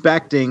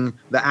respecting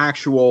the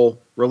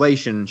actual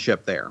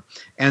relationship there?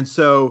 And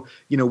so,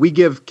 we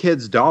give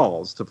kids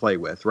dolls to play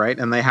with, right?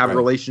 And they have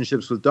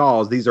relationships with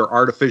dolls. These are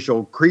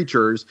artificial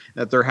creatures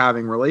that they're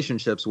having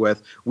relationships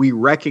with. We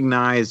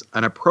recognize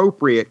an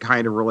appropriate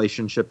kind of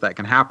relationship that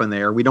can happen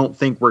there. We don't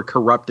think we're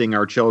corrupting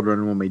our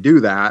children when we do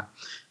that.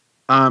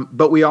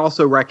 But we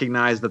also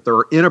recognize that there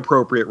are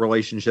inappropriate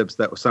relationships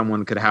that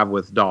someone could have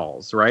with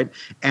dolls, right?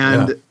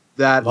 And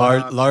that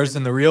Lars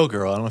and the Real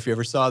Girl. I don't know if you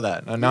ever saw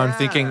that. Now I'm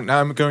thinking.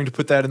 Now I'm going to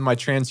put that in my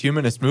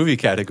transhumanist movie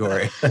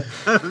category.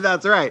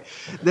 That's right.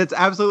 That's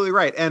absolutely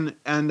right. And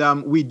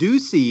we do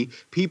see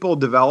people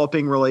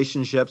developing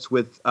relationships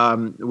with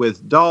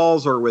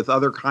dolls or with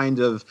other kinds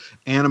of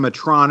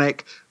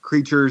animatronic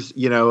creatures.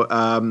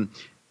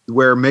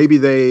 Where maybe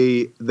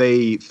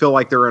they feel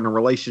like they're in a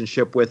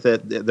relationship with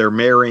it, they're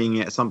marrying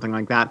it, something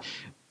like that.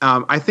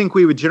 I think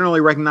we would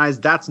generally recognize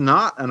that's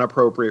not an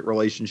appropriate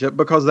relationship,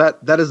 because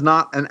that is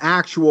not an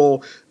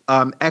actual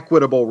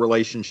equitable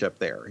relationship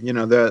there.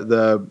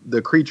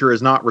 The creature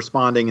is not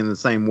responding in the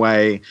same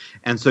way,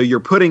 and so you're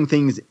putting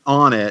things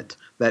on it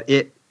that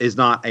it is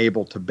not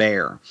able to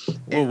bear.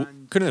 Well,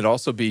 couldn't it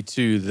also be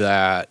too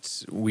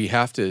that we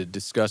have to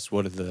discuss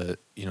what's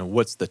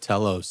the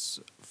telos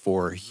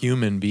for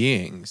human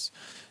beings,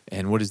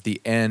 and what is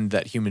the end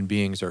that human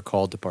beings are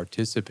called to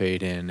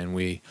participate in? And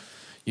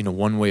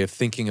one way of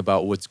thinking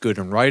about what's good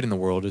and right in the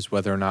world is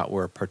whether or not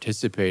we're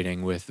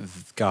participating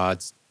with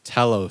God's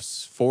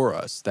telos for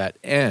us, that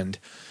end.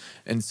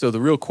 And so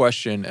the real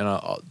question, and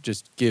I'll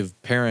just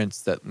give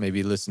parents that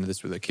maybe listen to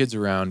this with their kids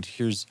around,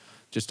 here's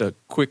just a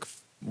quick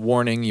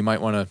warning. You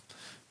might want to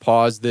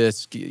pause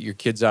this, get your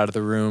kids out of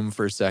the room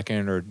for a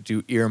second, or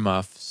do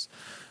earmuffs.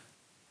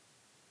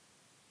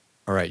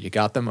 All right, you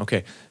got them?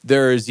 Okay.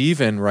 There is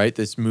even,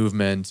 this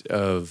movement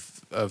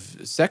of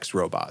sex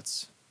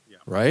robots,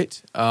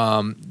 right?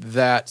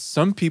 That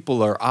some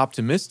people are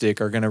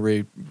optimistic are going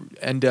to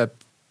end up,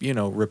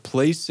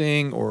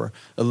 replacing or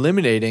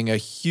eliminating a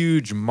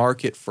huge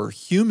market for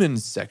human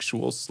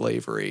sexual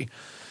slavery.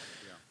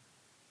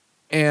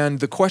 And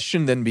the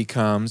question then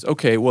becomes,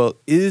 okay, well,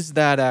 is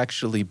that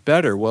actually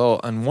better? Well,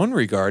 in one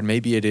regard,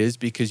 maybe it is,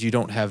 because you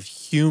don't have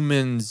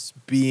humans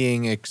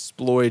being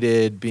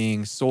exploited,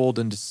 being sold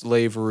into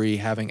slavery,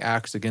 having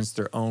acts against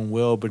their own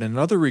will. But in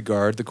another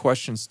regard, the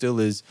question still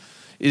is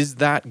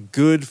that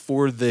good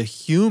for the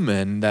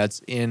human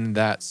that's in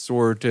that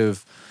sort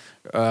of,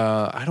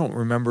 I don't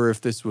remember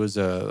if this was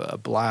a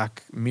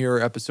Black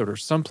Mirror episode or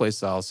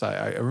someplace else.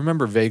 I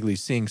remember vaguely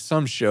seeing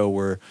some show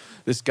where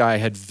this guy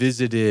had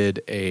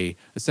visited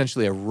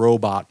essentially a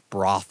robot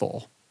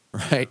brothel,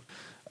 right?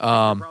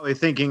 Probably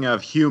thinking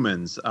of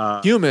Humans.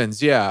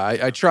 Humans, yeah.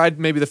 I tried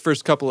maybe the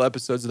first couple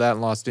episodes of that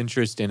and lost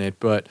interest in it,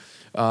 but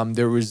and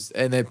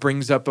it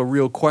brings up a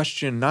real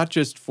question, not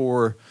just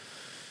for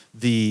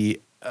the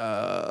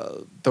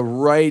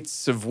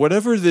rights of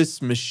whatever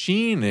this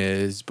machine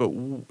is, but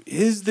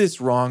is this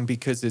wrong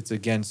because it's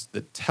against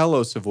the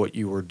telos of what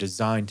you were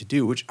designed to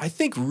do, which I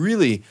think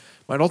really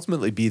might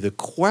ultimately be the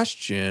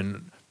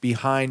question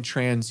behind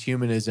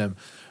transhumanism.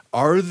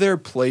 Are there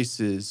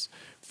places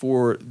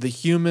for the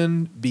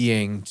human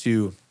being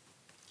to...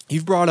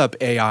 You've brought up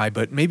AI,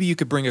 but maybe you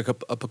could bring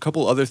up a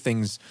couple other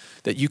things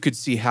that you could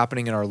see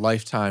happening in our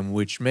lifetime,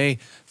 which may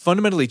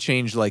fundamentally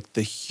change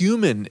the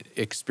human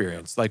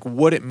experience,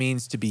 what it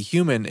means to be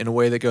human, in a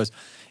way that goes,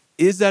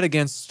 is that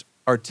against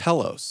our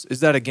telos? Is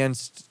that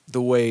against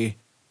the way...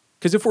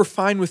 Because if we're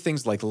fine with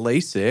things like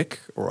LASIK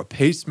or a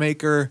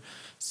pacemaker,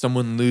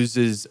 someone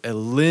loses a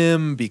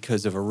limb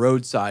because of a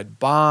roadside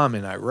bomb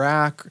in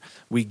Iraq,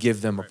 we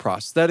give them a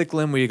prosthetic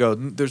limb. We go,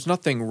 there's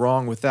nothing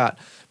wrong with that.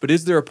 But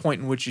is there a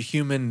point in which a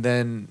human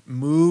then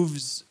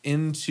moves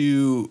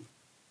into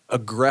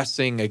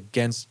aggressing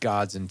against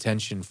God's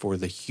intention for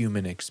the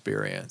human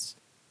experience?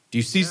 Do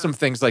you see some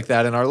things like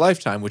that in our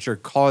lifetime which are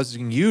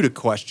causing you to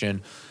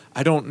question,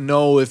 I don't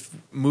know if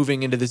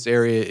moving into this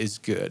area is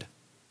good?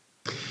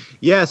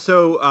 Yeah,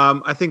 so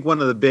I think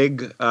one of the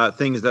big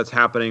things that's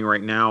happening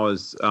right now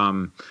is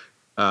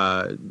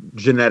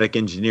genetic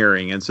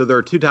engineering, and so there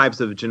are two types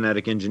of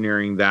genetic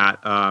engineering that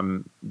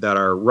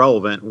are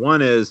relevant.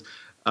 One is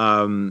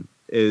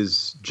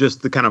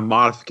just the kind of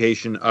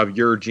modification of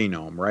your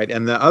genome, right?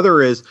 And the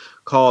other is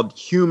called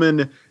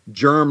human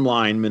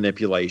germline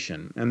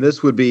manipulation, and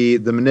this would be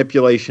the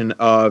manipulation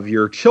of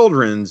your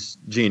children's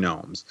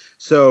genomes.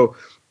 So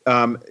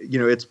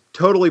it's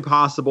totally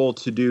possible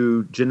to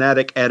do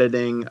genetic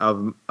editing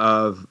of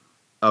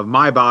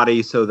my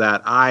body so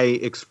that I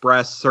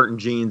express certain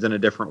genes in a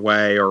different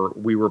way, or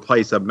we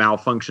replace a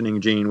malfunctioning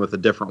gene with a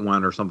different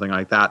one or something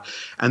like that.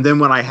 And then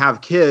when I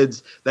have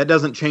kids, that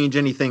doesn't change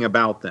anything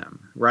about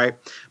them, right?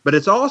 But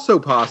it's also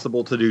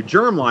possible to do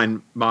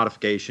germline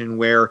modification,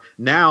 where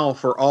now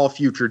for all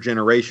future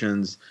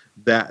generations,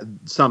 that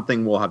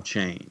something will have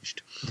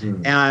changed.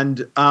 And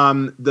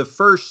the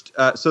first,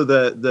 so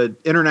the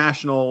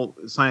international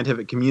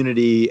scientific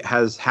community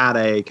has had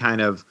a kind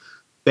of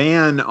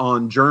ban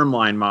on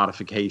germline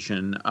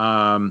modification,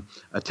 a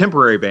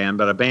temporary ban,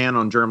 but a ban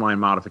on germline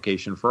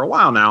modification for a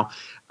while now,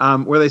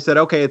 where they said,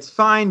 okay, it's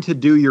fine to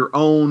do your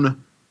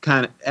own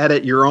kind of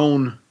edit your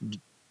own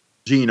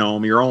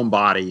genome, your own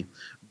body,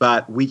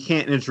 but we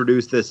can't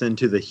introduce this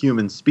into the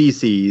human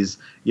species,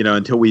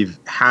 until we've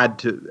had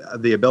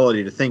the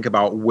ability to think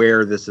about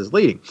where this is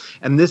leading.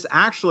 And this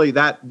actually,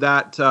 that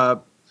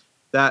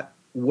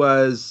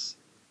was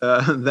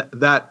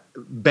that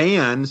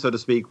ban, so to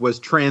speak, was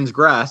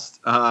transgressed,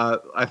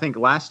 I think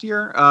last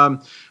year,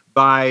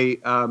 by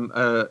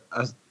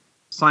a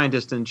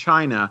scientist in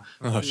China.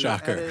 Oh,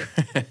 shocker.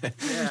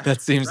 That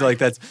seems like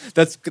that's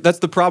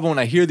the problem when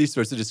I hear these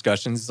sorts of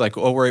discussions. It's like,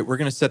 oh, we're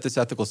going to set this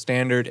ethical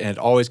standard, and it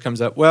always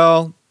comes up,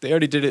 well, they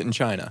already did it in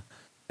China.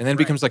 And then it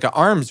becomes like an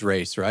arms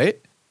race, right?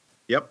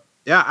 Yep.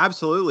 Yeah,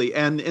 absolutely.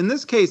 And in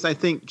this case, I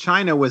think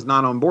China was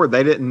not on board.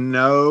 They didn't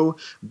know,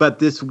 but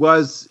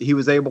he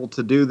was able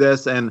to do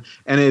this. And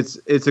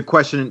it's a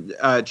question,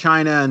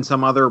 China and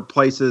some other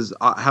places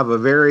have a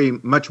very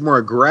much more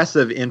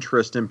aggressive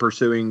interest in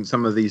pursuing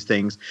some of these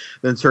things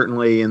than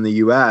certainly in the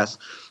U.S.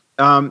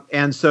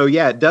 And so,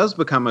 it does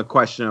become a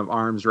question of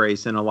arms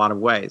race in a lot of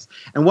ways.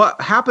 And what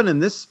happened in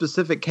this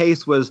specific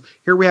case was,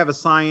 here we have a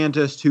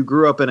scientist who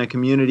grew up in a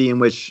community in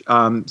which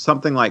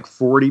something like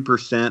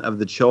 40% of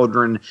the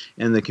children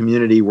in the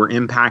community were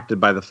impacted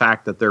by the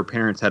fact that their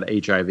parents had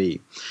HIV.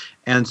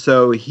 And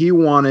so he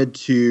wanted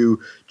to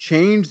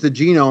change the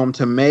genome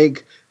to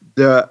make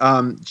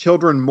the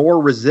children more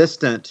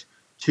resistant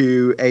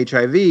to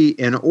HIV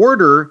in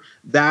order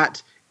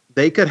that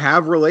they could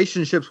have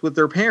relationships with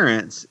their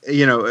parents,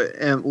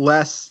 and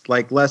less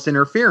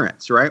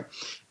interference, right?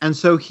 And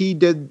so he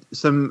did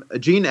some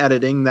gene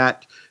editing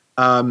that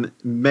a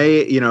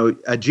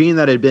gene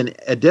that had been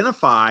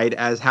identified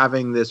as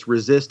having this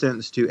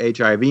resistance to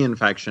HIV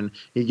infection.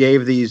 He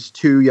gave these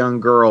two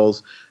young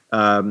girls,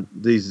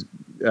 these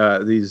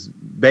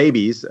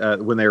babies,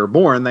 when they were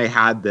born, they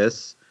had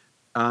this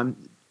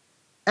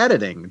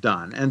editing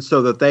done, and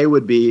so that they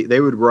would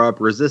grow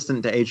up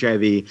resistant to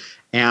HIV,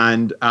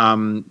 and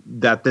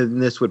that then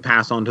this would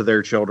pass on to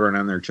their children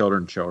and their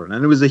children's children.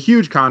 And it was a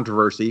huge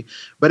controversy,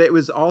 but it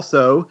was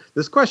also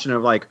this question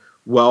of like,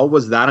 well,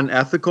 was that an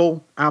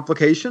ethical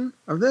application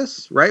of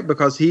this, right?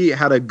 Because he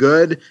had a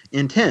good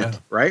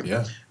intent, right?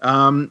 Yeah.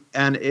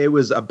 And it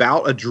was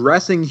about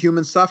addressing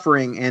human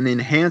suffering and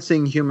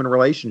enhancing human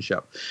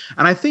relationship.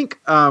 And I think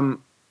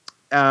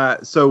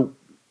so.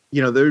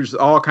 There's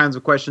all kinds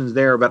of questions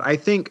there, but I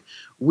think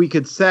we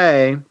could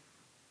say,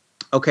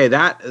 okay,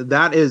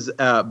 that is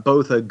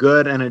both a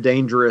good and a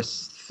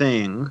dangerous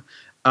thing.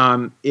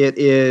 It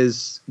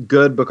is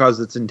good because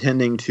it's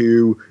intending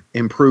to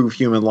improve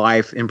human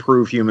life,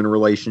 improve human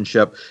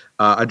relationship,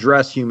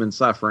 address human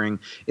suffering.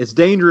 It's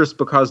dangerous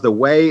because the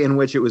way in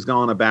which it was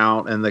gone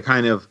about and the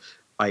kind of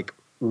like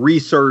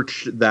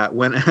research that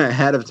went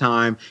ahead of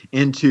time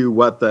into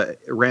what the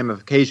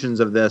ramifications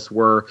of this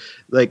were,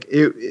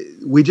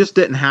 we just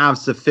didn't have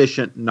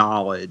sufficient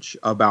knowledge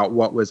about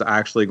what was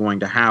actually going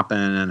to happen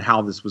and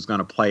how this was going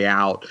to play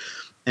out.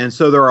 And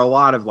so there are a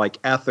lot of like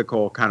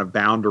ethical kind of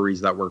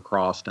boundaries that were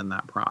crossed in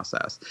that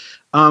process.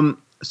 I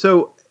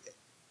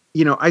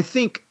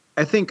think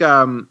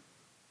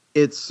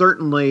it's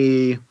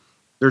certainly,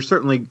 there's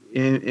certainly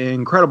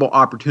incredible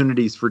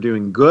opportunities for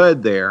doing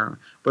good there,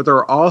 but there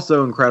are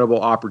also incredible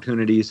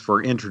opportunities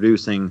for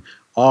introducing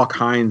all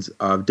kinds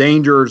of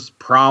dangers,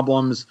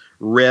 problems,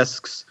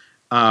 risks.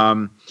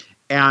 And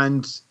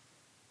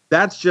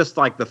that's just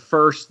like the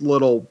first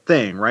little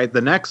thing, right?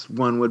 The next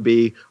one would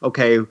be,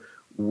 okay,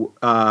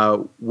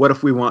 what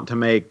if we want to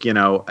make,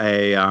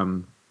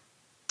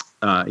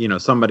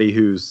 somebody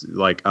who's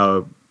like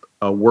a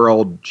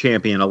world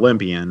champion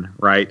Olympian,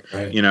 right?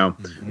 Right.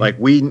 Like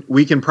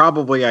we can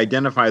probably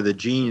identify the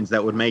genes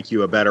that would make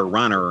you a better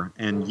runner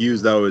and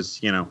use those,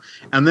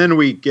 and then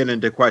we get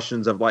into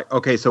questions of like,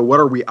 okay, so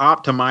what are we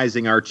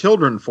optimizing our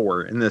children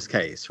for in this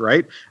case,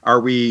 right? Are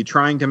we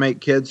trying to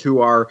make kids who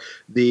are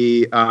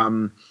the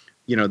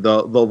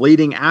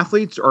leading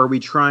athletes, or are we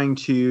trying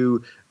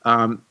to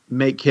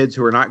make kids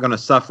who are not going to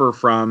suffer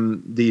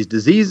from these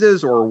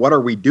diseases, or what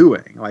are we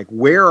doing? Like,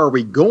 where are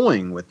we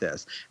going with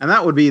this? And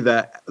that would be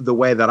the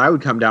way that I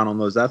would come down on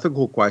those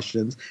ethical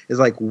questions is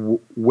like,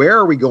 where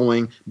are we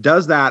going?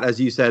 Does that, as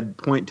you said,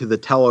 point to the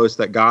telos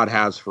that God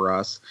has for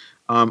us?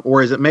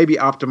 Or is it maybe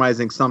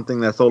optimizing something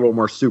that's a little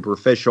more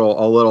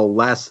superficial, a little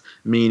less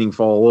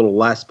meaningful, a little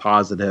less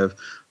positive,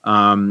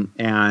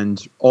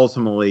 and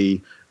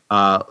ultimately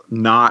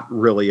not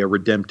really a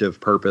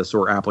redemptive purpose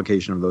or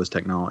application of those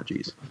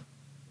technologies?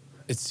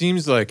 It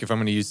seems like, if I'm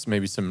going to use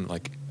maybe some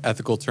like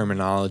ethical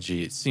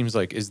terminology, it seems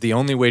like is the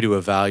only way to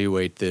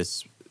evaluate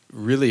this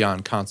really on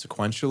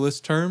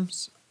consequentialist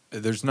terms.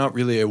 There's not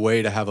really a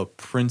way to have a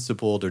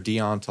principled or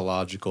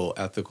deontological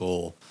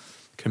ethical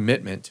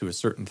commitment to a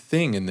certain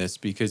thing in this,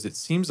 because it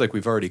seems like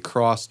we've already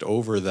crossed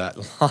over that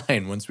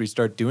line once we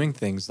start doing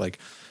things like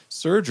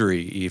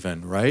surgery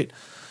even, right?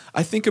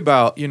 I think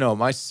about,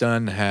 my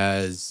son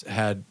has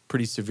had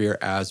pretty severe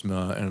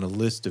asthma and a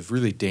list of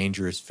really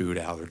dangerous food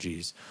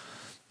allergies.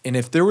 And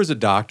if there was a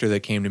doctor that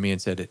came to me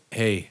and said,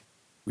 hey,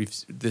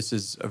 this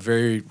is a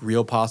very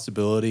real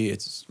possibility,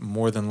 it's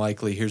more than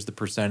likely, here's the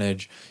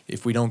percentage,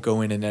 if we don't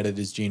go in and edit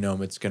his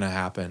genome, it's going to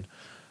happen.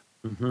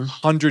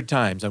 100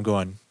 times I'm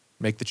going,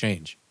 make the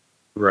change.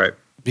 Right.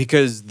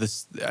 Because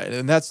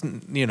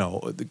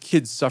the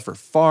kids suffer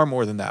far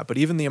more than that. But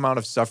even the amount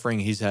of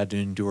suffering he's had to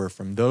endure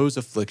from those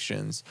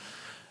afflictions,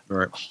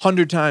 right,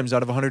 100 times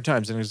out of 100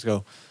 times, and I just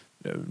go,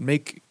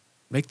 make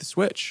the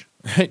switch,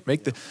 right?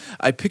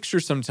 I picture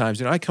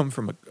sometimes, I come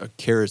from a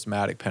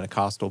charismatic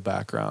Pentecostal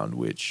background,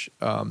 which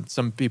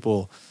some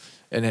people,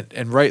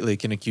 and rightly,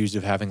 can accuse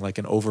of having like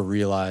an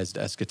over-realized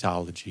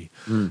eschatology.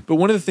 But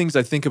one of the things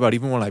I think about,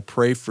 even when I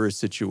pray for a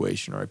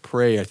situation, or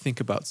I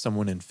think about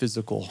someone in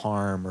physical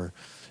harm or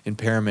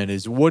impairment,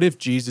 is what if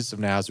Jesus of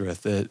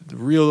Nazareth, the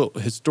real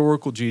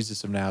historical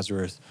Jesus of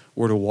Nazareth,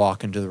 were to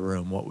walk into the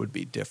room? What would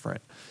be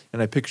different?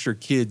 And I picture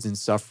kids in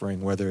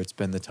suffering, whether it's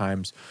been the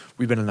times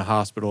we've been in the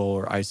hospital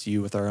or ICU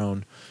with our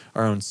own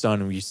son,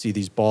 and we see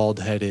these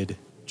bald-headed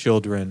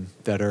children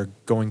that are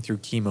going through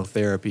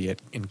chemotherapy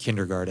in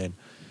kindergarten.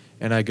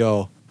 And I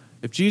go,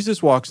 if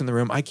Jesus walks in the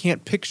room, I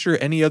can't picture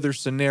any other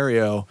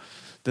scenario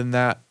than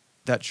that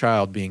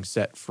child being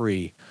set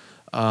free.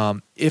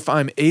 If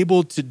I'm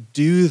able to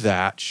do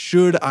that,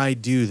 should I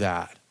do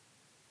that?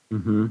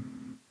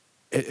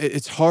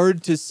 It's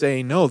hard to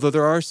say no, though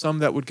there are some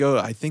that would go,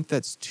 I think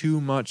that's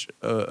too much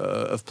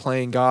of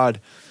playing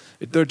God.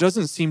 There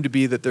doesn't seem to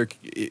be that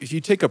if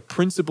you take a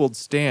principled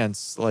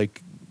stance,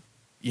 like,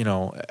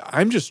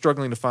 I'm just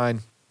struggling to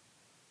find,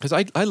 because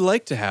I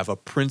like to have a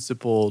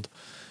principled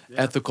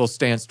ethical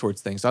stance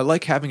towards things. I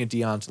like having a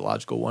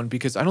deontological one,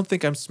 because I don't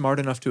think I'm smart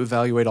enough to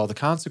evaluate all the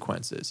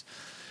consequences,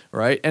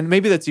 right? And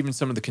maybe that's even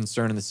some of the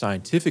concern in the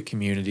scientific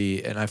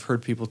community, and I've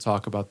heard people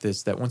talk about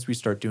this, that once we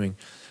start doing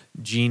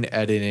gene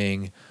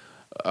editing,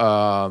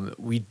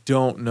 we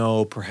don't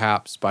know,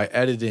 perhaps by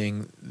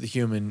editing the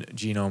human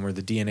genome or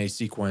the DNA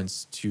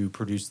sequence to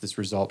produce this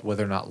result,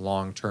 whether or not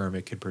long-term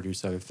it could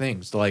produce other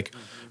things. Like,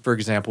 for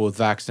example, with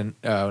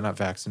not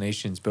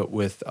vaccinations, but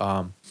with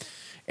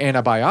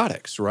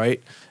antibiotics,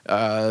 right?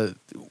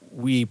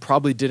 We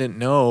probably didn't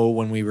know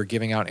when we were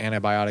giving out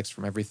antibiotics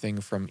from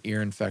everything from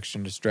ear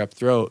infection to strep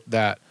throat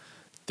that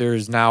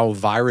there's now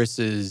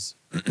viruses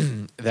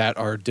that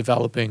are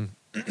developing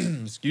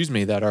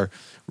that are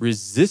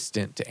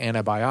resistant to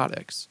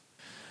antibiotics.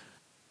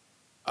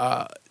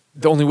 The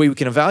only way we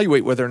can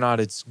evaluate whether or not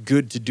it's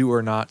good to do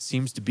or not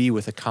seems to be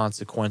with a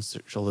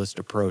consequentialist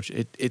approach.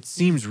 It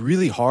seems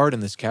really hard in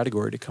this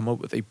category to come up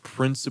with a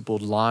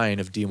principled line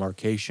of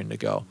demarcation to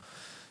go,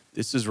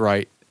 this is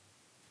right,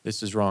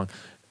 this is wrong.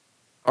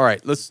 All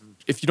right,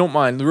 if you don't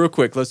mind, real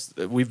quick,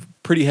 we've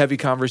pretty heavy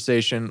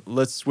conversation.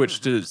 Let's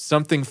switch to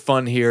something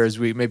fun here as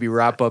we maybe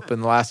wrap up in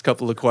the last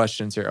couple of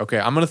questions here. Okay,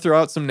 I'm going to throw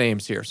out some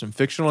names here, some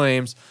fictional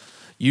names.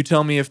 You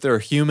tell me if they're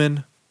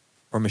human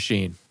or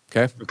machine,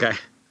 okay? Okay.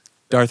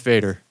 Darth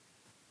Vader.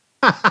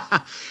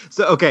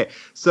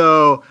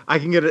 So I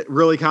can get it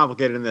really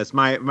complicated in this.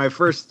 My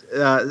first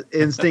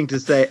instinct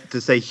is to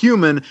say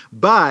human,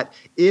 but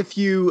if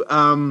you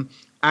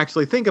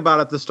actually think about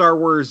it, the Star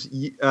Wars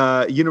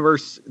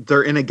universe,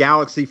 they're in a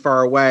galaxy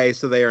far away,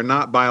 so they are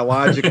not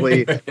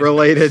biologically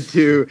related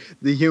to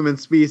the human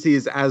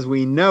species as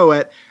we know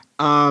it.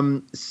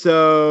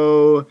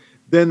 So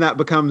then that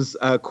becomes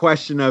a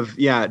question of,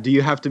 do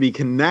you have to be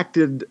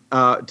connected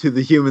to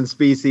the human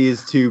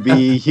species to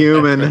be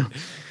human?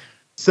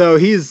 So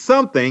he's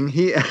something.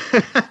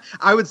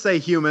 I would say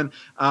human,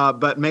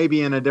 but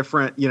maybe in a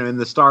different, in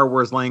the Star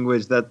Wars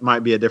language, that might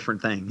be a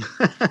different thing.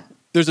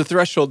 There's a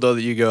threshold though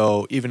that you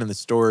go, even in the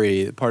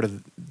story, part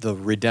of the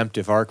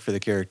redemptive arc for the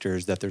character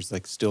is that there's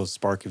like still a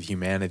spark of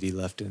humanity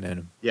left in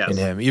him. Yes.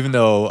 Even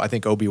though I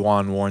think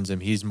Obi-Wan warns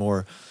him he's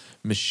more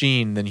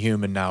machine than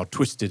human now,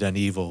 twisted and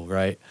evil,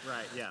 right?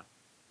 Right. Yeah.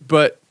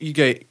 But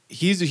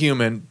he's a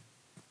human,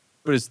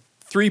 but is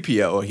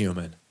 3PO a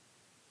human?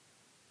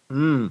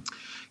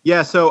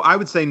 Yeah. So I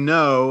would say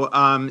no.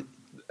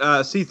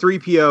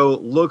 C-3PO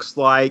looks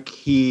like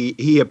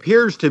he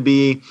appears to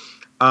be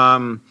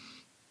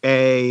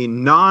a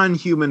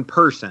non-human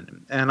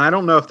person, and I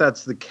don't know if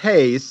that's the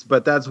case,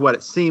 but that's what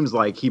it seems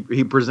like.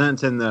 He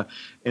presents in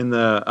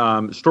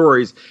the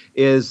stories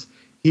is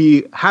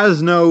he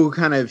has no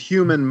kind of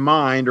human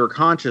mind or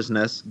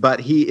consciousness, but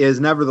he is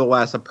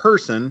nevertheless a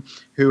person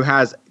who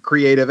has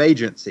creative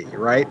agency,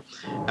 right?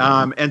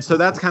 And so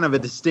that's kind of a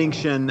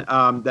distinction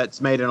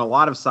that's made in a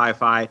lot of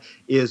sci-fi,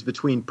 is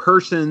between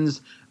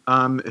persons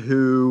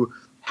who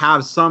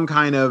have some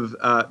kind of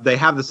they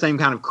have the same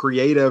kind of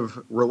creative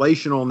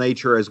relational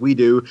nature as we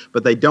do,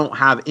 but they don't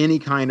have any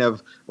kind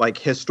of like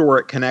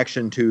historic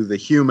connection to the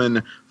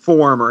human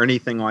form or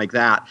anything like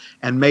that,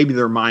 and maybe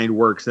their mind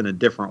works in a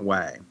different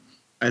way.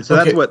 And so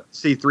that's what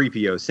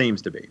C-3PO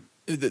seems to be.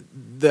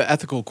 The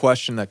ethical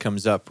question that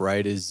comes up,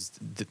 right, is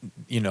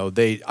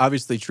they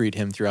obviously treat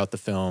him throughout the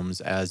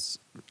films as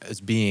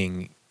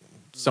being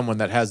someone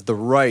that has the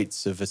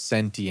rights of a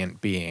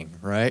sentient being,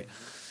 right?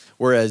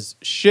 Whereas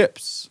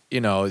ships,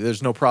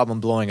 there's no problem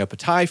blowing up a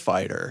TIE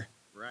fighter,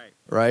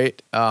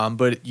 right?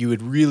 But you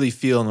would really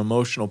feel an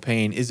emotional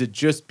pain. Is it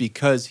just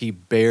because he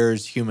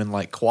bears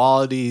human-like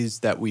qualities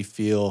that we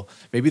feel,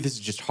 maybe this is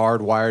just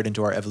hardwired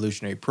into our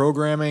evolutionary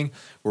programming,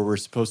 where we're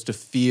supposed to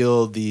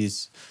feel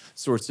these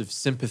sorts of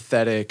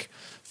sympathetic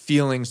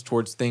feelings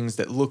towards things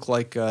that look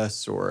like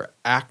us or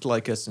act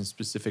like us in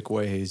specific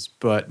ways,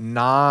 but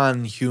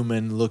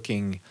non-human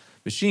looking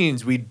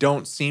machines, we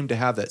don't seem to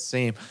have that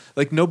same,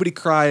 like nobody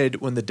cried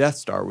when the Death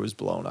Star was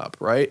blown up,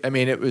 right? I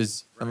mean, it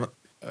was,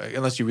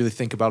 unless you really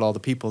think about all the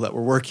people that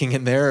were working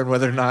in there and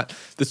whether or not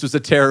this was a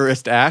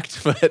terrorist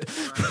act, but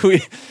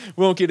we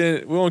won't get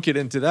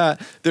into that.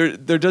 There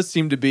does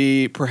seem to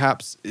be,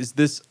 perhaps, is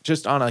this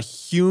just on a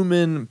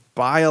human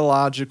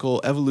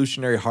biological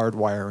evolutionary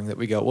hardwiring that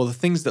we go, well, the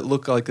things that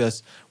look like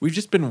this, we've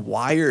just been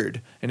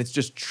wired and it's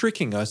just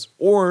tricking us?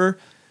 Or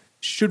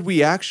should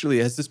we actually,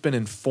 has this been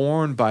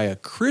informed by a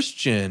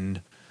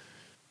Christian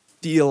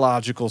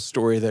theological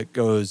story that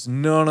goes,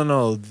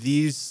 no,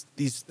 these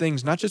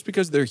things, not just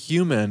because they're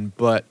human,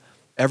 but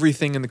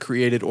everything in the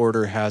created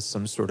order has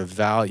some sort of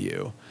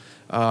value.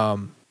 I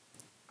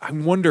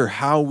wonder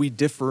how we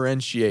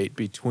differentiate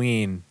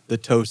between the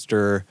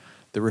toaster,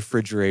 the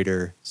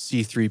refrigerator,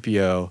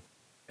 C-3PO,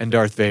 and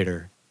Darth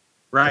Vader,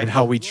 right? And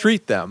how we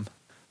treat them.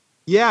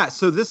 Yeah,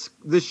 so this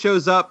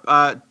shows up,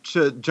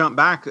 to jump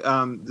back,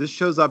 this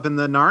shows up in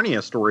the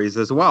Narnia stories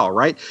as well,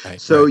 right?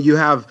 So you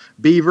have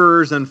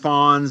beavers and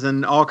fawns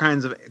and all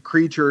kinds of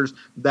creatures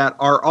that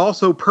are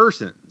also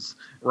persons,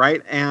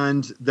 right?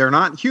 And they're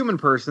not human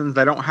persons.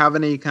 They don't have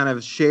any kind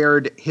of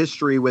shared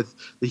history with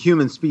the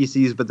human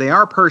species, but they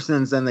are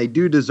persons and they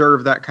do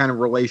deserve that kind of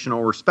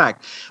relational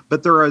respect.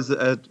 But there is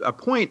a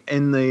point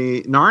in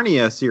the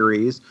Narnia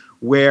series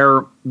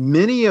where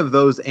many of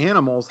those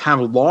animals have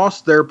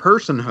lost their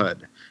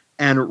personhood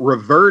and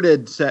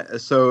reverted,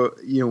 so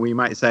we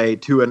might say,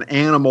 to an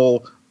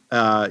animal,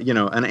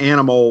 an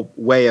animal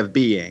way of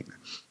being.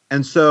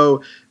 And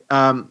so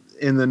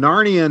in the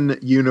Narnian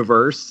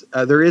universe,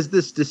 there is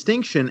this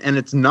distinction, and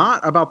it's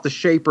not about the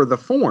shape or the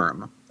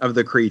form of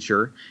the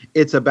creature.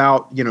 It's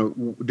about,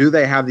 do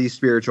they have these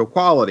spiritual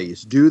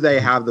qualities? Do they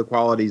have the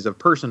qualities of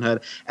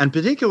personhood? And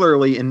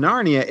particularly in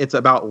Narnia, it's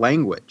about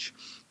language.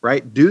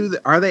 Right?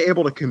 Are they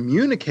able to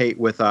communicate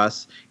with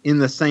us in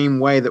the same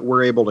way that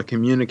we're able to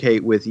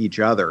communicate with each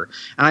other?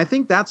 And I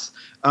think that's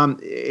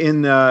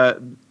in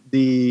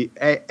the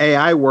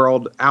AI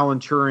world. Alan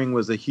Turing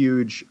was a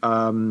huge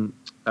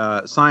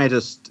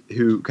scientist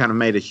who kind of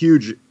made a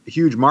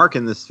huge mark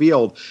in this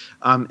field,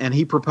 and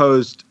he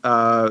proposed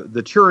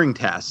the Turing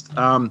test.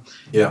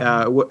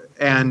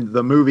 And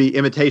the movie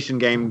Imitation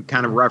Game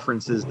kind of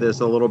references this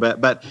a little bit,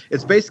 but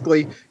it's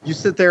basically you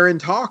sit there and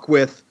talk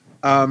with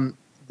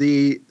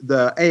the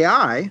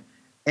AI,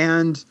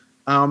 and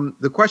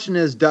the question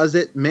is, does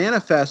it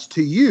manifest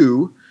to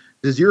you?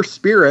 Does your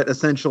spirit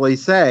essentially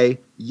say,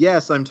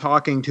 yes, I'm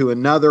talking to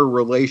another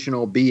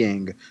relational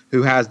being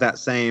who has that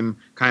same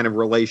kind of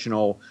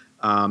relational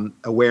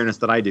awareness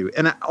that I do?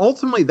 And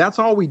ultimately, that's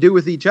all we do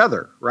with each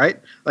other, right?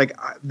 Like,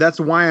 that's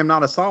why I'm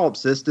not a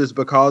solipsist, is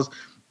because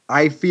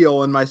I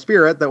feel in my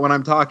spirit that when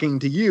I'm talking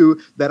to you,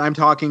 that I'm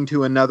talking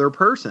to another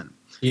person.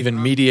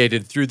 Even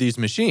mediated through these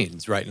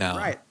machines right now.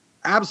 Right.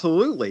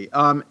 Absolutely.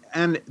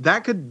 And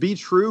that could be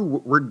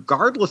true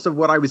regardless of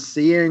what I was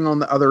seeing on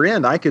the other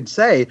end. I could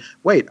say,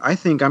 wait, I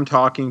think I'm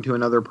talking to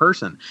another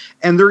person.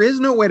 And there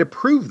is no way to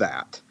prove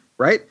that,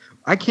 right?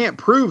 I can't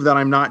prove that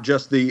I'm not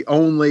just the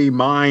only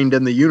mind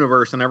in the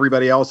universe and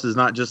everybody else is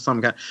not just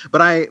some kind.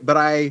 But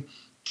I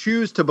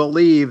choose to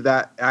believe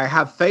that I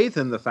have faith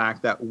in the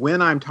fact that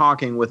when I'm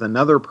talking with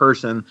another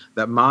person,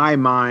 that my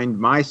mind,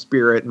 my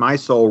spirit, my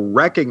soul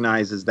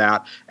recognizes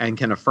that and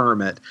can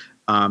affirm it,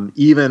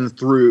 even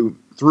through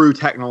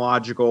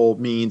technological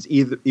means,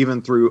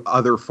 even through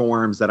other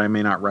forms that I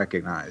may not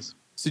recognize.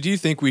 So do you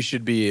think we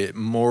should be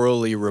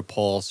morally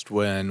repulsed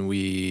when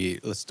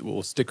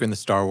we'll stick in the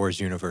Star Wars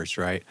universe,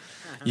 right?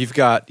 You've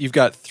got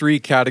 3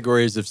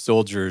 categories of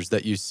soldiers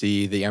that you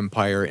see the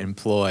Empire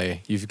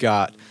employ. You've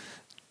got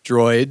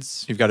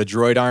droids, you've got a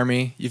droid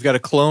army, you've got a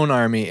clone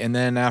army, and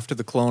then after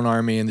the clone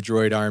army and the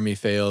droid army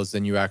fails,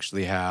 then you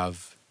actually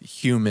have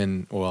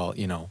human-like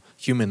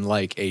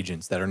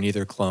agents that are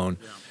neither clone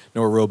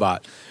nor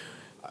robot.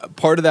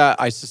 Part of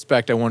that, I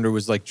wonder,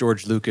 was like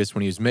George Lucas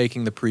when he was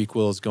making the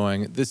prequels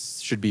going, this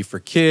should be for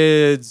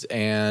kids,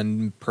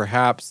 and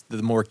perhaps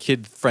the more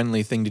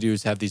kid-friendly thing to do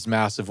is have these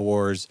massive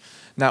wars,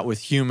 not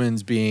with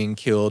humans being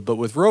killed, but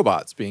with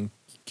robots being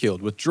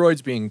killed, with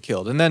droids being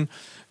killed. And then,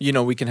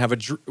 we can have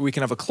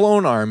a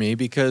clone army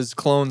because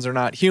clones are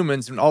not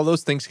humans, and all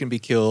those things can be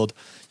killed.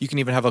 You can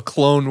even have a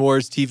Clone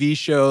Wars TV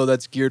show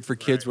that's geared for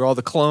kids where all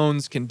the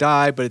clones can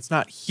die, but it's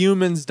not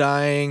humans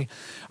dying.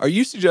 Are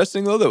you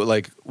suggesting, though,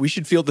 that we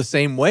should feel the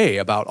same way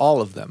about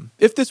all of them?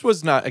 If this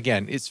was not,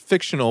 again, it's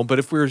fictional, but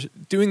if we're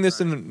doing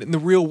this in the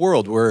real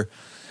world,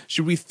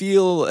 should we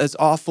feel as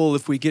awful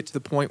if we get to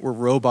the point where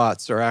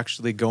robots are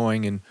actually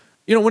going and,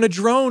 when a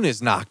drone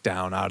is knocked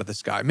down out of the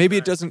sky, maybe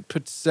it doesn't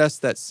possess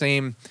that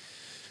same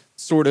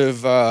sort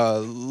of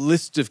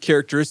list of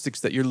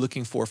characteristics that you're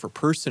looking for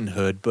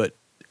personhood, but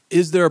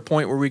is there a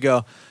point where we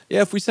go,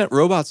 yeah, if we sent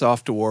robots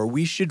off to war,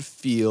 we should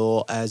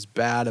feel as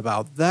bad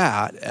about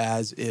that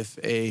as if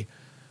a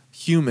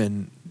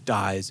human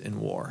dies in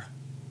war?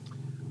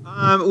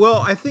 Well,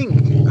 I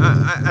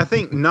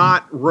think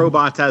not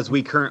robots as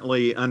we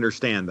currently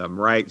understand them,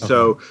 right? Okay.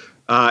 So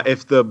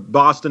if the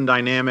Boston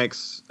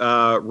Dynamics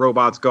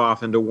robots go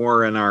off into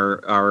war and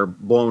are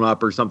blown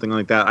up or something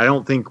like that, I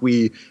don't think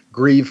we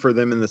grieve for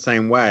them in the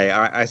same way.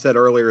 I said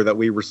earlier that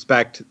we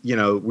respect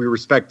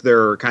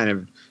their kind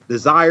of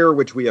desire,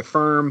 which we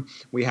affirm.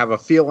 We have a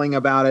feeling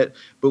about it,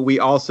 but we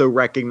also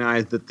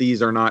recognize that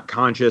these are not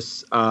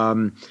conscious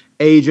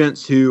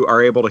agents who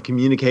are able to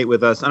communicate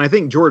with us. And I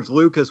think George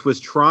Lucas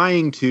was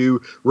trying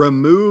to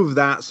remove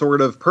that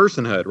sort of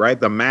personhood, right?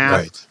 The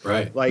mask,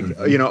 right.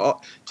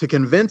 To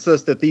convince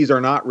us that these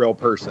are not real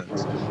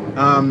persons.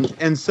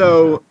 And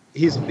so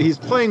he's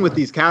playing with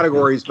these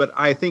categories, but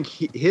I think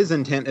his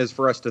intent is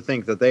for us to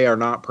think that they are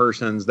not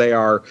persons. They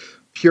are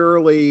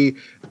purely,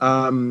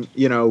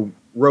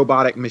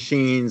 robotic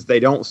machines. They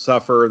don't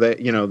suffer. They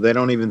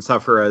don't even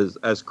suffer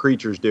as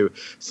creatures do.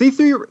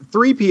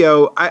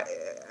 C-3PO,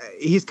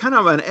 he's kind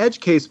of an edge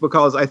case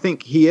because I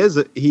think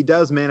he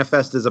does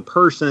manifest as a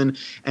person,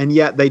 and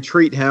yet they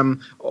treat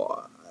him,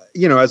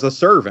 as a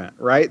servant,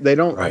 right? They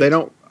don't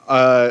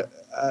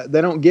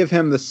give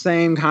him the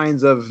same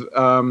kinds of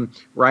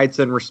rights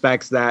and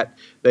respects that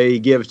they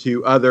give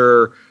to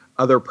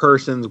other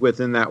persons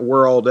within that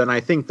world. And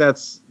I think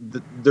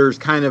there's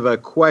kind of a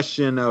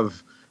question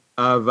of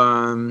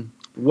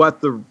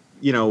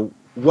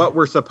what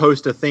we're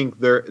supposed to think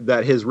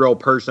that his real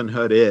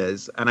personhood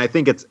is. And I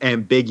think it's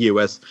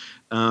ambiguous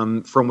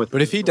from within.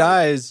 But if he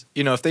dies,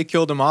 if they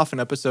killed him off in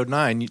episode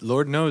 9,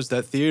 Lord knows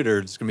that theater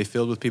is going to be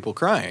filled with people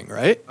crying,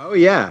 right? Oh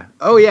yeah.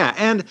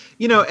 And,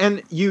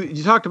 and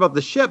you talked about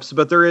the ships,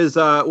 but there is,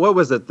 what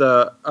was it?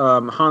 The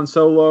Han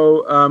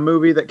Solo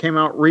movie that came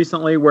out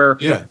recently where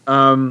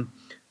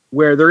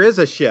there is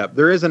a ship.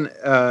 There is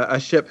a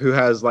ship who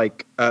has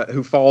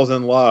who falls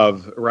in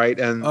love, right?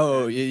 And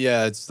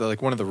it's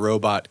like one of the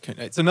robot.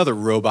 It's another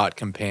robot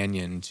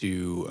companion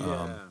to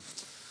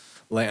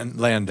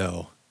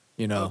Lando.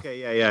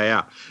 Okay,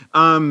 yeah.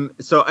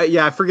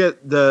 I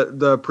forget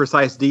the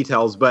precise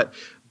details, but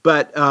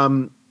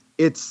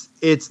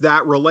it's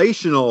that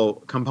relational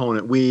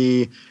component.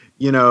 We,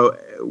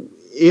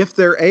 if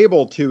they're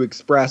able to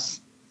express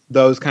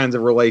those kinds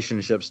of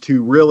relationships,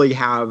 to really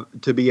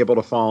to be able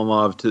to fall in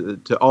love,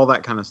 to all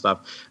that kind of stuff,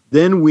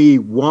 then we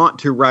want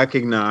to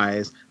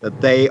recognize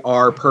that they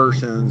are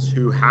persons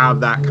who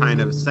have that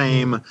kind of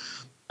same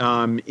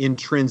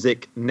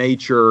intrinsic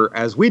nature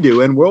as we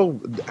do, and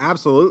we'll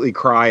absolutely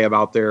cry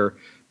about their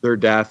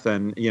death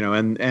and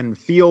and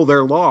feel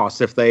their loss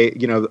if they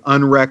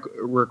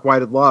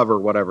unrequited love or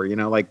whatever,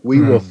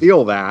 we will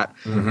feel that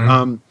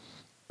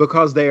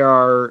because they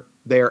are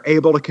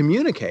able to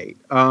communicate.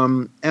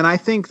 And I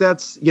think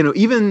that's,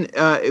 even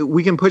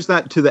we can push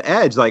that to the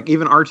edge. Like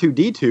even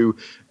R2-D2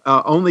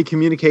 only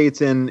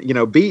communicates in,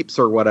 beeps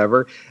or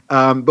whatever.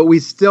 But we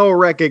still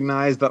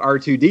recognize that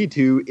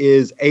R2-D2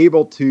 is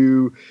able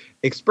to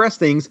express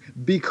things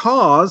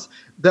because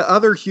the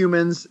other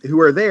humans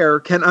who are there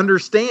can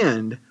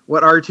understand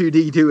what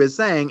R2-D2 is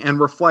saying and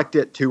reflect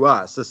it to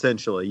us,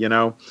 essentially,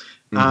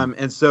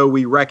 and so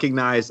we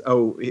recognize,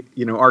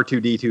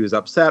 R2-D2 is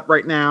upset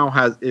right now,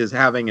 is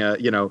having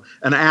an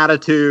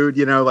attitude,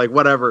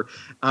 whatever.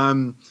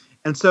 And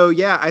so,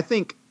 I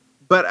think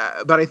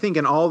but I think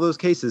in all those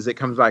cases, it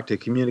comes back to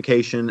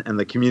communication and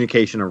the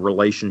communication of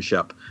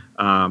relationship.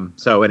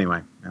 So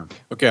anyway. Yeah.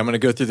 Okay, I'm going to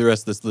go through the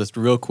rest of this list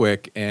real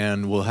quick,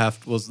 and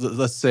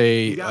let's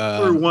say We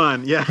got through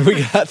one. Yeah.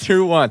 we got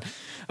through one.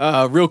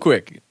 Real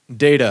quick,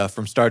 Data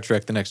from Star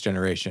Trek: The Next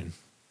Generation.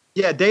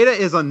 Yeah, Data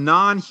is a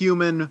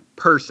non-human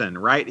person,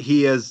 right?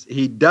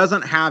 He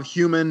doesn't have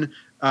human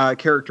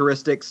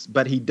characteristics,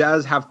 but he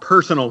does have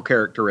personal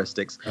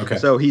characteristics. Okay.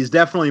 So he's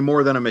definitely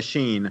more than a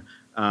machine,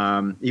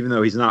 even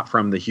though he's not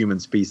from the human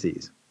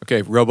species.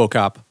 Okay,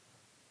 RoboCop.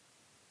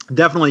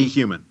 Definitely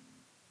human.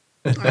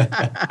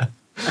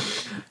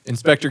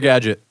 Inspector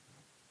Gadget.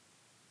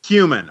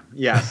 Human,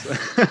 yes.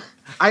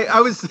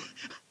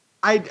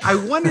 I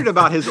wondered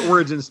about his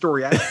origin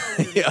story.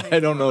 I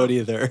don't know it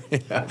either.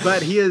 Yeah.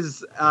 But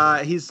he's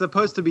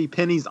supposed to be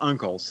Penny's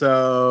uncle,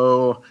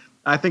 so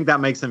I think that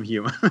makes him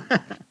human.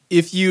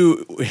 If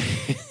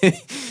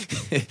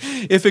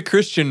a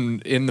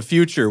Christian in the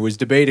future was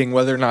debating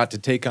whether or not to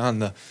take on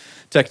the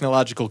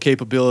technological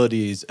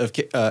capabilities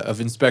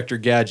of Inspector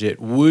Gadget,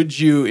 would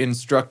you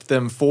instruct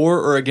them for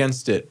or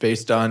against it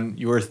based on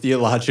your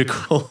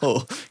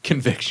theological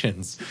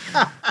convictions?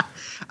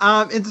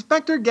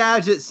 Inspector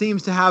Gadget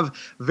seems to have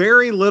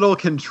very little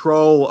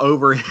control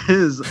over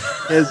his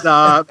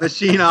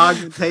machine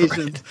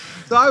augmentations,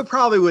 so I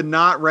probably would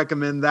not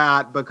recommend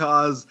that,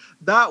 because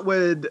that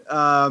would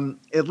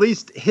at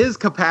least his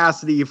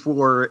capacity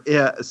for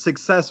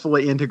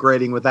successfully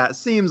integrating with that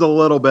seems a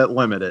little bit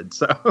limited.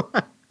 So.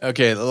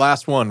 Okay, the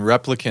last one,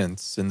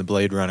 Replicants in the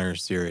Blade Runner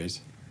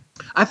series.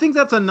 I think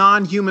that's a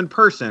non-human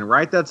person,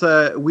 right?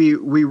 We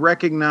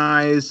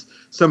recognize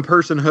some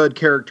personhood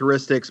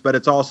characteristics, but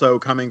it's also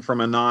coming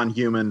from a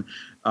non-human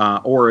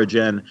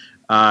origin,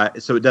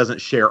 so it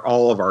doesn't share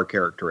all of our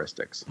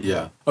characteristics.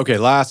 Yeah. Okay,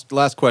 last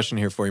question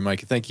here for you,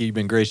 Mike. Thank you. You've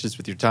been gracious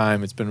with your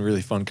time. It's been a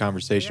really fun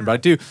conversation. Yeah.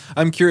 But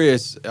I'm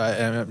curious,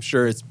 and I'm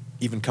sure it's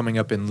even coming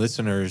up in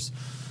listeners'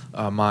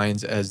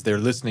 minds as they're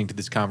listening to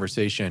this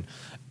conversation.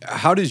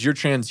 How does your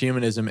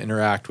transhumanism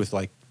interact with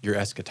like your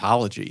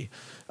eschatology?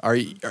 Are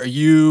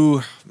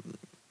you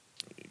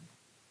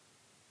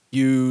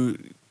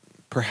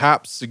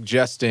perhaps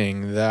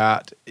suggesting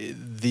that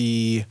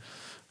the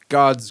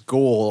God's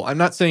goal, I'm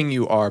not saying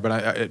you are,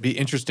 but it'd be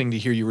interesting to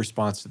hear your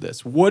response to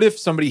this. What if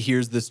somebody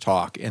hears this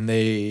talk and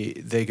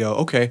they go,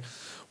 okay,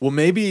 well,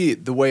 maybe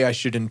the way I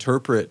should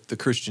interpret the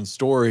Christian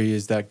story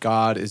is that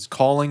God is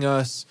calling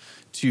us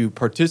to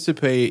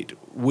participate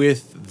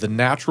with the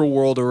natural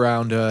world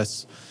around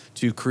us,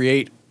 to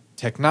create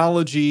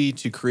technology,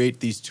 to create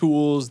these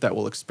tools that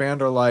will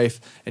expand our life,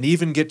 and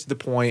even get to the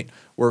point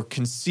where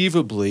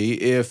conceivably,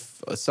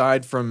 if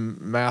aside from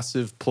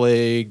massive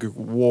plague,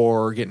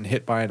 war, getting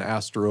hit by an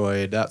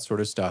asteroid, that sort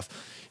of stuff,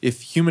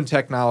 if human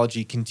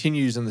technology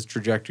continues in this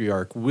trajectory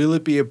arc, will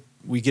it be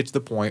we get to the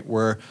point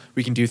where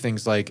we can do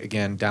things like,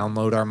 again,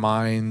 download our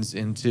minds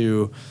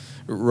into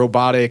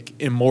robotic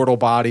immortal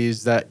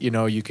bodies that,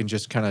 you can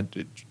just kind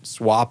of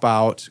swap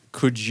out?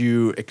 Could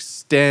you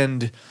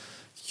extend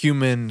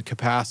human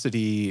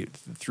capacity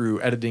through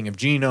editing of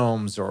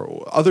genomes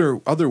or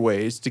other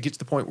ways to get to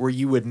the point where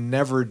you would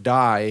never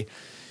die?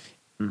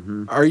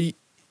 Mm-hmm.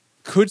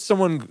 Could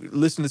someone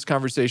listen to this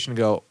conversation and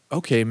go,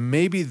 okay,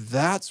 maybe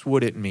that's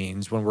what it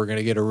means when we're going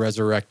to get a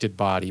resurrected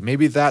body.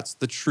 Maybe that's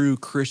the true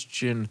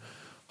Christian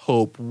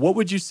hope. What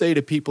would you say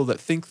to people that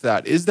think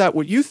that? Is that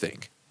what you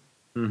think?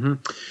 Mm-hmm.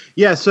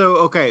 Yeah.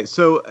 So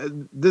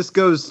this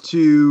goes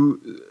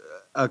to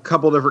a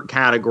couple different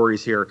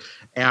categories here.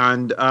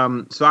 And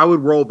so I would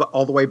roll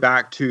all the way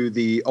back to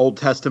the Old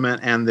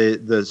Testament and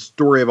the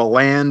story of a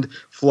land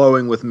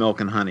flowing with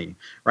milk and honey,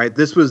 right?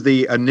 This was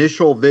the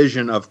initial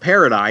vision of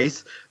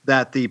paradise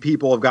that the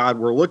people of God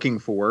were looking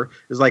for,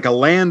 is like a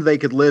land they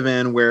could live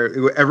in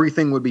where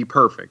everything would be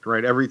perfect,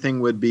 right?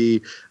 Everything would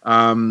be,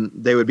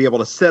 they would be able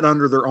to sit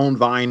under their own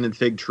vine and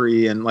fig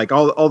tree and like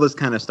all this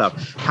kind of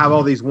stuff, have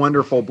all these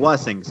wonderful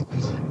blessings.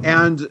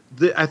 And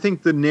I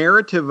think the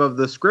narrative of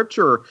the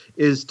scripture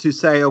is to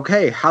say,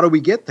 okay, how do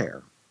we get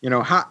there?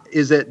 How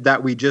is it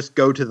that we just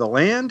go to the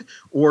land,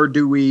 or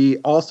do we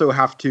also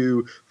have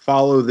to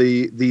follow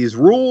these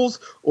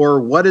rules,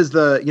 or what is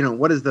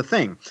the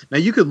thing? Now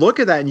you could look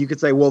at that and you could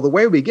say, well, the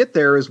way we get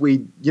there is we,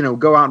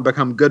 go out and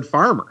become good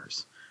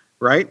farmers,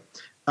 right?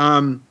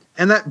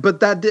 But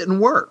that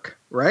didn't work,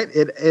 right?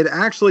 It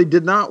actually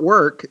did not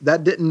work.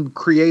 That didn't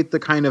create the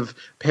kind of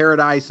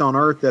paradise on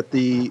earth that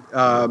the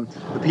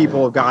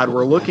people of God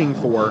were looking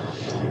for.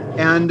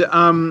 And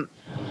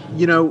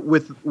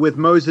with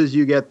Moses,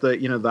 you get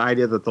the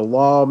idea that the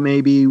law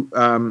maybe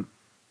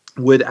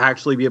would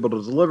actually be able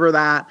to deliver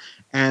that.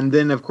 And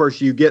then, of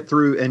course, you get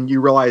through and you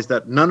realize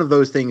that none of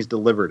those things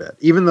delivered it.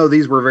 Even though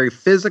these were very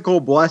physical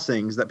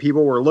blessings that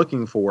people were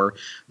looking for,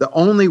 the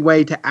only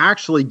way to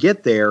actually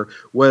get there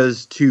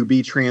was to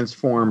be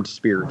transformed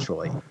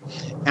spiritually.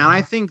 And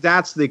I think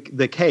that's the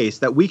case,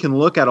 that we can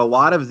look at a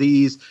lot of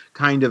these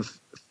kind of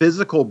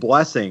physical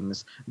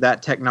blessings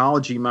that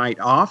technology might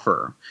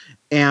offer,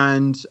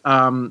 and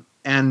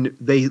and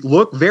they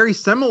look very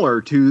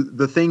similar to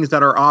the things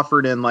that are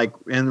offered in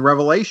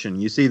Revelation.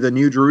 You see the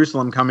New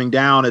Jerusalem coming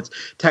down. It's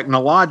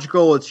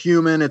technological, it's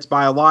human, it's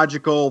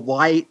biological.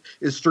 Light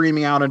is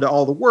streaming out into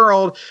all the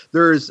world.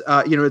 There's,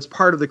 it's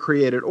part of the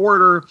created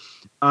order.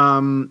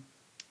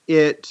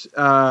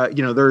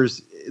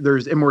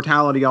 There's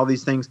immortality, all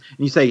these things. And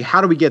you say, how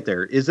do we get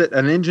there? Is it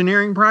an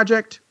engineering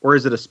project or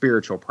is it a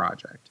spiritual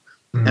project?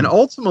 Mm-hmm. And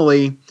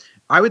ultimately,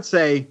 I would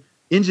say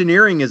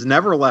engineering is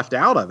never left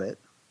out of it.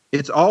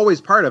 It's always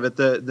part of it.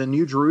 The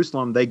New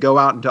Jerusalem, they go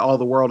out into all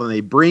the world and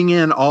they bring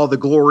in all the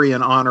glory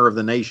and honor of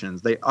the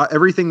nations.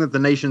 Everything that the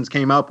nations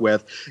came up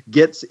with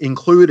gets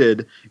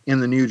included in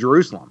the New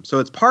Jerusalem. So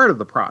it's part of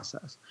the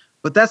process.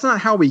 But that's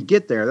not how we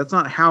get there. That's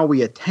not how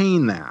we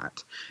attain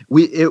that.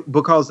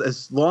 Because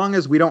as long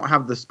as we don't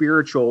have the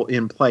spiritual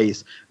in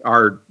place,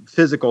 our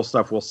physical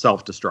stuff will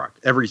self-destruct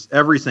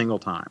every single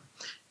time.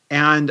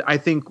 And I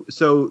think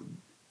so.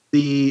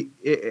 We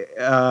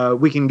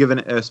can give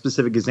a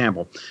specific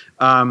example.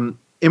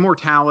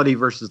 Immortality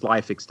versus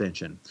life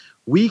extension.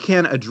 We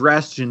can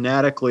address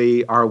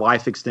genetically our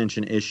life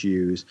extension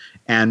issues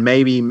and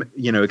maybe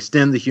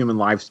extend the human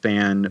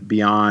lifespan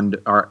beyond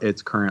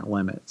its current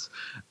limits.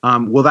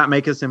 Will that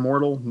make us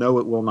immortal? No,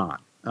 it will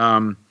not.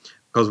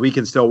 Because we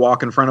can still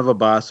walk in front of a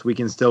bus. We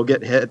can still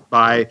get hit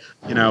by,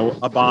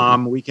 a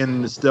bomb. We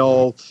can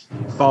still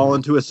fall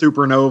into a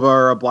supernova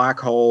or a black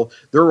hole.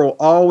 There will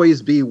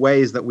always be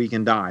ways that we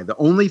can die. The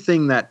only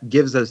thing that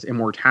gives us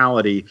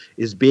immortality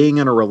is being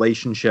in a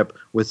relationship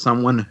with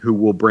someone who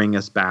will bring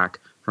us back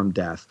from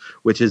death,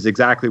 which is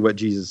exactly what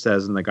Jesus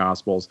says in the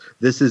Gospels.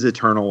 This is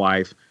eternal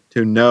life,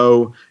 to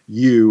know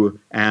you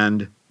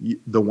and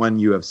the one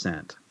you have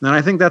sent. And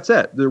I think that's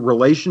it. The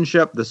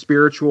relationship, the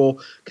spiritual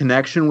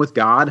connection with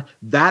God,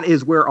 that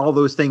is where all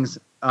those things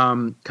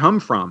come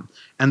from.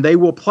 And they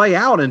will play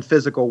out in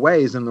physical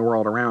ways in the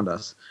world around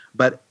us.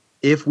 But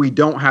if we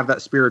don't have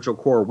that spiritual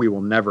core, we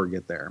will never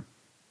get there.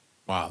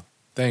 Wow.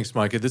 Thanks,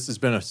 Micah. This has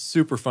been a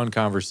super fun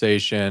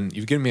conversation.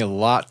 You've given me a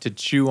lot to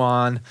chew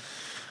on.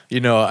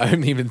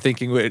 I'm even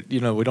thinking, we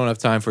don't have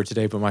time for it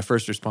today, but my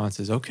first response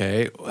is,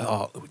 okay,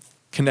 well,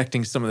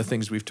 connecting some of the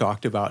things we've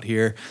talked about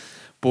here.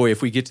 Boy,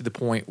 if we get to the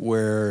point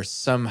where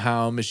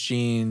somehow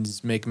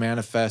machines make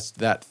manifest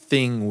that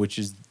thing, which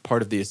is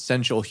part of the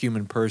essential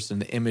human person,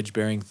 the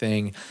image-bearing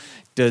thing,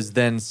 does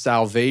then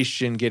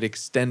salvation get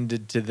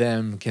extended to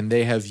them? Can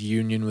they have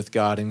union with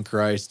God in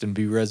Christ and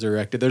be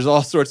resurrected? There's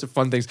all sorts of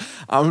fun things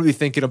I'm going to be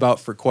thinking about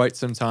for quite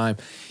some time.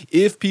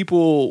 If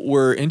people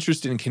were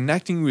interested in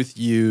connecting with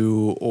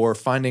you or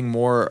finding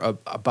more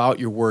about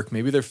your work,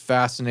 maybe they're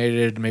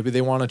fascinated, maybe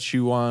they want to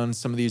chew on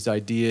some of these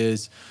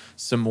ideas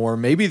some more,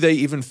 maybe they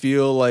even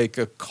feel like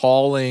a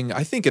calling.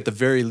 I think at the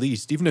very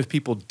least, even if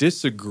people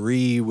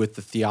disagree with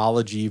the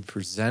theology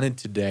presented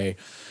today,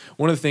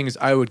 one of the things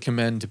I would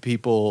commend to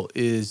people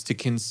is to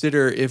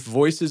consider, if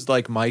voices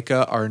like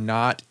Micah are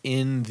not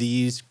in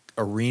these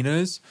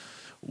arenas,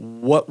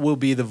 what will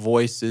be the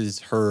voices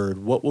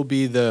heard? What will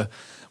be the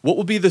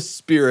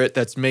spirit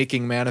that's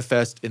making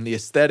manifest in the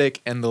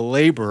aesthetic and the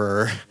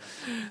laborer?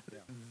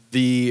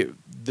 The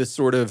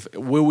sort of,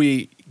 will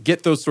we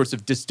get those sorts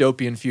of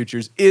dystopian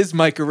futures? Is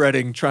Micah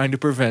Redding trying to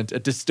prevent a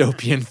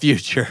dystopian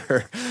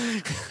future?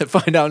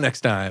 Find out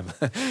next time.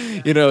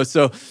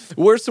 So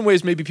what are some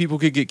ways maybe people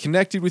could get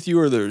connected with you,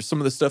 or there's some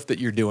of the stuff that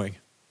you're doing?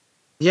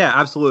 Yeah,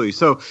 absolutely.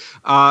 So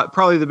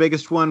probably the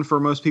biggest one for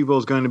most people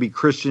is going to be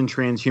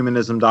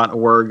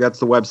ChristianTranshumanism.org. That's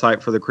the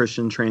website for the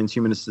Christian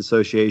Transhumanist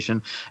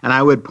Association. And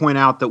I would point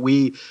out that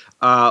we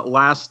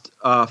last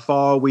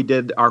fall, we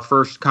did our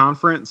first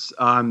conference.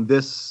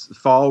 This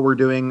fall, we're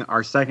doing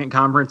our second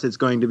conference. It's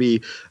going to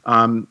be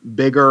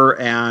bigger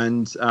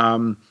and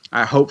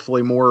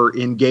hopefully more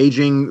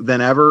engaging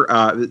than ever.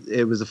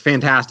 It was a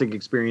fantastic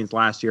experience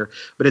last year,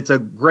 but it's a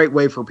great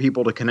way for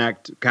people to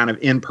connect kind of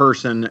in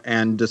person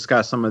and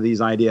discuss some of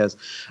these ideas.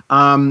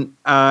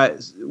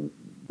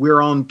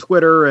 We're on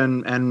Twitter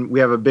and we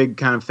have a big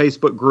kind of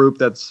Facebook group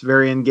that's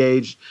very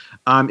engaged.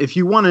 If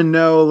you want to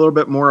know a little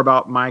bit more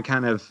about my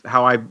kind of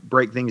how I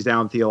break things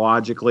down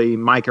theologically,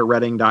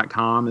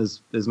 micahredding.com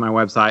is my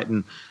website,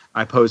 and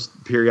I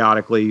post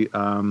periodically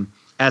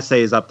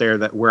essays up there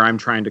where I'm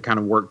trying to kind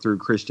of work through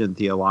Christian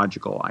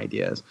theological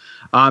ideas.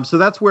 So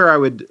that's where I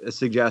would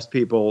suggest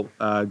people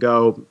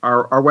go.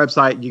 Our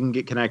website, you can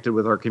get connected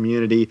with our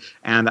community,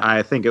 and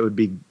I think it would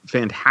be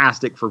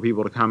fantastic for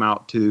people to come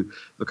out to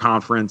the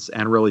conference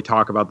and really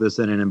talk about this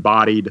in an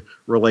embodied,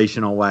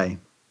 relational way.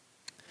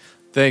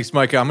 Thanks,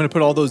 Micah. I'm going to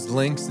put all those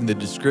links in the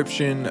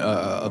description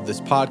of this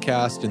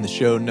podcast in the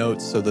show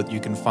notes so that you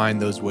can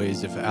find those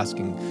ways of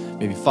asking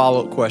maybe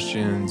follow-up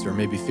questions, or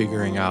maybe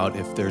figuring out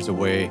if there's a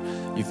way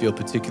you feel a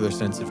particular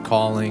sense of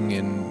calling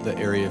in the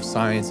area of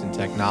science and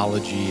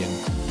technology,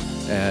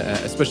 and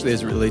especially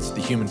as it relates to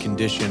the human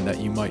condition, that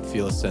you might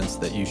feel a sense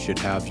that you should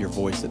have your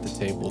voice at the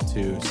table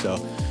too. So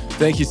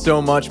thank you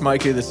so much,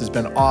 Micah. This has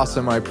been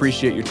awesome. I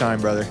appreciate your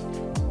time, brother.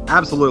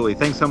 Absolutely.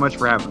 Thanks so much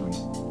for having me.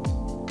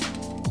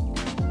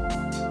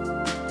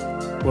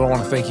 Well, I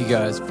want to thank you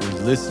guys for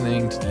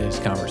listening to today's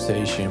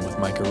conversation with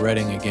Micah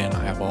Redding. Again,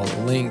 I have all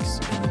the links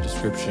in the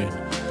description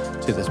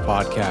to this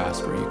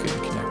podcast where you can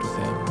connect with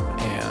him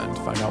and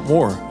find out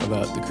more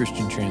about the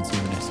Christian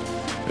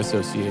Transhumanist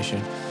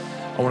Association.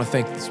 I want to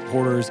thank the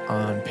supporters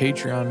on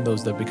Patreon,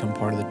 those that become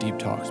part of the Deep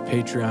Talks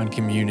Patreon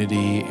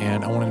community,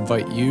 and I want to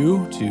invite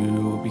you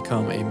to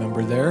become a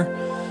member there.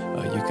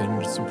 You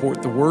can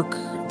support the work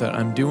that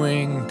I'm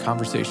doing,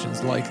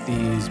 conversations like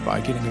these, by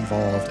getting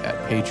involved at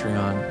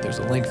Patreon. There's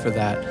a link for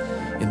that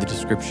in the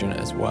description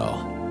as well.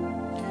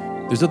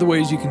 There's other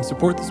ways you can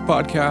support this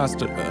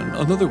podcast.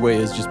 Another way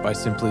is just by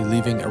simply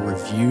leaving a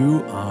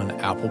review on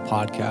Apple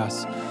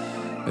Podcasts.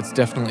 It's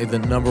definitely the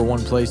number one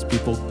place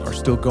people are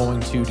still going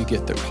to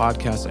get their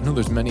podcasts. I know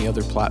there's many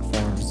other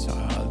platforms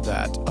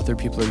that other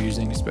people are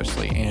using,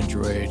 especially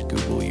Android,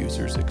 Google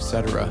users,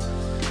 etc.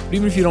 But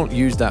even if you don't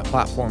use that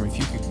platform, if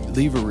you could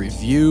leave a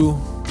review,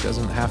 it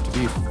doesn't have to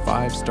be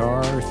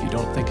 5-star if you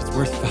don't think it's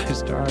worth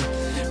 5-star.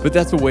 But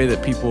that's a way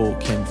that people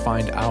can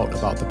find out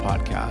about the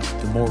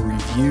podcast. The more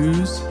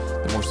reviews,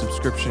 the more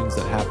subscriptions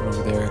that happen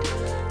over there,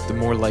 the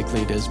more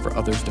likely it is for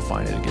others to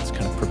find it. It gets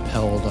kind of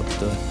propelled up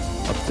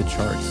the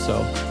charts.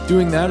 So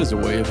doing that is a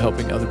way of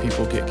helping other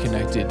people get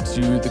connected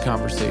to the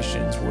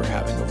conversations we're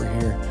having over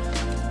here.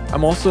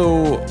 I'm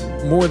also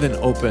more than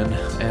open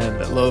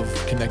and love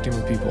connecting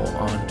with people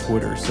on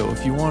Twitter. So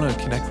if you want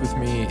to connect with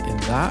me in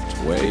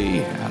that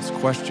way, ask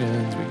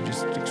questions, we can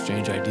just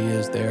exchange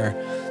ideas there.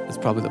 That's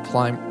probably the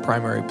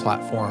primary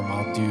platform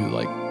I'll do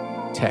like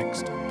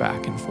text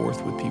back and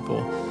forth with people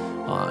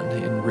on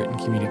in written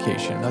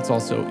communication. That's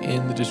also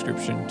in the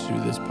description to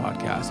this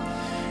podcast.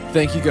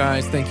 Thank you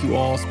guys. Thank you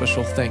all.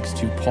 Special thanks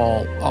to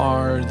Paul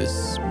R.,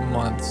 this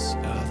month's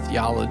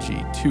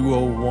Theology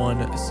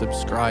 201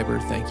 subscriber.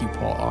 Thank you,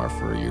 Paul R.,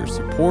 for your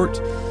support.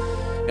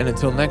 And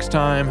until next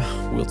time,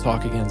 we'll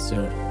talk again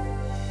soon.